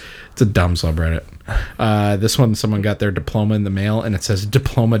 It's a dumb subreddit. This one, someone got their diploma in the mail, and it says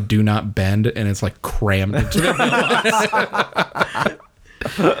 "Diploma do not bend," and it's like crammed into their mailbox.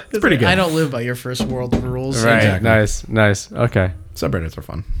 It's pretty good. I don't live by your First World rules. Right. Exactly. Nice. Okay. Subreddits are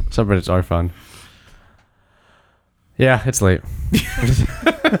fun. Subreddits are fun. Yeah, it's late.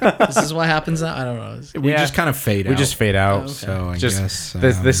 This is what happens now. I don't know. We Yeah. just kind of fade out. We just fade out. okay. So I Just guess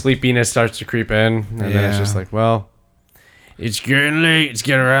the sleepiness starts to creep in, and then it's Yeah. just like, well, it's getting late. It's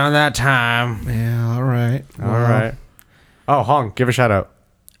getting around that time. Yeah. All right. All right. Oh, Hong, give a shout out.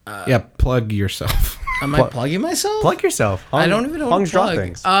 Yeah. Plug yourself. Am I plugging myself? Plug yourself. Hong, I don't even know what Hong's to draw plug.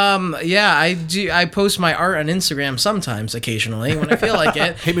 things. Yeah, I do. I post my art on Instagram sometimes, occasionally, when I feel like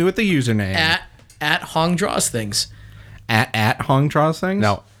it. Hit me with the username. At Hong Draws Things. At Hong draws things.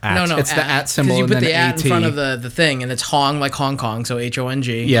 No. No, It's the at symbol Because you and put then the at AT. in front of the thing, and it's Hong, like Hong Kong, so HONG.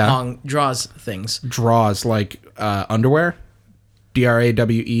 Yeah. Hong Draws Things. Draws like underwear.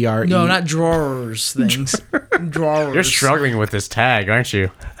 DRAWERE. No, not drawers things. Drawers. You're struggling with this tag, aren't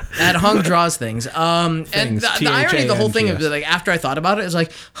you? At Hong Draws Things. And Things, the irony of the whole thing is THANGS. like after I thought about it, is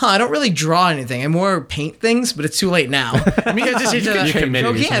like, I don't really draw anything. I more paint things, but it's too late now. I mean, I just change that. You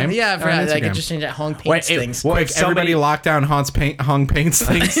committed Okay, username yeah, I forgot. on I could Instagram. just change that Hong paints things. well, Quick, if somebody, everybody lock down Hong paints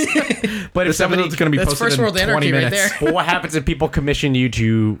things. but if This somebody, episode's going to be That's posted First in World 20 Anarchy right minutes. there. well, what happens if people commission you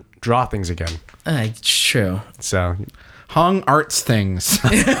to draw things again? It's true. So Hong arts things.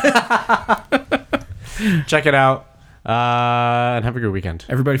 check it out, and have a good weekend.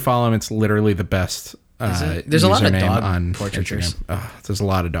 Everybody follow him. It's literally the best. it? There's a lot of username dog on portraitures. Instagram. There's a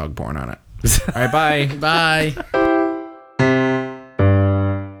lot of dog porn on it. All right, bye. Bye.